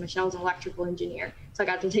microbiologist and Michelle's an electrical engineer. So I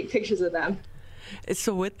got to take pictures of them.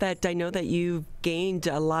 So with that, I know that you've gained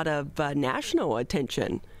a lot of national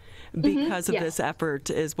attention because of this effort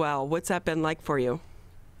as well. What's that been like for you?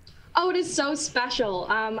 Oh, it is so special.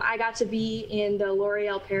 I got to be in the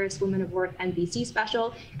L'Oreal Paris Women of Worth NBC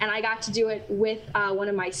special, and I got to do it with one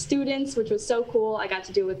of my students, which was so cool. I got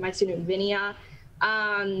to do it with my student, Vinia.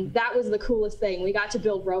 That was the coolest thing. We got to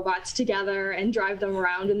build robots together and drive them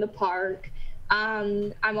around in the park.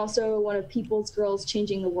 I'm also one of People's Girls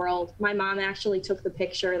Changing the World. My mom actually took the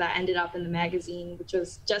picture that ended up in the magazine, which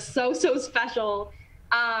was just so special.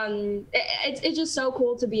 It's just so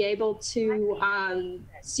cool to be able to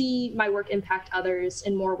see my work impact others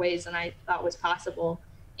in more ways than I thought was possible.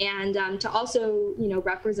 And to also,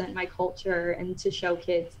 represent my culture and to show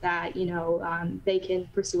kids that, they can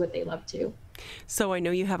pursue what they love to. So I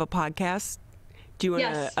know you have a podcast. Do you want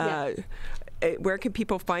to, where can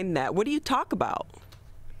people find that? What do you talk about?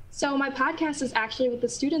 So my podcast is actually with the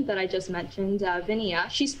student that I just mentioned, Vinia.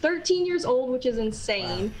 She's 13 years old, which is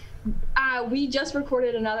insane. Wow. We just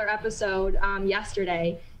recorded another episode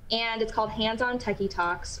yesterday, and it's called Hands-On Techie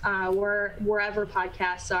Talks, wherever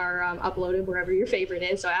podcasts are uploaded, wherever your favorite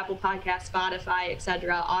is. So Apple Podcasts, Spotify,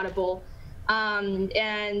 etc., Audible.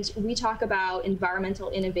 And we talk about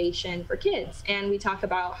environmental innovation for kids, and we talk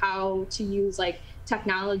about how to use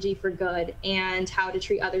technology for good and how to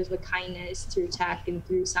treat others with kindness through tech and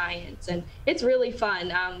through science. And it's really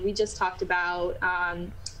fun. We just talked about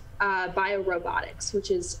biorobotics,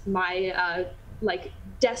 which is my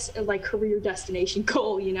career destination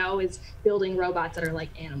goal, is building robots that are like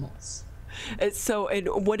animals. So, and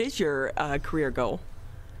what is your career goal?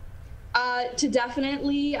 To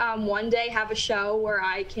definitely one day have a show where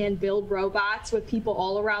I can build robots with people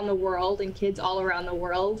all around the world and kids all around the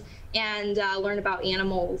world, and learn about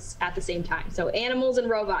animals at the same time. So animals and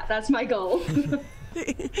robots, that's my goal.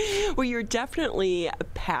 Well, you're definitely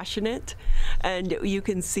passionate, and you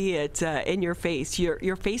can see it in your face.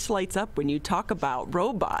 Your face lights up when you talk about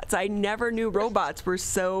robots. I never knew robots were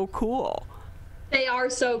so cool. They are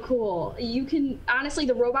so cool. You can, honestly,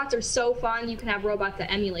 the robots are so fun. You can have robots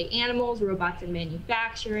that emulate animals, robots in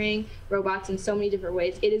manufacturing, robots in so many different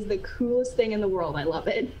ways. It is the coolest thing in the world. I love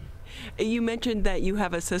it. You mentioned that you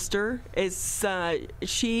have a sister. Is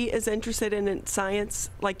she as interested in science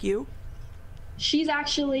like you? She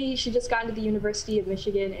just got into the University of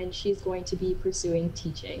Michigan, and she's going to be pursuing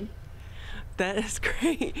teaching. That is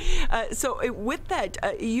great. So with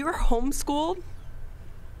that, you're homeschooled?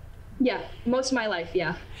 Yeah, most of my life,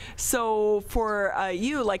 yeah. So for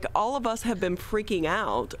you, all of us have been freaking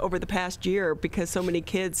out over the past year because so many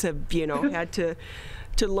kids have, had to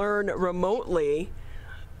learn remotely.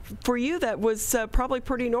 For you, that was probably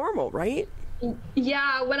pretty normal, right?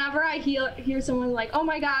 Yeah, whenever I hear someone like, oh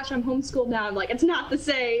my gosh, I'm homeschooled now, I'm like, it's not the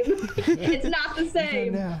same. It's not the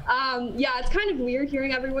same. Yeah, it's kind of weird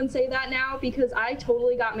hearing everyone say that now, because I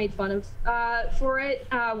totally got made fun of for it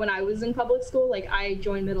when I was in public school. I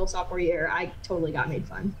joined middle sophomore year, I totally got made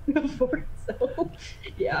fun for it. So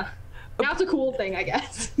yeah, now it's a cool thing, I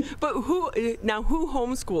guess. But who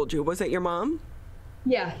homeschooled you? Was it your mom?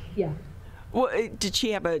 Yeah. Well, did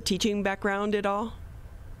she have a teaching background at all?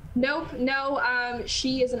 Nope, no.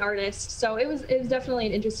 She is an artist, so it was definitely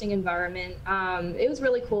an interesting environment. It was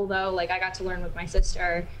really cool though. I got to learn with my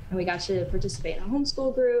sister, and we got to participate in a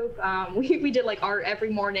homeschool group. We did art every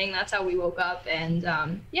morning. That's how we woke up, and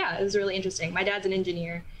yeah, it was really interesting. My dad's an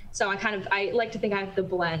engineer, so I like to think I have the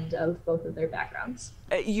blend of both of their backgrounds.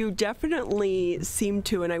 You definitely seem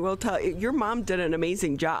to, and I will tell you, your mom did an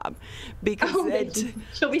amazing job, because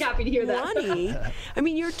she'll be happy to hear that. I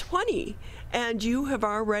mean, you're 20. And you have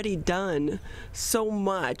already done so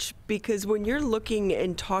much, because when you're looking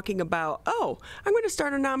and talking about, oh, I'm going to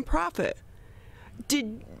start a nonprofit,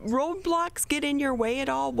 did roadblocks get in your way at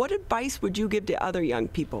all? What advice would you give to other young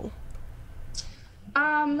people?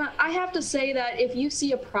 I have to say that if you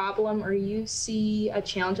see a problem or you see a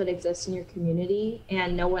challenge that exists in your community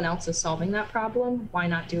and no one else is solving that problem, why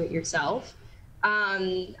not do it yourself?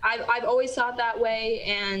 I've always thought that way,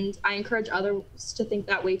 and I encourage others to think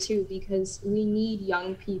that way too, because we need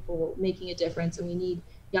young people making a difference, and we need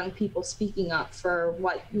young people speaking up for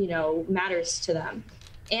what, matters to them.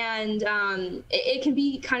 And it can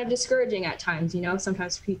be kind of discouraging at times,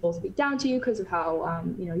 sometimes people speak down to you because of how,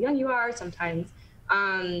 young you are. Sometimes,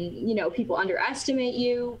 people underestimate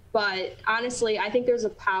you. But honestly, I think there's a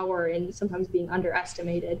power in sometimes being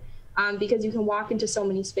underestimated because you can walk into so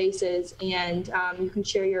many spaces and you can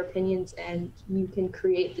share your opinions and you can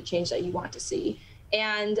create the change that you want to see.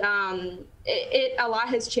 And a lot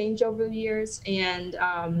has changed over the years, and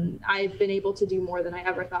I've been able to do more than I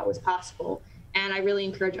ever thought was possible. And I really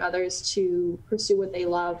encourage others to pursue what they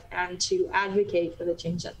love and to advocate for the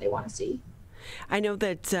change that they want to see. I know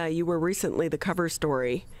that you were recently the cover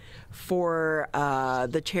story for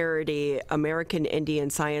the charity American Indian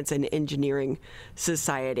Science and Engineering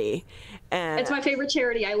Society. And it's my favorite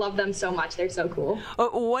charity. I love them so much. They're so cool.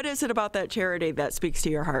 What is it about that charity that speaks to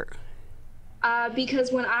your heart?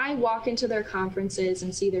 Because when I walk into their conferences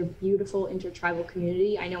and see their beautiful intertribal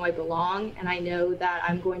community, I know I belong, and I know that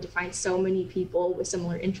I'm going to find so many people with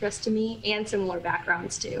similar interests to me and similar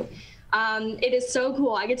backgrounds too. It is so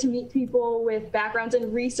cool. I get to meet people with backgrounds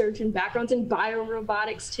in research and backgrounds in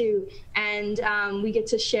biorobotics too, and we get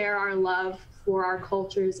to share our love for our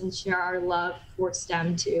cultures and share our love for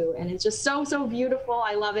STEM too. And it's just so, so beautiful.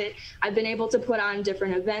 I love it. I've been able to put on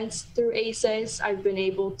different events through ACES. I've been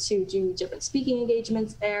able to do different speaking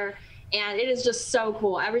engagements there. And it is just so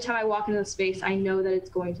cool. Every time I walk into the space, I know that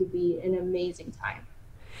it's going to be an amazing time.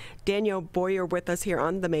 Danielle Boyer with us here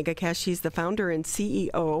on the Megacast. She's the founder and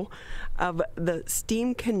CEO of the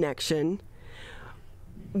STEAM Connection.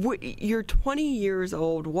 You're 20 years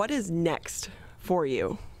old. What is next for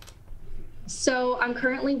you? So I'm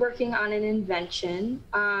currently working on an invention.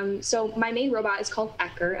 So my main robot is called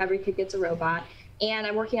Kerr. Every kid gets a robot. And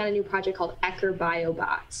I'm working on a new project called Kerr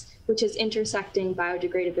BioBots, which is intersecting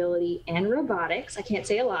biodegradability and robotics. I can't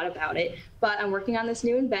say a lot about it, but I'm working on this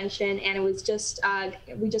new invention, and it was just,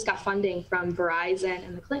 we just got funding from Verizon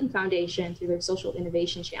and the Clinton Foundation through their Social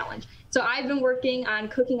Innovation Challenge. So I've been working on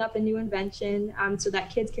cooking up a new invention so that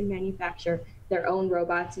kids can manufacture their own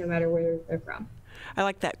robots no matter where they're from. I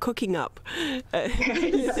like that, cooking up. So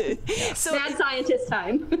mad scientist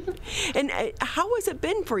time. And how has it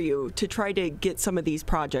been for you to try to get some of these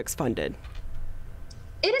projects funded?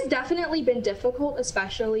 It has definitely been difficult,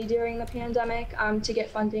 especially during the pandemic, to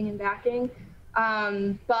get funding and backing.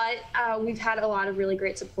 But we've had a lot of really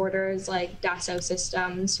great supporters like Dassault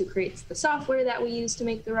Systems, who creates the software that we use to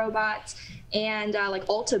make the robots, and like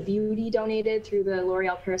Ulta Beauty donated through the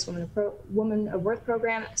L'Oreal Paris Woman of Worth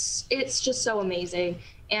program. It's just so amazing.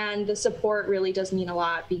 And the support really does mean a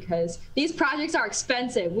lot because these projects are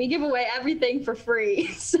expensive. We give away everything for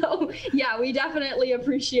free. So yeah, we definitely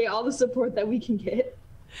appreciate all the support that we can get.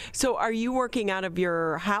 So are you working out of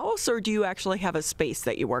your house, or do you actually have a space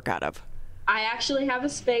that you work out of? I actually have a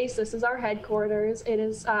space. This is our headquarters. It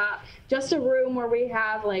is just a room where we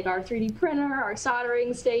have like our 3D printer, our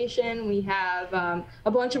soldering station. We have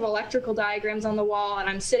a bunch of electrical diagrams on the wall, and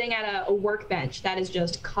I'm sitting at a workbench that is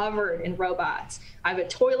just covered in robots. I have a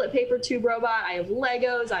toilet paper tube robot. I have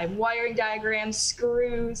Legos. I have wiring diagrams,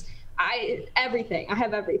 screws. Everything. I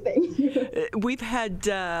have everything. We've had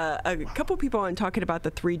a couple people on talking about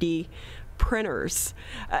the 3D printers.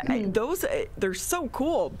 Those, they're so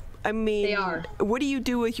cool. I mean, they are. What do you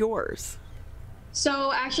do with yours?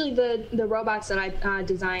 So actually the robots that I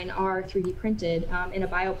design are 3D printed in a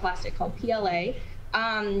bioplastic called PLA.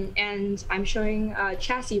 And I'm showing a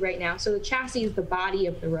chassis right now. So the chassis is the body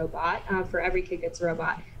of the robot. For Every Kid Gets a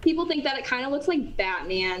Robot. People think that it kind of looks like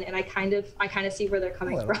Batman, and I kind of see where they're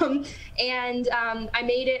coming from. And I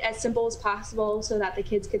made it as simple as possible so that the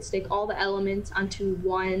kids could stick all the elements onto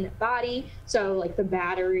one body. So like the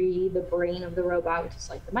battery, the brain of the robot, which is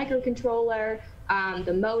like the microcontroller,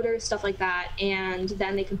 the motor, stuff like that, and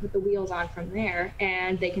then they can put the wheels on from there,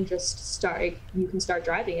 and they can just start. You can start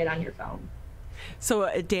driving it on your phone. So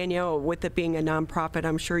Danielle, with it being a nonprofit,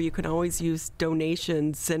 I'm sure you can always use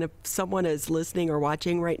donations. And if someone is listening or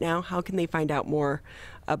watching right now, how can they find out more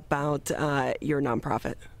about your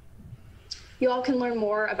nonprofit? You all can learn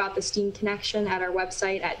more about the STEAM Connection at our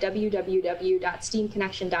website at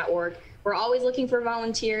www.steamconnection.org. We're always looking for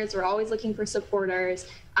volunteers. We're always looking for supporters.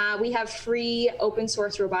 We have free open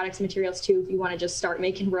source robotics materials too if you want to just start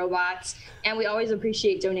making robots. And we always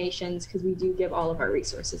appreciate donations because we do give all of our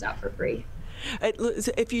resources out for free.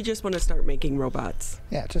 If you just want to start making robots.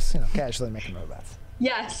 Yeah, just casually making robots.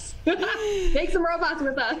 Yes. Make some robots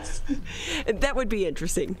with us. That would be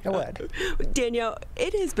interesting. It would. Danielle,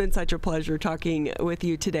 it has been such a pleasure talking with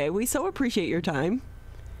you today. We so appreciate your time.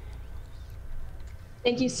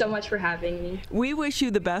 Thank you so much for having me. We wish you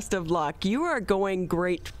the best of luck. You are going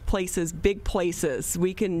great places, big places.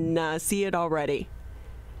 We can see it already.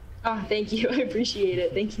 Oh, thank you. I appreciate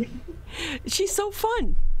it. Thank you. She's so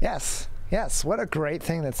fun. Yes. Yes, what a great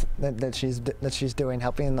thing that she's doing,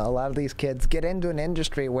 helping a lot of these kids get into an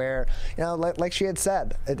industry where, you know, like she had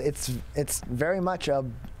said, it's very much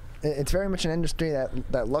an industry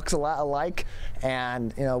that looks a lot alike,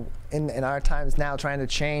 and you know, in our times now, trying to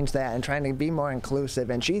change that and trying to be more inclusive,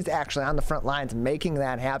 and she's actually on the front lines making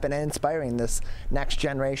that happen and inspiring this next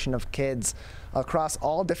generation of kids across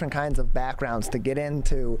all different kinds of backgrounds to get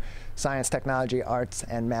into science, technology, arts,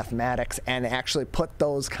 and mathematics, and actually put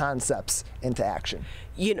those concepts into action.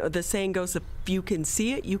 You know, the saying goes, if you can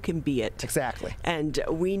see it, you can be it. Exactly. And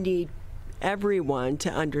we need everyone to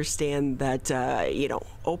understand that, you know,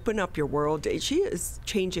 open up your world. She is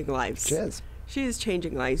changing lives. She is. She is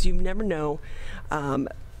changing lives. You never know,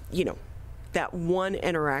 you know, that one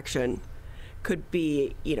interaction could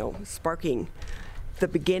be, you know, sparking the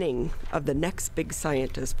beginning of the next big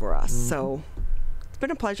scientist for us. Mm-hmm. So it's been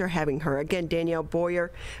a pleasure having her. Again, Danielle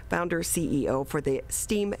Boyer, founder, CEO for the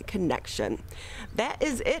STEAM Connection. That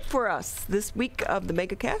is it for us this week of the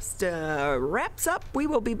Megacast. Wraps up. We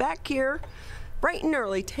will be back here bright and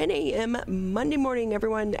early, 10 a.m. Monday morning,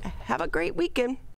 everyone. Have a great weekend.